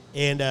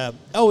 and it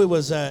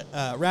was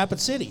Rapid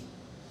City.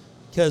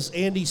 Because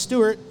Andy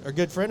Stewart, a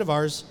good friend of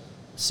ours,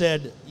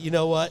 said, you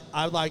know what,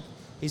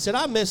 he said,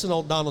 I'm missing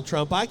old Donald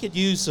Trump. I could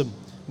use some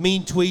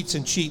mean tweets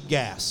and cheap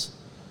gas.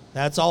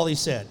 That's all he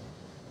said.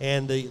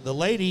 And the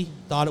lady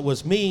thought it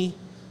was me,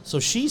 so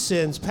she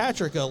sends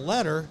Patrick a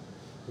letter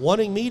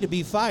wanting me to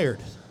be fired.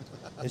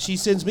 And she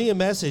sends me a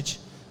message.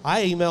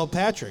 I emailed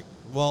Patrick.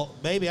 Well,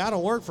 baby, I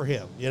don't work for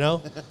him,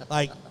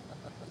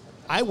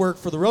 I work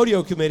for the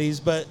rodeo committees,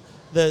 but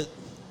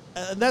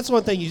that's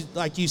one thing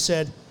you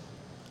said.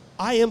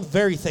 I am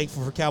very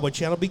thankful for Cowboy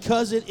Channel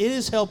because it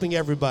is helping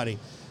everybody.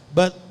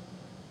 But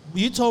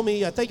you told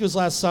me, I think it was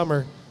last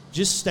summer,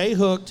 just stay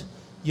hooked.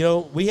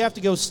 We have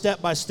to go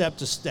step by step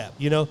to step.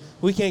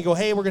 We can't go,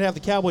 hey, we're going to have the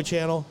Cowboy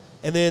Channel,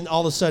 and then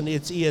all of a sudden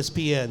it's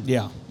ESPN.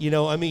 Yeah.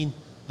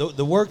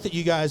 The work that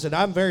you guys, and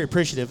I'm very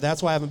appreciative.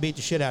 That's why I haven't beat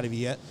the shit out of you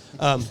yet.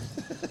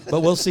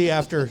 But we'll see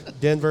after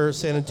Denver,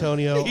 San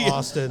Antonio,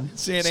 Austin,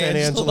 San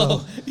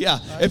Angelo. Yeah.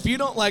 If you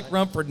don't like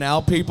Rumford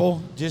now,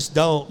 people, just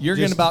don't. You're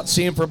going to about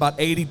see him for about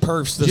 80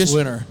 perfs this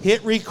winter.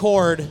 Hit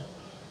record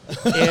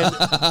and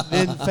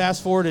then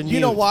fast forward and you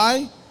know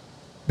why?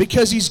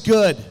 Because he's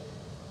good.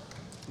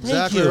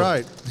 Exactly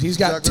right. He's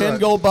got 10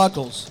 gold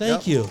buckles.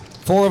 Thank you.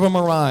 4 of them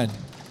are Ryan.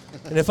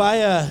 And if I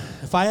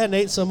hadn't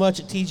ate so much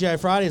at TGI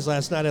Fridays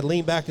last night, I'd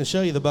lean back and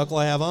show you the buckle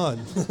I have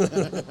on.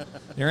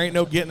 There ain't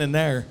no getting in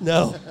there.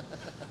 No.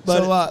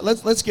 But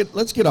so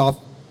let's get off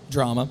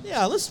drama.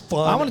 Yeah, let's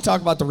fun. I want to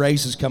talk about the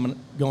races going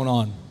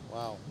on.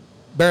 Wow.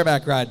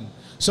 Bareback riding.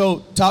 So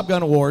Top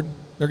Gun Award,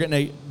 they're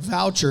getting a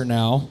voucher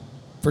now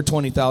for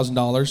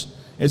 $20,000.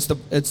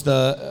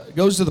 It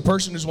goes to the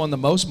person who's won the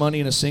most money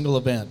in a single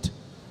event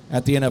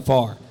at the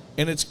NFR,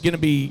 and it's going to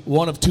be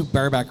one of 2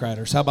 bareback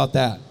riders. How about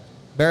that?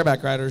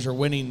 Bareback riders are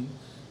winning.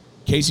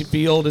 Casey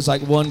Field is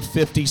like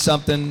 150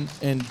 something,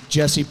 and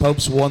Jesse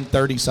Pope's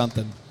 130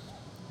 something.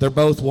 They're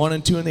both 1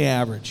 and 2 in the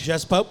average.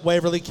 Jess Pope,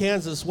 Waverly,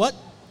 Kansas. What?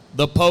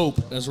 The Pope,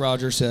 as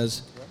Roger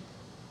says.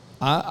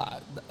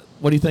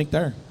 What do you think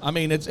there? I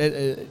mean,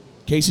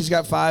 Casey's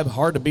got 5.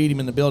 Hard to beat him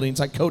in the building. It's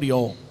like Cody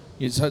Ohl.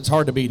 It's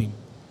hard to beat him.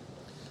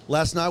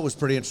 Last night was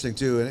pretty interesting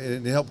too,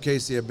 and it helped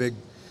Casey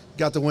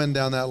got the win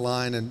down that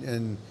line,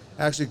 and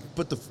actually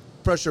put the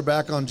pressure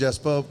back on Jess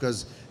Pope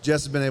because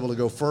Jess has been able to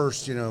go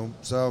first,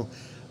 So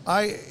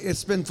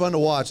it's been fun to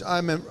watch.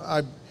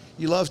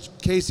 You love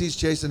Casey's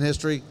chasing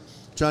history,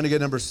 trying to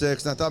get number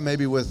 6, and I thought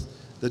maybe with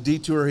the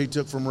detour he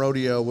took from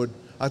rodeo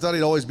I thought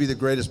he'd always be the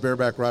greatest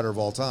bareback rider of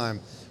all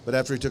time. But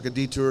after he took a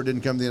detour,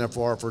 didn't come to the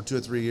NFR for 2 or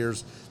 3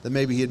 years, then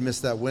maybe he had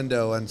missed that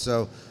window, and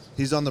so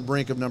he's on the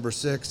brink of number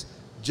 6.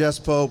 Jess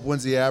Pope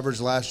wins the average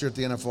last year at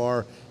the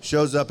NFR,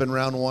 shows up in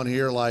round 1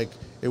 here like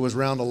it was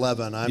round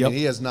 11. I mean,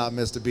 he has not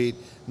missed a beat,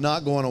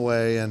 not going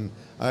away, and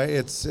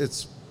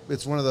it's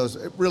one of those.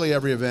 Really,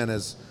 every event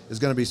is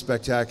going to be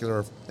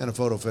spectacular and a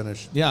photo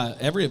finish. Yeah,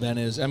 every event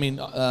is. I mean,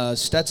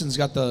 Stetson's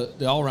got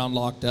the all-around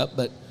locked up,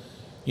 but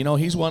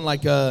he's won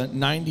like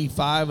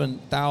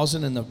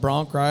 95,000 in the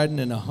bronc riding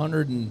and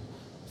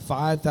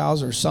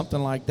 105,000 or something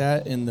like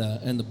that in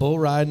the bull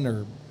riding,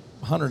 or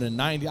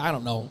 190. I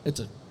don't know. It's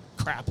a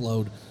crap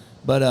load,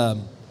 but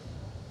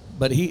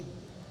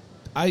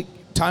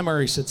Ty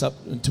Murray sits up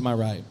to my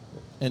right,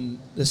 and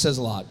this says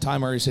a lot. Ty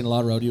Murray's seen a lot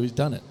of rodeo. He's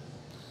done it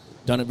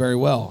very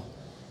well.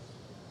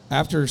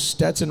 After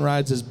Stetson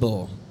rides his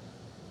bull,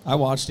 I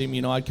watched him.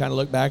 I'd kind of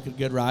look back at a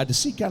good ride to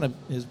see kind of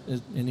his,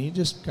 and he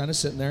just kind of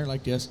sitting there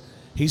like this.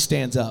 He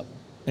stands up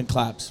and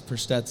claps for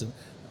Stetson.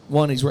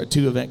 One, he's at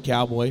 2 event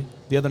Cowboy.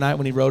 The other night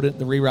when he rode it,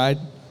 the re-ride,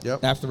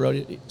 after the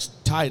rodeo,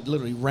 Ty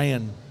literally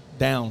ran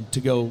down to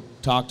go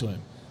talk to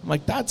him. I'm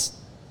like, that's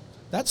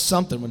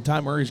something when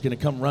Ty Murray's going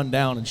to come run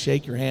down and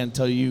shake your hand and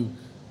tell you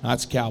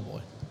that's a Cowboy.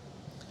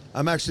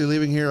 I'm actually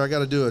leaving here. I got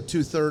to do a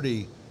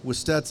 2:30 with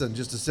Stetson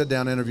just to sit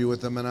down and interview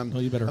with him, and I'm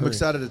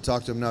excited to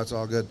talk to him. No, it's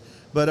all good.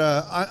 But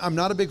I'm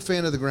not a big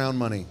fan of the ground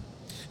money.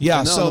 Yeah,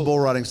 on the bull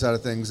riding side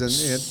of things,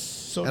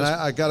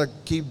 I got to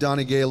keep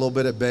Donnie Gay a little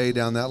bit at bay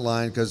down that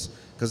line because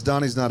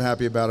Donnie's not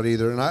happy about it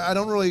either. And I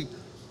don't really,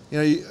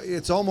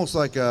 it's almost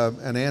like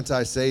an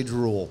anti-Sage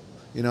rule.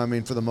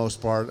 For the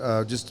most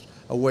part, just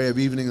a way of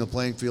evening the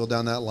playing field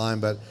down that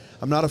line. But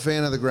I'm not a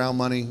fan of the ground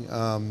money.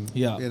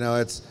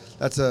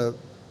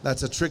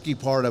 That's a tricky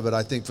part of it,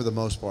 I think, for the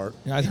most part.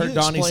 Yeah, I heard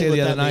Donnie say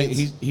the other night,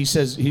 he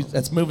says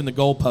that's moving the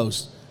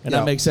goalpost, and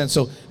that makes sense.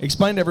 So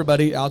explain to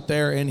everybody out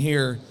there and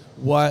here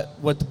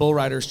what the bull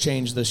riders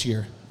changed this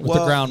year with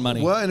the ground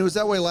money. Well, and it was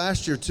that way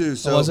last year too.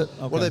 So was it?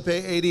 Okay.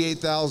 They pay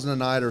 $88,000 a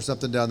night or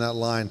something down that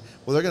line.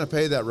 Well, they're going to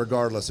pay that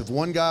regardless. If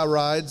one guy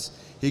rides,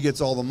 he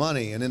gets all the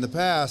money. And in the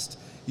past,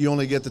 you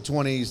only get the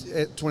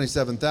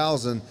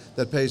 $27,000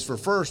 that pays for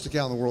first to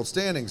count in the world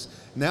standings.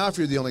 Now, if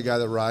you're the only guy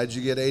that rides,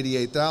 you get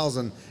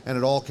 $88,000, and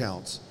it all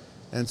counts.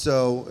 And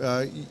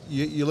so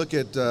you look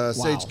at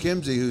Sage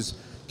Kimsey, who's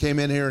came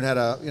in here and had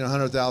a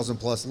 100,000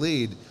 plus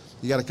lead.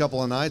 You got a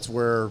couple of nights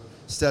where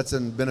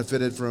Stetson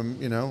benefited from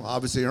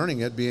obviously earning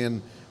it,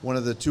 being one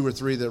of the 2 or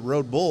 3 that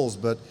rode bulls.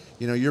 But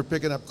you're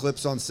picking up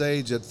clips on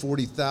Sage at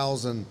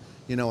 40,000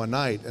 a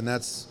night, and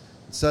that's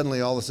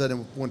suddenly all of a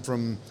sudden went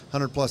from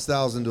 100+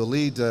 thousand to a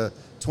lead to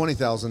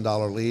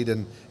 $20,000 lead,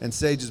 and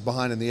Sage is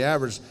behind in the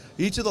average.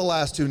 Each of the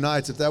last 2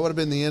 nights, if that would have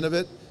been the end of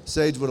it,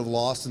 Sage would have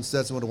lost and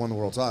Stetson would have won the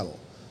world title.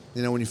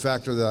 When you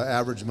factor the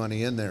average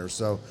money in there.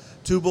 So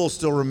 2 bulls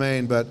still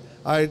remain, but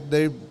I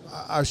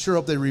sure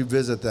hope they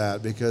revisit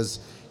that, because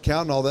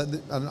counting all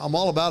that, I'm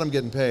all about them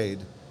getting paid.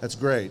 That's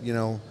great.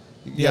 You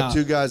got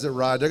 2 guys that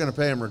ride, they're going to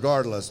pay them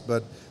regardless,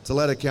 but to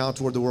let it count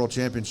toward the world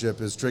championship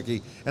is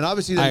tricky. And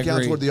obviously it doesn't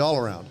count toward the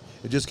all-around.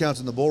 It just counts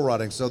in the bull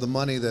riding. So the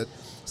money that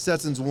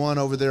Stetson's won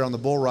over there on the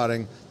bull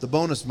riding, the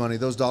bonus money,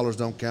 those dollars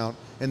don't count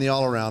in the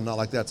all-around. Not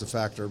like that's a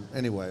factor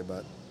anyway.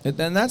 But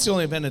and that's the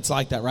only event it's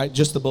like that, right?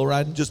 Just the bull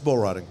riding? Just bull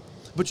riding.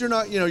 But you're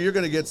not, you're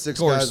going to get 6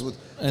 guys with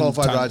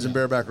qualified rides and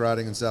bareback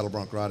riding and saddle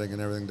bronc riding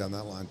and everything down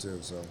that line too.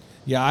 So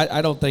yeah,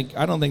 I don't think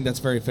that's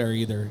very fair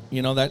either.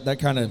 That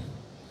kind of,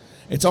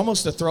 it's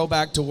almost a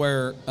throwback to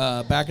where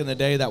back in the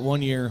day, that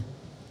one year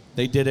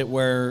they did it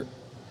where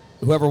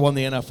whoever won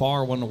the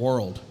NFR won the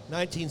world.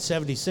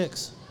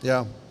 1976.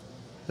 Yeah.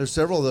 There's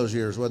several of those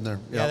years, wasn't there?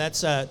 Yeah,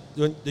 that's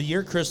when the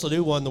year Chris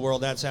Ledoux won the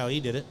world. That's how he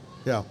did it.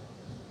 Yeah.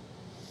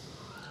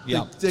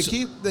 Yeah.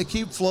 They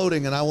keep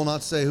floating, and I will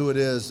not say who it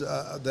is.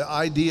 The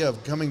idea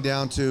of coming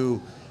down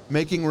to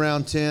making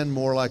round 10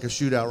 more like a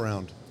shootout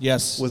round.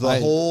 Yes. With a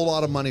whole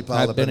lot of money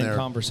piled up in there. I've been in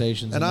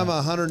conversations. And I'm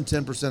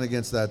 110%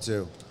 against that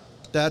too.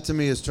 That to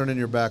me is turning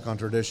your back on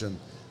tradition.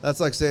 That's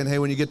like saying, hey,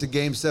 when you get to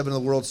Game 7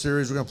 of the World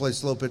Series, we're going to play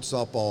slow pitch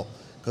softball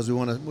because we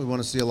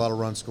want to see a lot of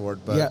runs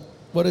scored. But yeah.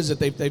 What is it?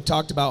 They've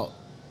talked about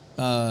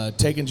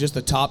taking just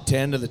the top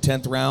 10 to the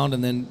 10th round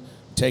and then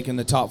taking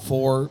the top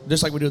 4,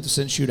 just like we do at the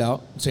Cinch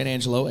Shootout in San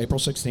Angelo, April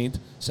 16th,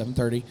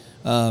 7:30.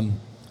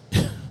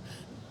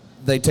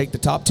 They take the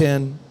top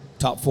 10,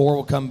 top 4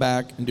 will come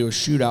back and do a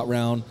shootout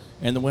round,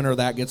 and the winner of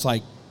that gets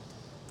like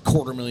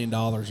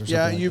 $250,000 or something.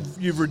 Yeah, like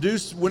you've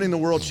reduced winning the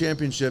world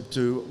championship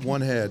to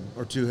 1 head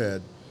or 2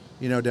 head,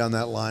 down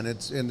that line.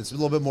 It's a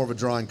little bit more of a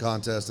drawing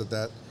contest at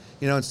that,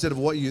 instead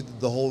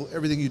of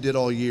everything you did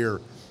all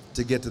year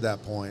to get to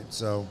that point.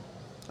 So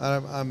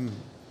I'm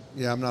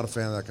not a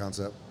fan of that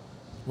concept.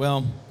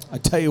 Well, I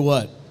tell you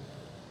what,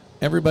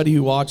 everybody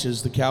who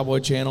watches the Cowboy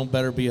Channel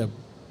better be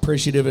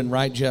appreciative and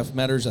write Jeff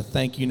Metters a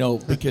thank you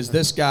note, because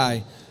this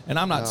guy, and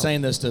I'm not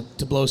saying this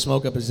to blow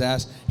smoke up his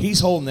ass, he's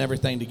holding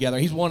everything together.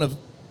 He's one of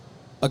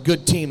a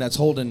good team that's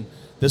holding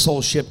this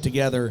whole ship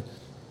together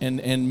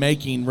and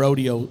making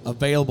rodeo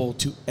available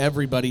to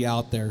everybody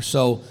out there.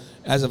 So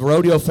as a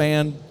rodeo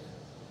fan,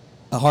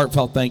 a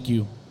heartfelt thank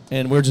you.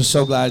 And we're just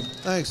so glad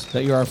Thanks.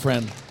 that you're our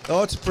friend.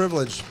 Oh, it's a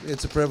privilege.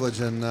 It's a privilege,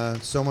 and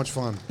it's so much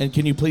fun. And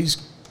can you please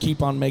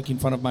keep on making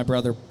fun of my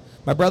brother?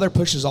 My brother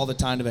pushes all the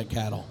time to vet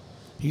cattle.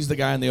 He's the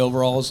guy in the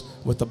overalls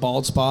with the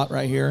bald spot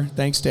right here.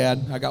 Thanks,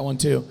 Dad. I got one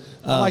too.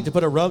 I'd like to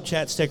put a Rump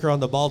Chat sticker on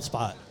the bald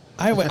spot.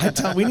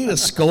 We need a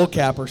skull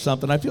cap or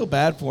something. I feel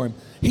bad for him.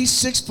 He's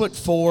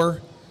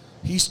 6'4".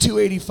 He's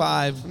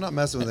 285. I'm not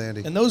messing with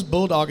Andy. And those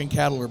bulldogging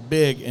cattle are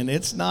big, and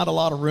it's not a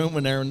lot of room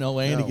in there. No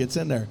way Andy gets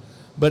in there.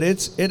 But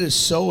it is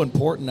so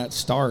important, that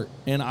start.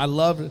 And I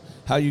love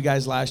how you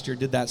guys last year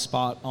did that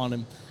spot on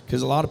him,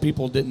 because a lot of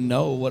people didn't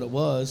know what it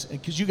was.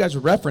 Because you guys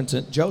were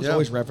referencing. Joe's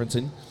always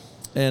referencing.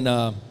 And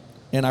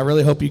I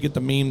really hope you get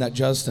the meme that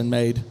Justin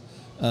made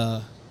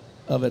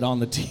of it on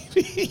the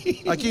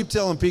TV. I keep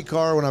telling Pete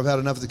Carr when I've had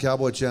enough of the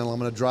Cowboy Channel, I'm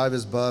going to drive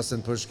his bus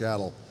and push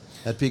cattle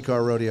at Pete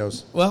Carr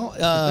Rodeos. Well,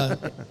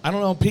 I don't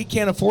know. Pete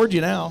can't afford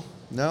you now.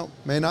 No,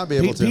 may not be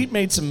able to. Pete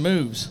made some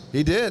moves.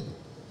 He did.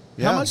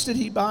 Yeah. How much did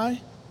he buy?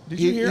 Did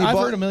you hear? I've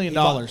heard $1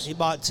 million. He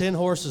bought 10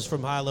 horses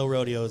from High Low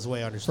Rodeo, is the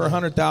way I understand. For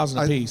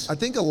 $100,000 a piece. I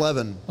think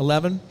 11.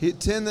 11? He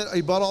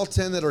bought all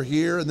 10 that are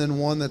here, and then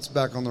one that's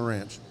back on the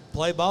ranch.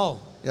 Play ball.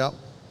 Yep.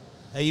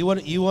 Hey, you want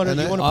to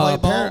play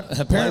ball?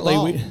 Apparently,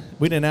 Play ball.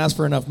 we didn't ask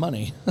for enough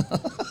money.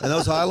 And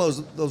those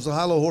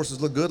high-low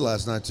horses look good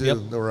last night too. Yep.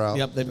 They were out.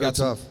 Yep, They're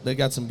tough. They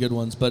got some good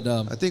ones, but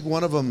I think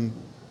one of them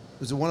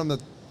was one of them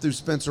that threw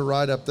Spencer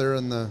Wright up there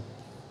in the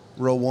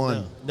row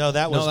one. No,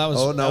 that was.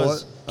 Oh, no, that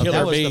was, Killer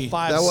that was B. the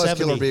 570. That was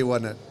Killer B,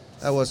 wasn't it?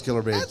 That was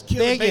Killer B. that's Killer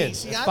Big B. in.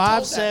 See, I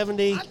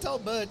 570. I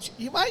told Butch,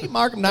 why you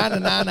mark him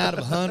 99 out of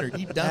 100?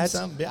 You've done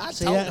something big.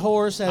 See that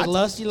horse, that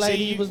lusty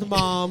lady was the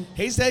mom.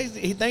 He says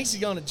he thinks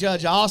he's going to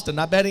judge Austin.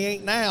 I bet he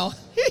ain't now.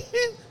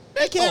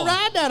 They can't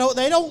ride that.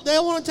 They don't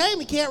want to tell him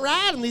he can't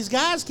ride them. These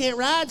guys can't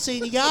ride. See,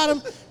 you got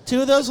them.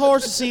 2 of those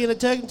horses. Seeing I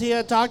took him to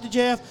I talked to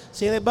Jeff.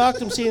 Seeing they bucked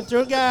him. Seeing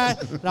through a guy.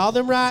 And all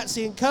them right.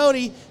 Seeing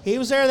Cody. He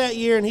was there that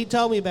year and he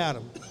told me about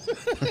him.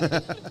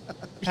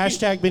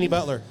 Hashtag Benny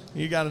Butler.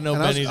 You got to know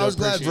And Benny. I was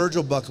glad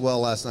Virgil bucked well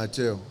last night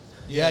too.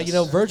 Yeah,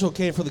 Virgil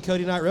came for the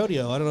Cody Night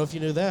Rodeo. I don't know if you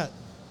knew that.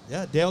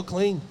 Yeah, Dale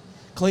Clean.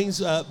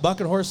 Clean's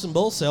Bucking Horse and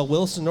Bull Sale,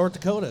 Wilson, North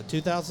Dakota,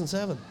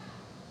 2007.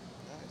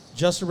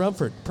 Justin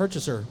Rumford,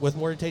 purchaser with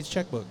Maury Tate's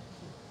checkbook.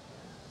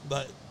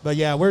 But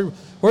yeah, we're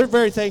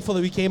very thankful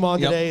that we came on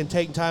today and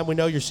taking time. We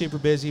know you're super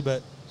busy,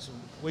 but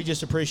we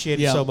just appreciate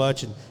it so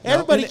much. And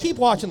everybody, keep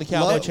watching the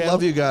Cowboy Channel.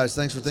 Love you guys.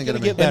 Thanks for thinking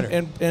of me. Get better.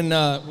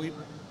 And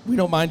we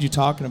don't mind you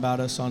talking about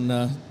us on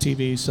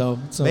TV. So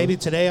maybe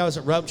today I was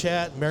at Rump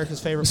Chat,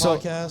 America's favorite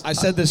podcast. I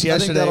said this I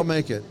yesterday. think that'll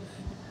make it.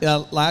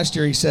 Last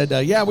year he said,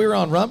 we were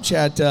on Rump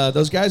Chat.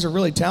 Those guys are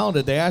really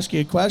talented. They ask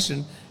you a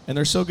question, and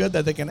they're so good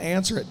that they can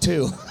answer it,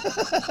 too.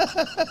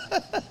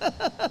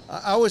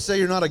 I always say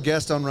you're not a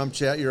guest on Rump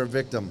Chat, you're a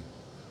victim.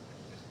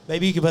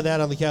 Maybe you can put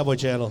that on the Cowboy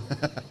Channel.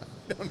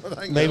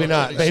 Maybe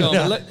not. Maybe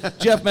not.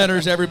 Jeff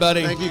Metters,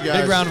 everybody. Thank you,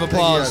 guys. Big round of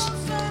applause.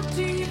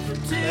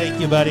 Thank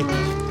you, buddy.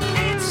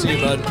 See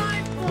you, bud.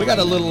 We got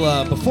a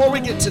little, before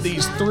we get to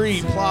these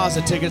 3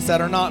 Plaza tickets that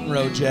are not in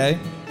row J,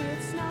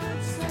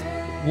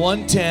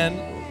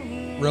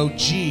 110, row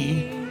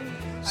G,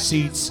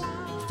 seats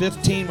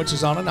 15, which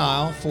is on an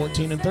aisle,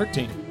 14 and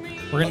 13.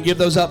 We're going to give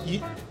those up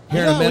here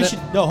in a minute.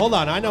 No, hold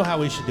on. I know how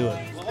we should do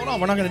it. Well, hold on.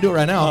 We're not going to do it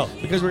right now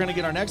because we're going to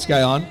get our next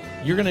guy on.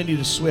 You're going to need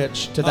to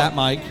switch to that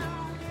mic.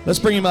 Let's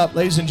bring him up.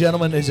 Ladies and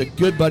gentlemen, he's a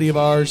good buddy of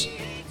ours.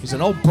 He's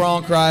an old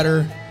bronc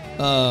rider.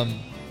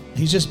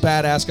 He's just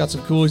badass, got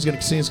some cool. He's going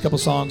to sing us a couple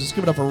songs. Let's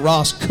give it up for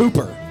Ross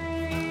Cooper.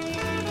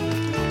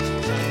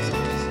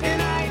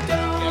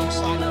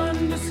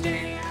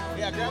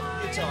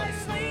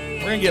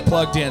 We're going to get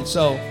plugged in.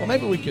 So,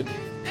 maybe we could.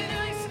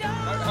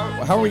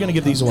 How are we going to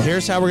give these away?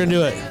 Here's how we're going to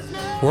do it.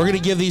 We're going to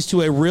give these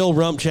to a real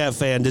Rump Chat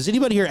fan. Does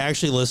anybody here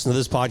actually listen to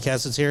this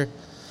podcast that's here?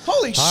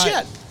 Holy All shit.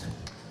 right.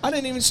 I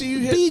didn't even see you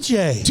hit.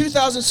 BJ.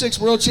 2006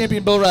 World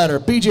Champion Bull Rider,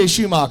 BJ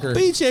Schumacher.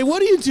 BJ,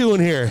 what are you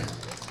doing here?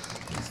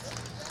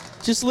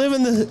 Just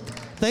living the...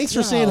 Thanks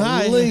for saying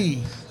hi.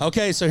 Golly.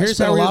 Okay, so here's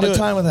Spent how a we're lot going of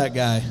to do time with that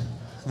guy.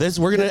 it.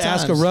 We're going to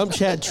ask a Rump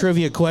Chat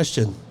trivia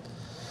question.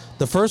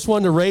 The first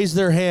one to raise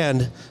their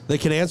hand that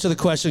can answer the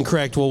question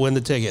correct will win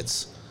the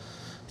tickets.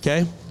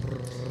 Okay?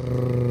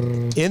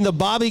 In the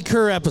Bobby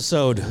Kerr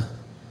episode,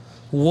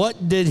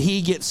 what did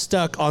he get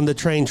stuck on the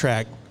train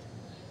track?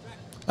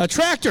 A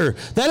tractor.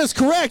 That is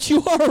correct.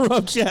 You are a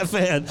Rump Chat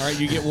fan. All right,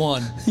 you get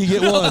one. You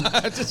get one.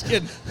 Just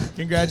kidding.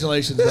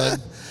 Congratulations,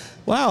 bud.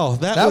 Wow,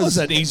 That was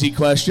an easy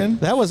question.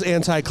 that was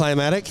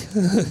anticlimactic.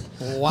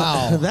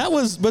 Wow. That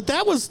was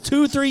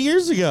 2-3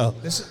 years ago.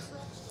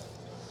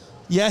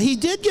 Yeah, he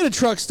did get a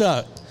truck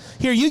stuck.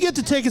 Here, you get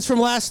the tickets from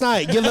last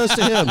night. Give those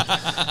to him.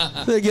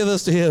 Give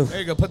those to him. There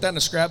you go. Put that in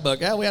the scrapbook.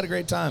 Yeah, we had a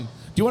great time. Do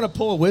you want to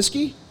pull a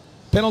whiskey?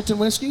 Pendleton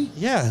whiskey?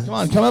 Yeah. Come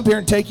on, come up here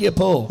and take you a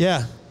pull.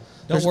 Yeah.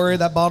 Don't worry,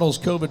 that bottle's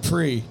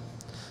COVID-free.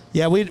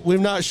 Yeah, we're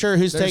not sure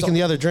who's taking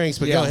the other drinks,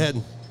 but go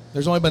ahead.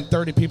 There's only been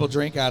 30 people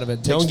drink out of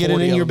it. Don't get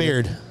it in your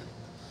beard.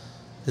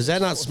 Is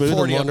that not smooth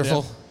and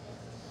wonderful?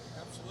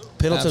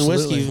 Pendleton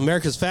Whiskey,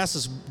 America's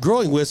fastest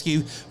growing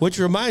whiskey, which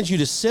reminds you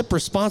to sip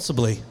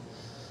responsibly.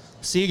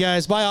 See you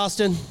guys. Bye,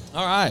 Austin.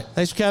 All right.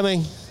 Thanks for coming.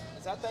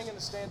 Is that thing going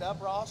to stand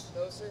up, Ross?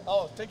 No, sir.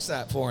 Oh, fix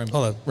that for him.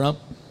 Hold on. Rump.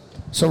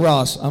 So,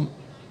 Ross,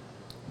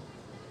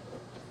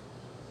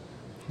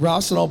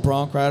 Ross and all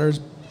Bronc riders,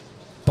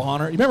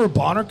 Bonner. You remember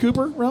Bonner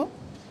Cooper, Rump?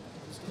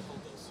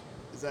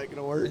 Is that going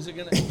to work? Is it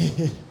going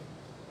to?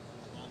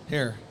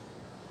 Here.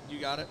 You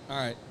got it? All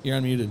right. You're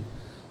unmuted.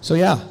 So,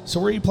 yeah. So,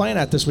 where are you playing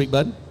at this week,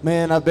 bud?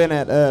 Man, I've been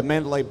at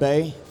Mandalay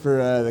Bay for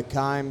the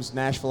Kimes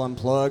Nashville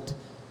Unplugged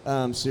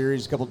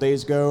series a couple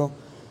days ago.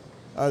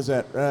 I was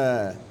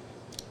at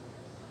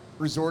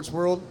Resorts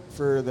World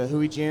for the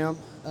Hui Jam.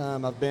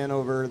 I've been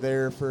over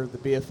there for the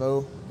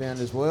BFO event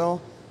as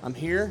well. I'm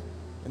here,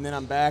 and then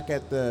I'm back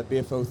at the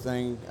BFO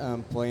thing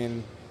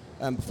playing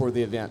before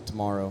the event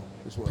tomorrow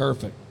as well.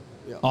 Perfect.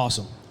 Yeah.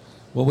 Awesome.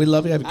 Well, we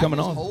love you. Have you coming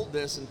I can on. just hold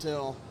this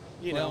until,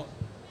 you know,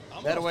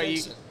 I'm that gonna way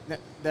fix it.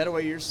 that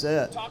way you're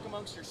set. Talk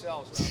amongst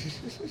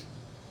yourselves, Rob.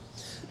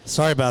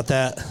 Sorry about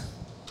that.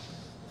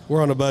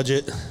 We're on a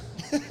budget.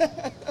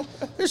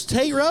 There's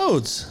Tate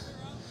Rhodes.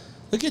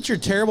 Look at your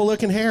terrible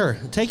looking hair.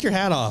 Take your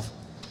hat off.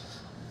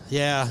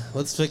 Yeah,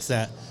 let's fix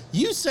that.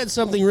 You said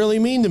something really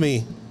mean to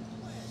me.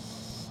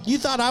 You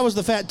thought I was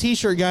the fat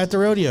t-shirt guy at the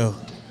rodeo.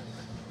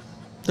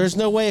 There's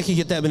no way I could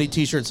get that many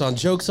t-shirts on.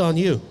 Joke's on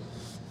you.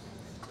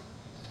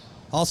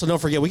 Also, don't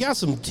forget, we got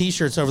some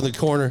t-shirts over in the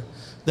corner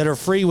that are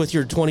free with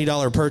your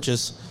 $20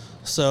 purchase.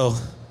 So,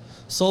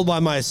 sold by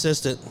my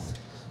assistant.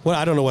 Well,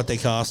 I don't know what they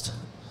cost.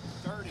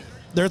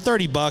 They're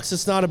 $30.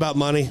 It's not about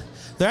money.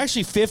 They're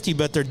actually $50,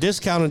 but they're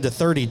discounted to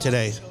 $30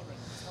 today.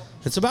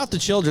 It's about the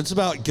children. It's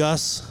about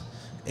Gus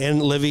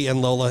and Livy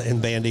and Lola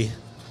and Bandy.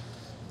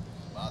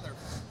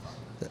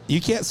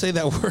 You can't say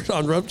that word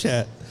on Rump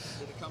Chat.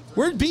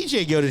 Where'd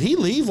BJ go? Did he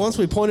leave once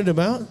we pointed him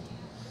out?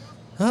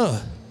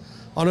 Oh.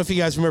 I don't know if you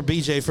guys remember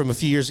BJ from a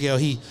few years ago.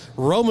 He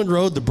Roman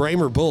rode the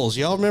Bramer Bulls.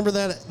 Y'all remember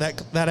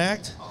that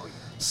act?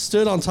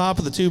 Stood on top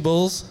of the two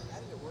bulls. How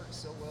did it work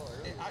so well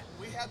earlier?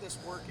 We had this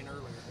working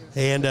earlier.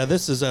 And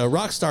this is a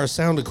Rockstar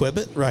sound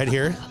equipment right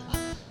here.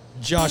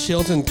 Josh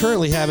Hilton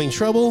currently having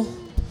trouble.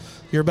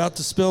 You're about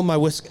to spill my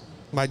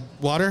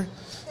water.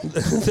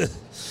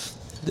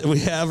 That we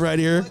have right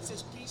here. What's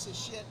this piece of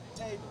shit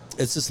table?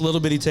 It's this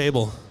little bitty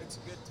table. It's a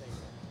good table.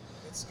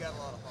 It's got a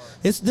lot of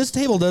heart. This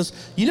table does.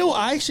 You know,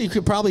 I actually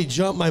could probably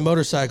jump my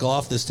motorcycle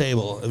off this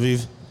table.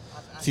 If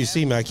you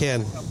see me, I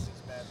can.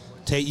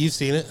 Tate, you've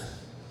seen it.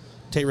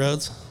 Tate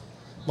Rhodes,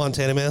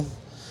 Montana man.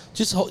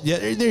 Just hold. Yeah,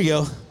 there you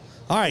go.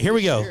 All right, here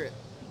we go.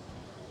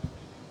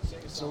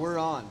 So we're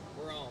on.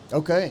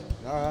 Okay.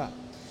 All right.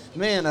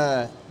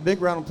 Man,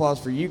 big round of applause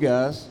for you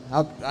guys.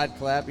 I'd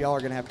clap. Y'all are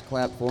going to have to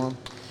clap for them.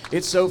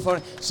 It's so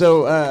funny.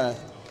 So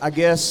I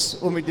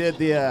guess when we did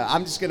the,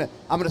 I'm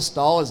going to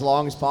stall as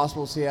long as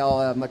possible, see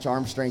how much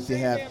arm strength you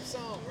have.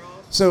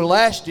 So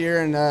last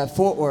year in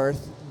Fort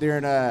Worth,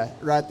 during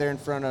right there in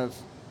front of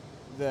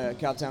the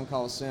Cowtown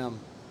Coliseum,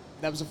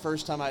 that was the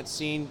first time I'd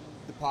seen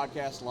the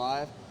podcast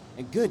live.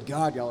 And good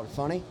God, y'all are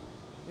funny,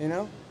 you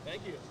know?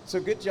 Thank you. So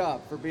good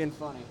job for being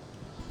funny.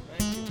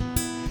 Thank you.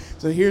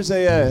 So here's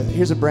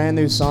a brand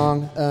new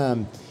song. I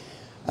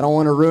don't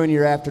want to ruin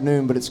your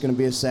afternoon, but it's going to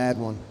be a sad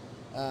one.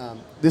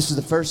 This is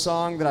the first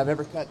song that I've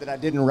ever cut that I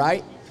didn't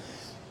write.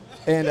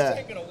 And This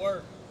ain't gonna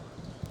work.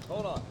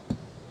 Hold on.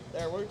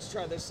 There, let's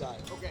try this side.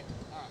 okay,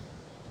 all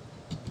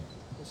right,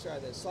 Let's try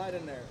this. Slide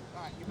in there.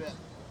 all right, you bet.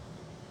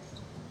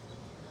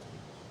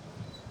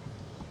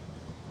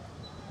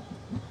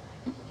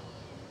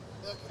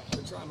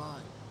 Okay. Try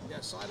mine. Yeah,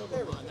 slide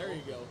over mine. There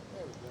you go.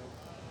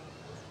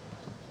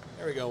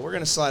 There we go. We're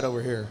gonna slide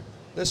over here.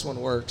 This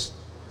one works.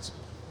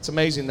 It's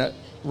amazing that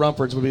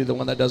Rumfords would be the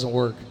one that doesn't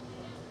work.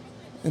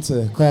 It's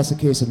a classic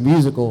case of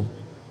musical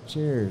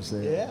chairs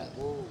there. Yeah.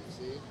 Whoa,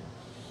 see?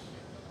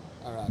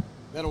 All right,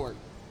 that'll work.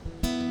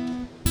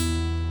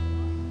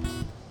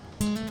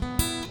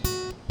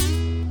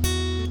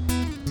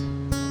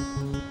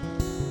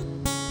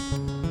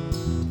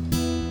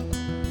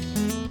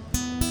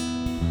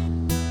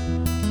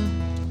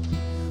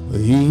 A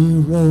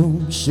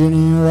hero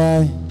sitting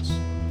rise,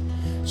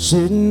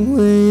 sitting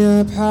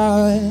way up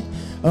high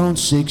on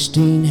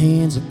 16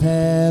 hands of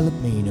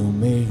Palomino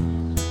maize.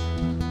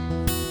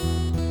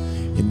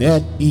 And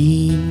that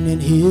evening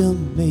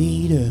him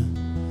made a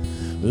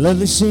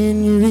lovely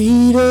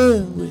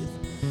senorita with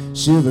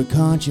silver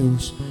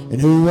conchos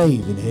and her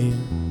waving hair.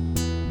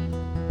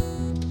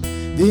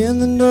 Then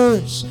the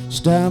nurse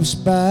stops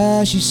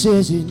by, she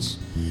says it's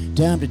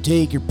time to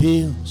take her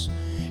pills.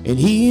 And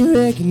he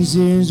reckons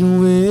there's a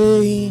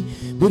way,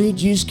 but he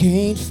just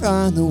can't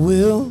find the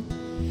will.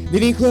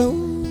 Then he closes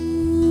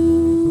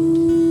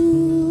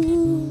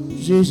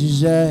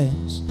his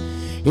eyes,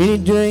 and he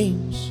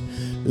dreams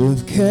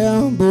of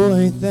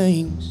cowboy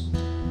things.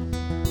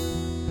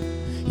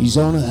 He's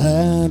on a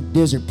high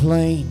desert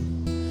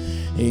plain,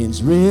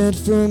 hands red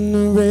from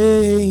the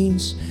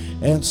rains,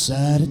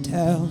 outside of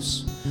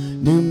Taos,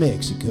 New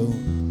Mexico.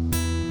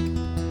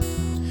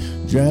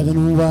 Driving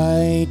a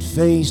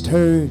white-faced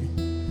herd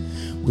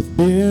with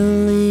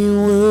barely a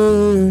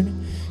word.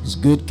 His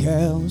good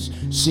cows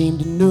seem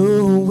to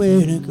know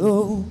where to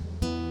go.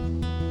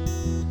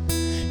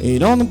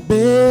 And on the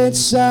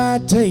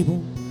bedside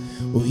table,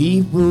 well,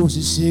 he rolls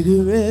a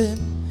cigarette.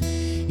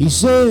 He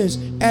says,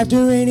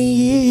 after 80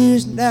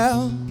 years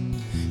now,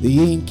 they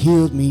ain't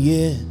killed me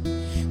yet.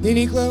 Then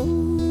he closes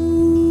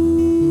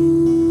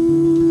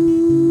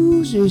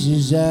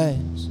his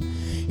eyes,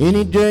 and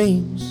he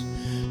dreams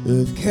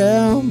of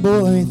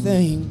cowboy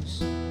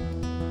things.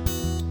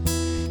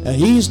 Now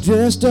he's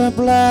dressed up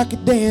like a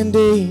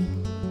dandy,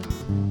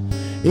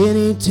 and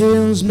he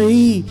tells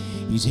me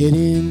he's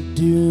heading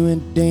to a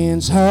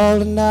dance hall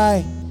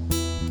tonight.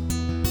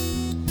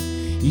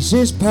 He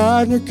says,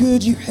 partner,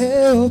 could you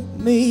help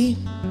me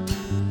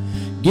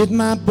get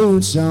my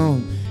boots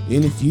on?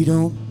 And if you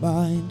don't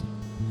mind,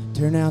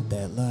 turn out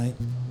that light.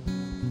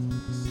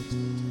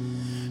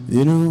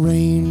 Then a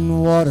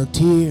rainwater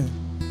tear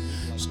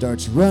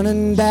starts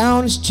running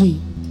down his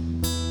cheek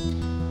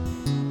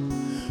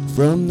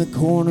from the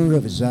corner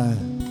of his eye.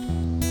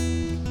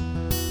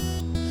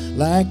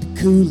 Like the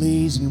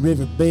coulees and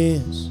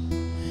riverbeds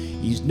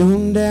he's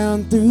known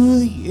down through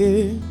the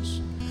years,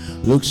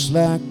 looks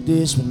like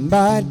this one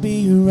might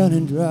be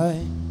running dry.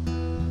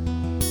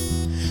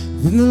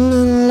 Then the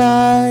little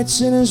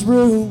lights in his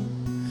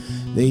room,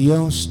 they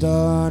all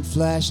start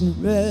flashing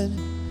red,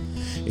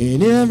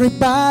 and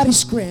everybody's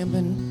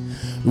scrambling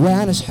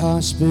around his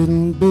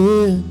hospital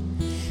bed.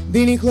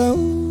 Then he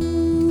closes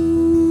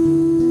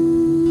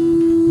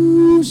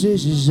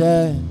his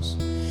eyes,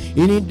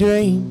 and he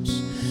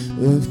dreams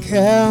of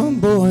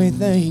cowboy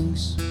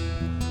things.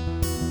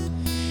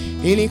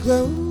 And he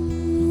closes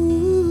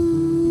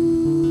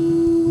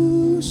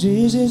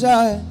his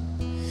eyes,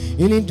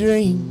 and he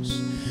dreams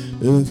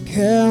of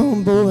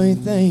cowboy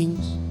things.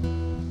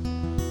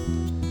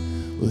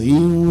 Well, he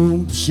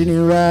whoops and he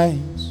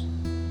rides,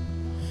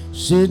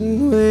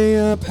 sitting way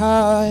up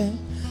high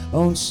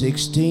on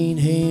 16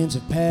 hands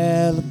of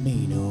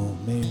Palomino,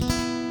 man.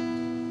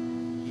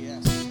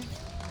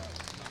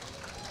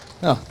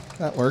 Oh,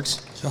 that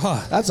works.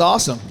 God, That's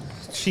awesome.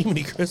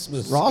 Jiminy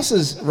Christmas. Ross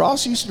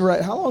used to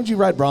write. How long did you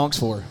write Bronx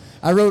for?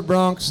 I wrote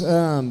Bronx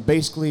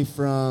basically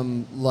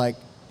from like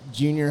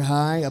junior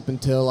high up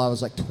until I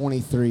was like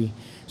 23.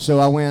 So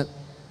I went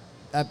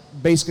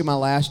basically my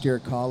last year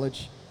at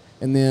college,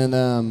 and then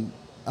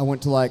I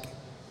went to I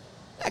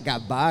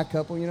got by a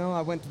couple, you know.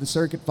 I went to the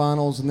circuit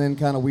finals and then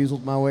kind of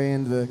weaseled my way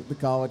into the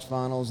college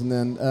finals, and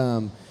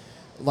then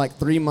like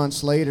 3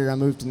 months later I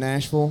moved to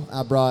Nashville.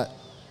 I brought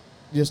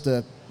just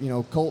a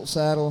colt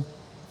saddle,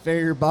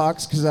 farrier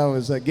box, because I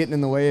was getting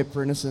in the way of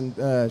apprenticing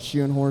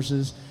shoeing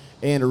horses,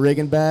 and a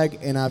rigging bag,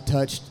 and I've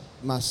touched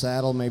my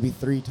saddle maybe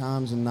 3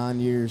 times in 9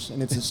 years,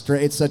 and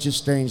it's such a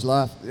strange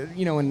life.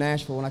 In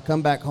Nashville, when I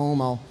come back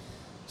home, I'll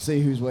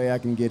see whose way I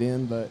can get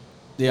in, but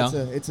Yeah.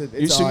 it's So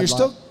odd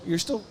life. you're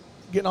still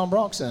getting on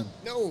Bronx then?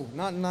 No,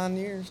 not in 9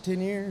 years,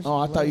 10 years. Oh,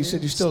 I thought 11 you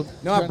said years. you're still.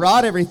 No, I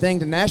brought everything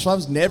to Nashville. I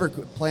was never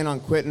planning on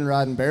quitting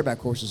riding bareback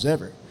horses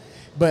ever,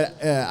 but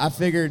I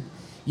figured,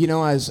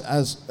 as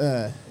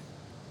I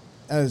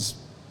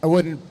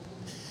wouldn't.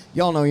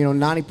 Y'all know,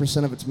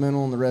 90% of it's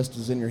mental and the rest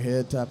is in your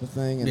head type of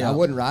thing. And Yeah. I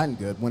wasn't riding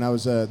good when I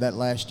was that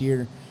last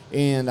year,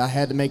 and I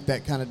had to make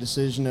that kind of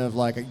decision of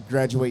I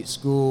graduate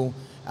school,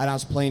 and I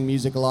was playing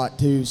music a lot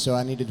too, so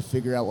I needed to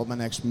figure out what my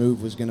next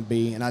move was going to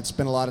be. And I'd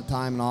spent a lot of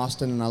time in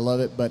Austin, and I love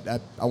it, but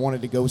I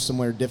wanted to go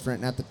somewhere different.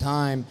 And at the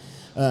time,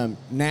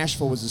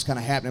 Nashville was this kind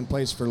of happening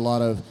place for a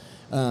lot of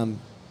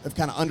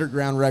kind of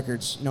underground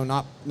records,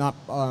 not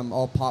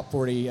all pop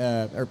 40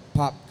 or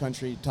pop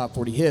country top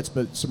 40 hits,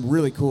 but some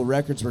really cool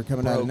records were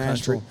coming out of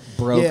Nashville.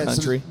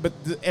 Country. But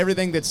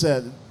everything that's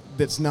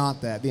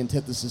not that, the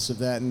antithesis of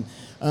that. And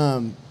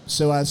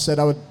so I said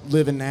I would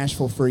live in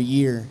Nashville for a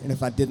year, and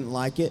if I didn't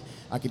like it,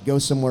 I could go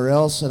somewhere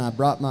else. And I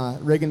brought my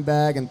rigging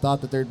bag and thought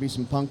that there'd be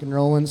some punk and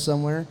rollin'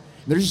 somewhere.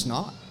 There's just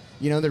not.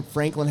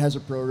 Franklin has a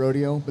pro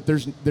rodeo, but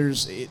there's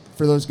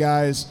for those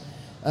guys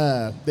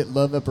that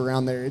love up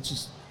around there,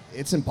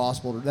 it's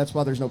impossible. That's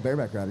why there's no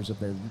bareback riders up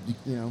there.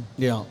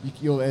 Yeah.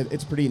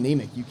 It's pretty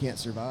anemic. You can't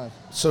survive.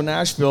 So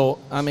Nashville,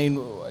 I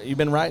mean, you've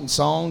been writing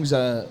songs.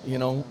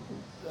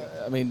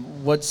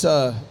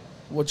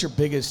 What's your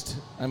biggest?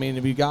 I mean,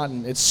 have you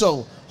gotten? It's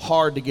so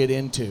hard to get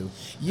into.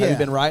 Yeah. Have you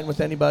been writing with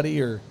anybody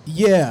or?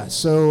 Yeah.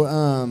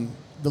 So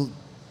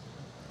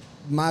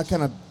my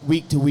kind of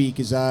week to week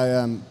is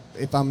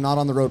if I'm not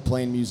on the road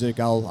playing music,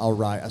 I'll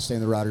write. I stay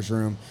in the writer's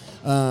room.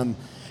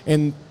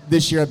 And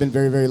this year I've been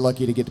very, very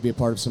lucky to get to be a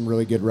part of some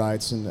really good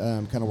writes and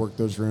kind of work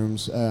those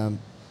rooms.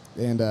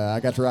 And I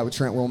got to write with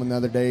Trent Willman the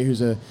other day,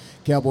 who's a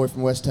cowboy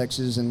from West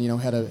Texas, and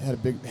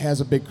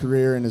has a big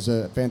career and is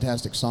a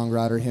fantastic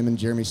songwriter. Him and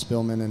Jeremy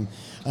Spillman,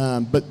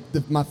 and but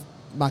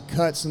my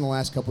cuts in the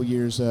last couple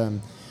years,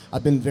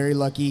 I've been very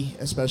lucky,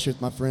 especially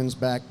with my friends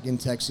back in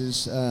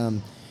Texas.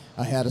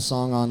 I had a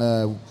song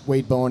on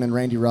Wade Bowen and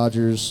Randy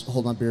Rogers'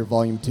 Hold My Beer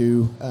Volume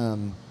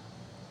 2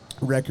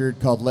 record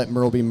called Let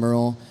Merle Be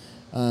Merle.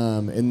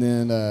 And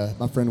then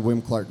my friend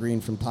William Clark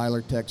Green from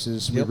Tyler,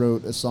 Texas, we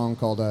wrote a song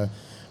called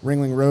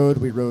Ringling Road.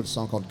 We wrote a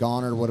song called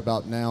Goner, What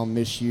About Now,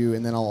 Miss You.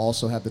 And then I'll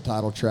also have the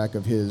title track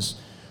of his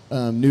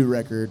new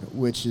record,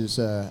 which is,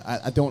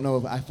 I don't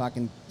know if I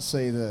can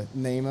say the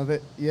name of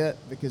it yet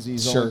because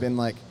he's only been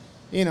like,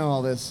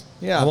 all this.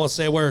 Yeah. I won't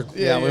say a word.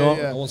 Yeah, we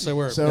won't. I won't say a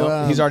word.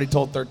 So He's already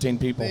told 13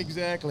 people.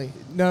 Exactly.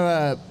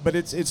 No, but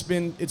it's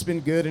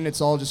been good, and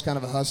it's all just kind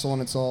of a hustle,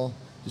 and it's all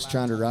just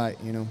trying to write,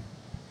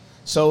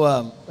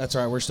 So that's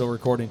all right. We're still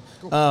recording.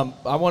 Cool.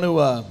 I want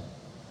to.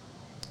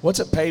 What's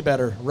it pay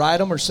better, write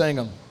them or sing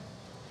them?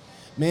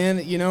 Man,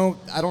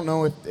 I don't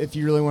know if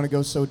you really want to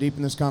go so deep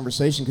in this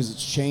conversation because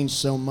it's changed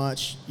so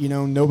much.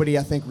 Nobody,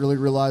 I think, really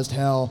realized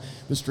how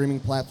the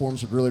streaming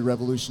platforms would really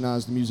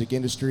revolutionize the music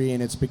industry,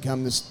 and it's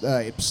become this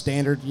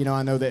standard.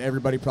 I know that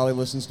everybody probably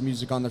listens to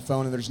music on their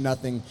phone, and there's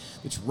nothing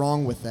that's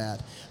wrong with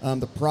that.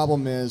 The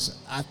problem is,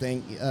 I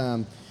think,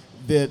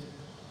 that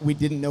we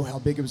didn't know how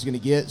big it was going to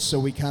get, so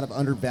we kind of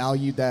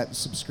undervalued that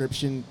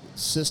subscription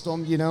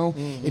system,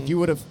 Mm-hmm. If you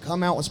would have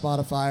come out with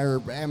Spotify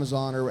or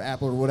Amazon or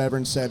Apple or whatever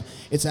and said,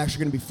 it's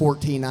actually going to be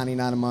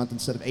 $14.99 a month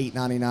instead of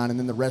 $8.99, and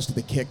then the rest of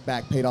the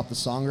kickback paid off the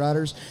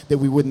songwriters, that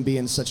we wouldn't be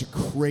in such a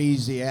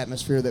crazy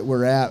atmosphere that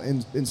we're at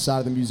inside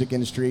of the music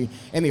industry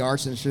and the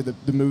arts industry.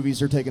 The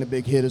movies are taking a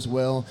big hit as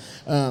well.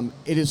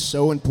 It is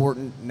so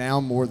important now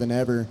more than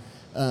ever,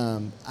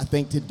 I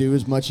think, to do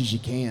as much as you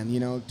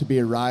can, to be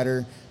a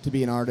writer, to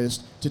be an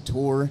artist, to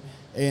tour.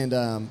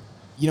 And,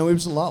 it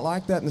was a lot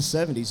like that in the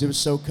 70s. It was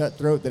so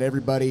cutthroat that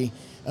everybody,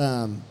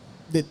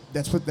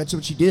 that's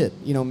what you did,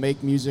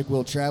 make music,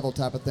 we'll travel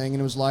type of thing.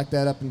 And it was like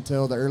that up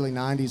until the early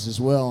 90s as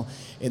well.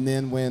 And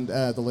then when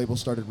the label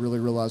started really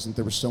realizing that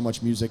there was so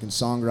much music and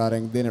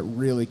songwriting, then it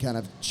really kind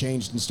of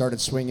changed and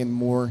started swinging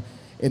more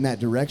in that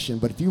direction.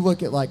 But if you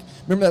look at,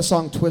 remember that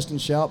song Twist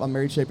and Shout by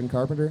Mary Chapin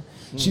Carpenter?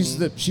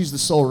 Mm-hmm. She's the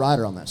sole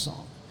writer on that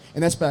song.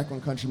 And that's back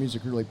when country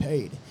music really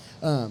paid.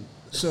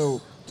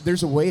 So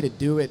there's a way to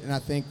do it, and I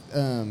think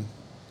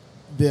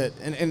that,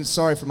 and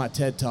sorry for my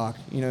TED Talk,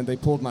 they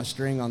pulled my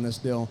string on this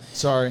deal.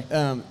 Sorry.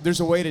 There's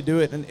a way to do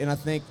it, and I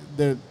think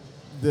the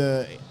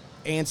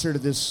answer to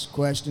this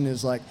question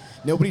is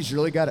nobody's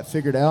really got it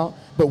figured out,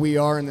 but we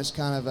are in this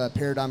kind of a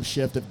paradigm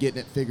shift of getting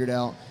it figured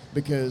out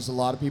because a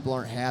lot of people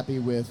aren't happy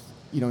with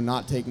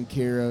not taking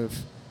care of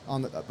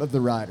the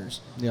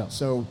riders. Yeah.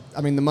 So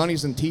the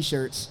money's in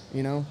T-shirts.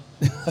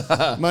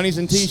 Money's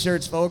in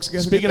T-shirts, folks.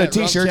 Speaking of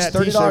T-shirts,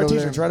 $30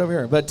 T-shirts right over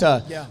here. But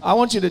I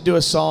want you to do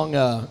a song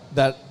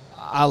that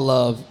I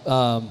love.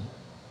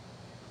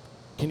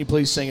 Can you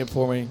please sing it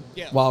for me?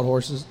 Yeah. Wild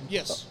Horses.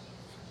 Yes.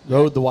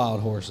 Rode the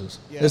Wild Horses.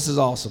 Yeah. This is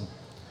awesome.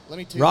 Let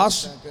me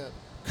Ross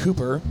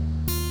Cooper,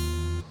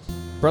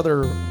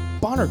 brother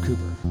Bonner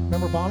Cooper.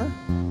 Remember Bonner?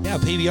 Yeah,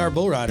 PBR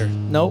bull rider.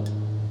 Nope.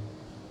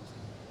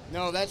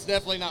 No, that's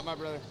definitely not my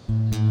brother.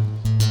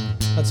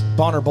 That's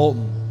Bonner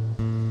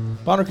Bolton.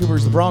 Bonner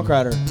Cooper's the bronc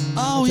rider.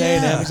 Oh, It's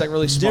yeah. A&M. He's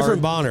really smart.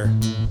 Different Bonner.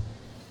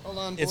 Hold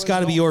on, It's got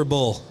to be your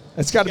bull.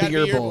 It's got to be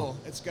your bull.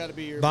 It's got to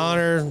be your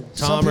Bonner, bull.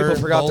 Some Tomer,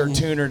 people forgot Bolton.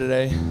 their tuner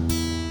today.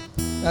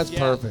 That's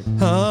perfect.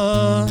 Is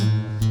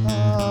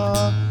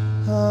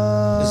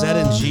that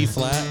in G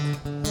flat?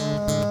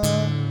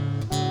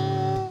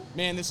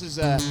 Man, this is,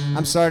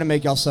 I'm sorry to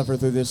make y'all suffer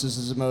through this. This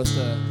is the most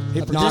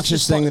obnoxious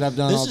This thing that I've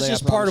done all day. This is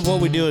just part of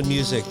what we do in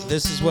music.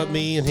 This is what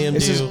me and him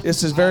do.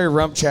 This is very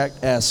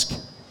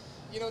Rumpchack-esque.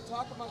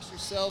 Talk amongst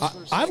yourselves for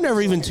a second. I've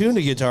never even tuned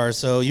a guitar,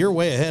 so you're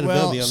way ahead of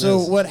me on so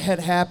this. what had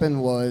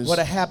happened was... What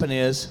happened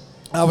is...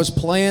 I was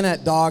playing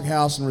at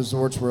Doghouse and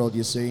Resorts World,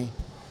 you see.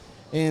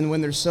 And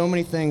when there's so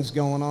many things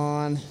going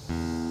on,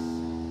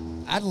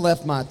 I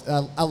left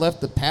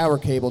the power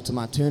cable to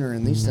my tuner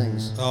and these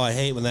things. Oh, I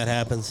hate when that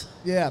happens.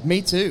 Yeah,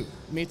 me too.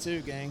 Me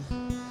too, gang.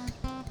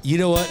 You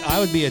know what? I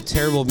would be a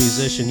terrible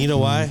musician. You know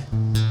why?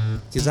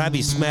 Because I'd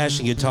be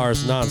smashing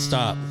guitars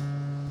nonstop.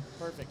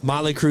 Perfect.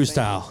 Motley Crue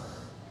style.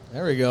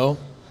 There we go.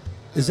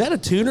 Is that a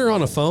tuner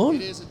on a phone?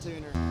 It is a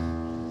tuner.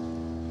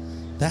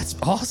 That's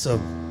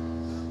awesome.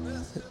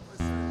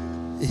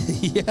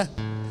 Yeah.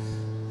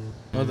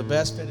 Oh, the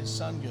best fit is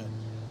Sun Good.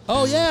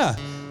 Oh yeah,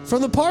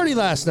 from the party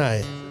last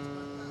night.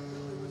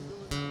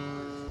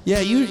 Yeah,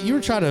 you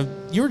were trying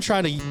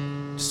to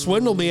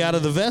swindle me out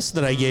of the vest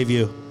that I gave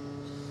you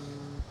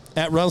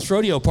at Run's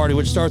Rodeo Party,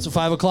 which starts at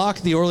 5 o'clock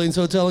at the Orleans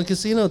Hotel and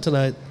Casino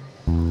tonight.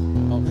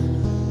 Oh,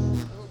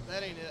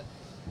 that ain't it.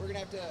 We're gonna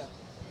have to.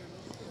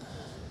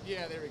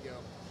 Yeah, there we go.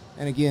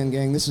 And again,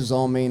 gang, this is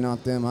all me,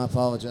 not them. I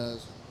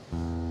apologize.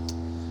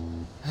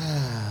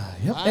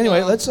 Yep.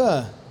 Anyway, let's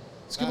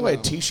give away a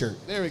T-shirt.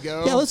 There we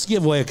go. Yeah, let's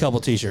give away a couple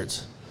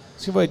T-shirts.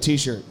 Let's give away a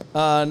T-shirt.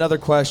 Another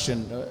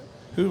question: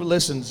 who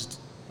listens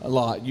a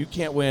lot? You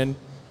can't win.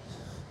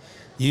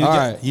 You All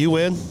right. You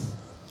win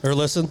or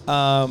listen.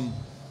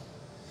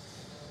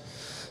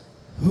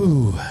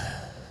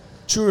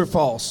 True or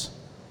false?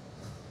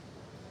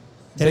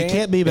 And it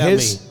can't be about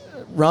his, me.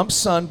 Rump's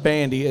son,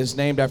 Bandy, is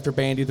named after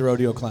Bandy the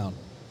rodeo clown.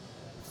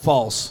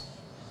 False.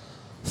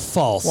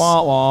 False.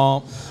 Wah,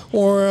 wah.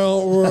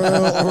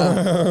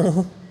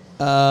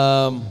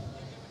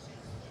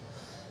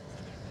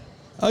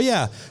 Oh,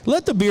 yeah.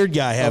 Let the beard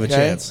guy have Okay. a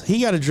chance.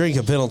 He got a drink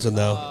at Pendleton,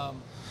 though.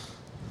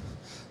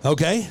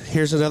 Okay,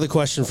 here's another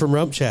question from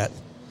Rump Chat.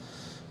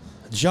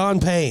 John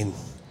Payne.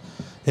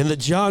 In the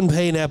John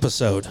Payne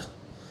episode,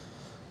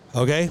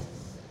 okay,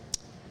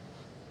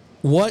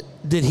 what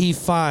did he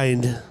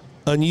find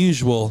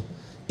unusual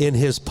in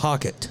his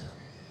pocket?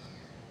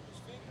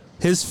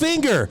 His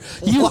finger.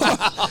 You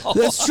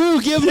that's true.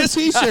 Give him a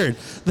T-shirt.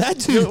 That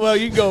dude. Well,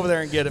 you can go over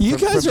there and get it. You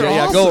guys are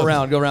Yeah, awesome. go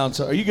around.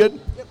 So, are you good?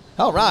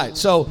 All right.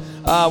 So,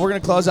 we're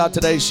going to close out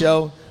today's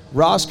show.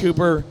 Ross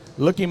Cooper,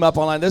 look him up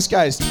online. This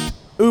guy's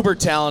uber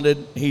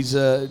talented. He's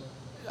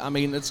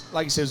it's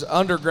like he says,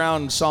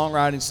 underground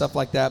songwriting, stuff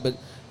like that. But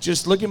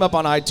just look him up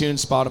on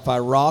iTunes, Spotify.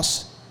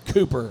 Ross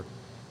Cooper,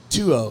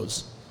 2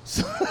 O's.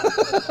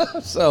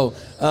 So,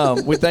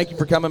 we thank you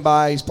for coming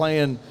by. He's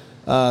playing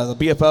the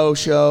BFO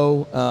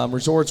show,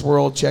 Resorts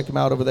World. Check him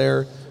out over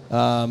there.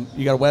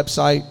 You got a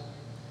website?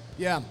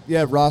 Yeah,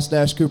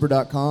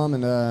 ross-cooper.com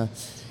and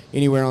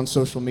anywhere on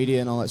social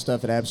media and all that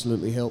stuff. It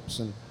absolutely helps.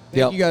 And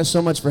thank you guys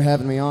so much for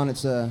having me on.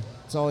 It's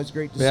always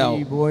great to see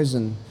you boys.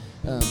 And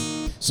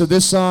so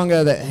this song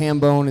that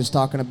Hambone is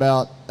talking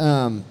about,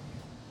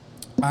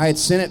 I had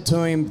sent it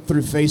to him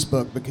through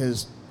Facebook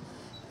because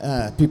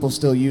people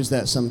still use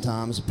that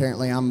sometimes.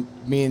 Apparently,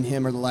 me and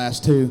him are the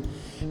last two.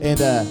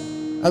 And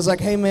I was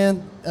like, hey,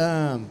 man,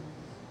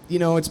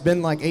 it's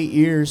been like 8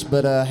 years,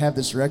 but I have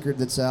this record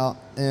that's out.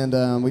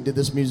 And we did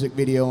this music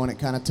video, and it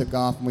kind of took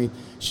off. And we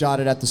shot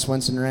it at the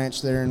Swenson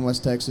Ranch there in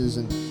West Texas.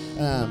 And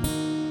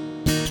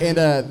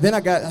then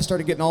I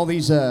started getting all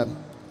these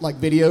like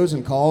videos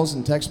and calls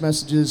and text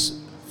messages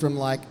from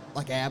like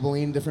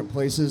Abilene, different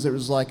places. It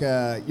was like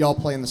y'all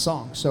playing the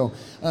song. So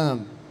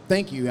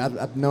thank you. I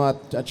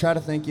try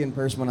to thank you in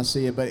person when I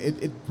see it, but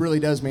it really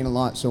does mean a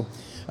lot. So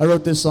I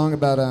wrote this song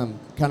about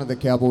kind of the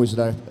Cowboys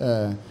that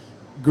I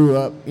grew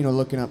up,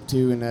 looking up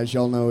to, and as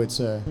y'all know, it's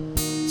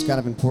kind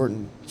of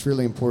important. It's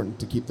really important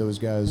to keep those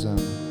guys,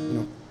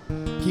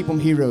 keep them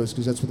heroes,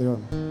 because that's what they are.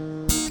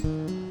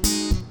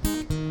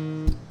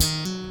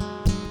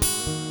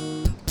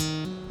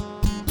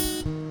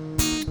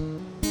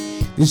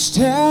 This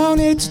town,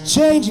 it's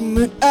changing,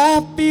 but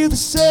I feel the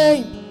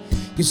same,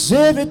 'cause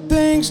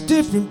everything's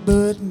different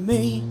but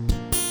me.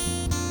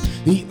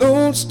 The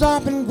old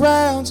stomping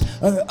grounds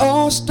are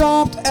all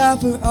stomped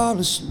out for all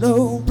the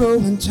slow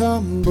rolling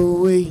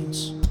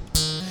tumbleweeds.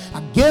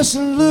 I guess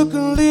I look a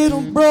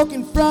little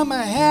broken from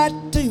my hat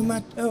to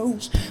my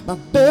toes. My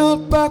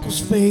belt buckle's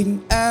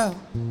fading out,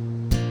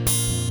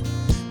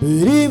 but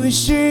it was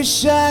sure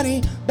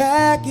shiny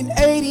back in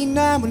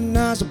 '89 when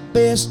I was the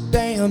best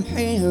damn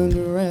hand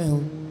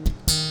around.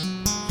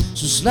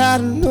 So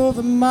sliding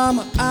over,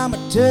 mama, I'ma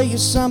tell you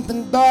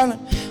something, darling.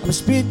 I'm a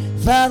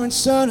spitfiring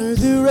son of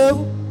the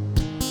road,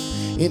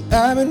 and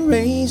I've been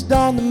raised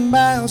on the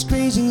miles,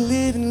 crazy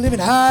living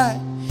high.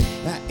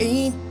 I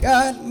ain't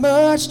got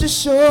much to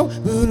show,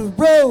 but I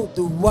rode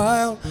the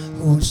wild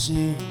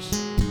horses.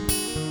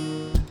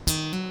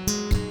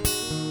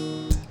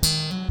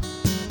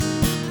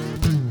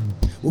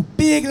 Well,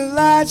 big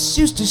lights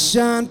used to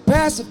shine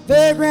past the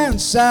fairground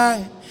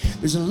side.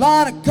 There's a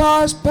lot of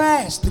cars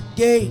past the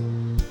gate,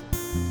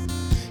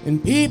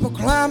 and people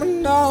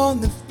climbing on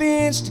the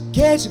fence to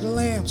catch a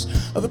glimpse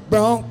of a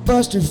bronc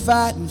buster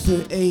fighting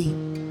for 8.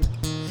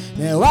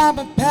 Now I'm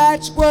a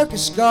patchwork of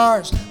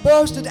scars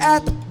posted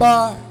at the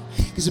bar,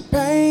 'cause the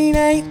pain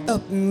ain't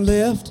up and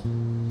left.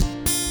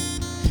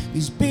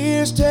 These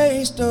beers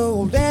taste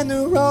old and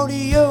the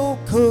rodeo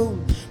cold,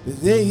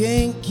 but they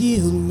ain't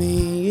killed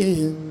me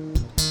yet.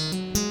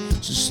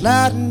 So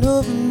sliding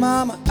over,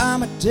 mama,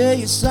 I'ma tell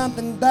you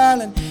something,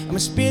 darling. I'm a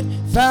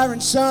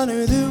spitfiring son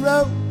of the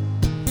road.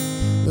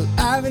 Well,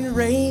 I've been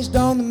raised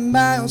on the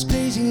miles,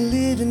 crazy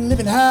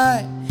living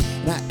high.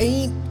 And I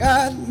ain't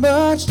got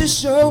much to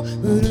show,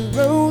 but I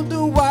rode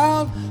the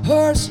wild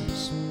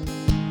horses.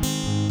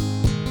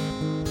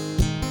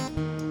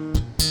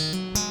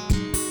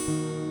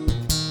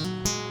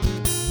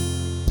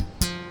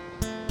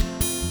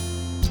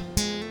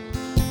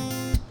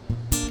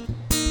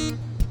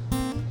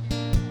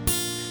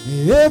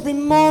 Every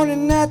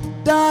morning at the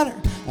diner,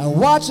 I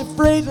watch the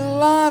freight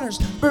liners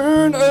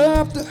burn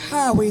up the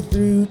highway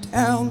through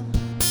town.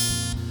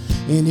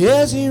 And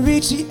as he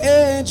reached the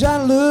edge,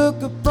 I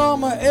look up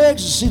from my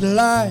exit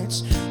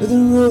lights to the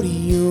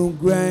rodeo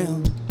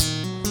ground.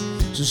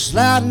 So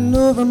sliding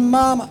over,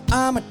 mama,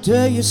 I'ma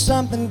tell you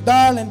something,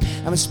 darling.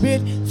 I'm a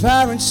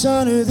spitfiring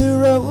son of the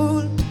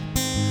road.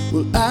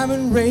 Well, I've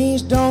been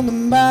raised on the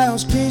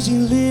miles, crazy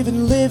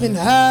living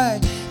high.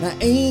 And I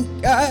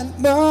ain't got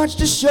much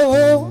to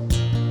show.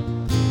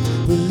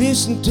 But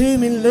listen to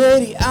me,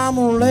 lady, I'm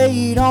gonna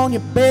lay it on you,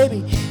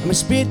 baby. I'm a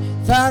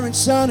spitfiring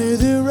son of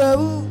the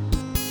road.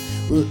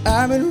 Well,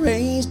 I've been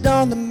raised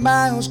on the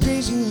miles,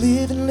 crazy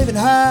living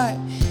high.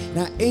 And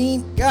I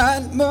ain't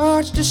got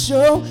much to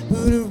show, but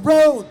I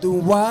rode the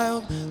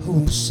wild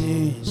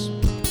horses.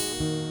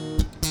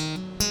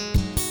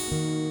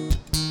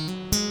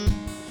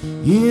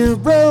 Yeah, I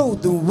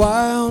rode the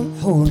wild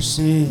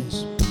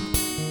horses.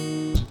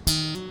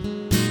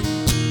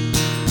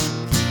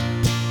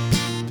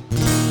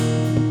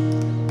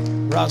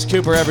 Ross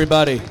Cooper,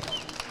 everybody.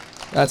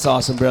 That's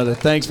awesome, brother.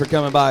 Thanks for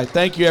coming by.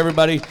 Thank you,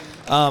 everybody.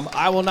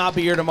 I will not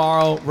be here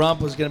tomorrow.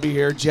 Rump is going to be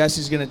here.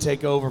 Jesse's going to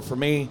take over for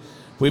me.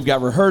 We've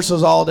got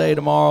rehearsals all day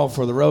tomorrow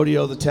for the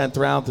rodeo, the 10th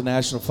round, the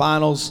national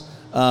finals.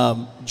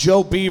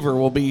 Joe Beaver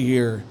will be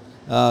here.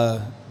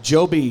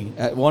 Joe B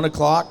at 1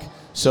 o'clock.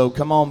 So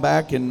come on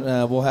back, and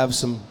we'll have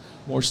some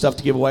more stuff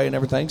to give away and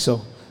everything.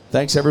 So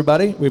thanks,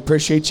 everybody. We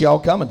appreciate you all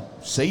coming.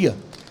 See ya.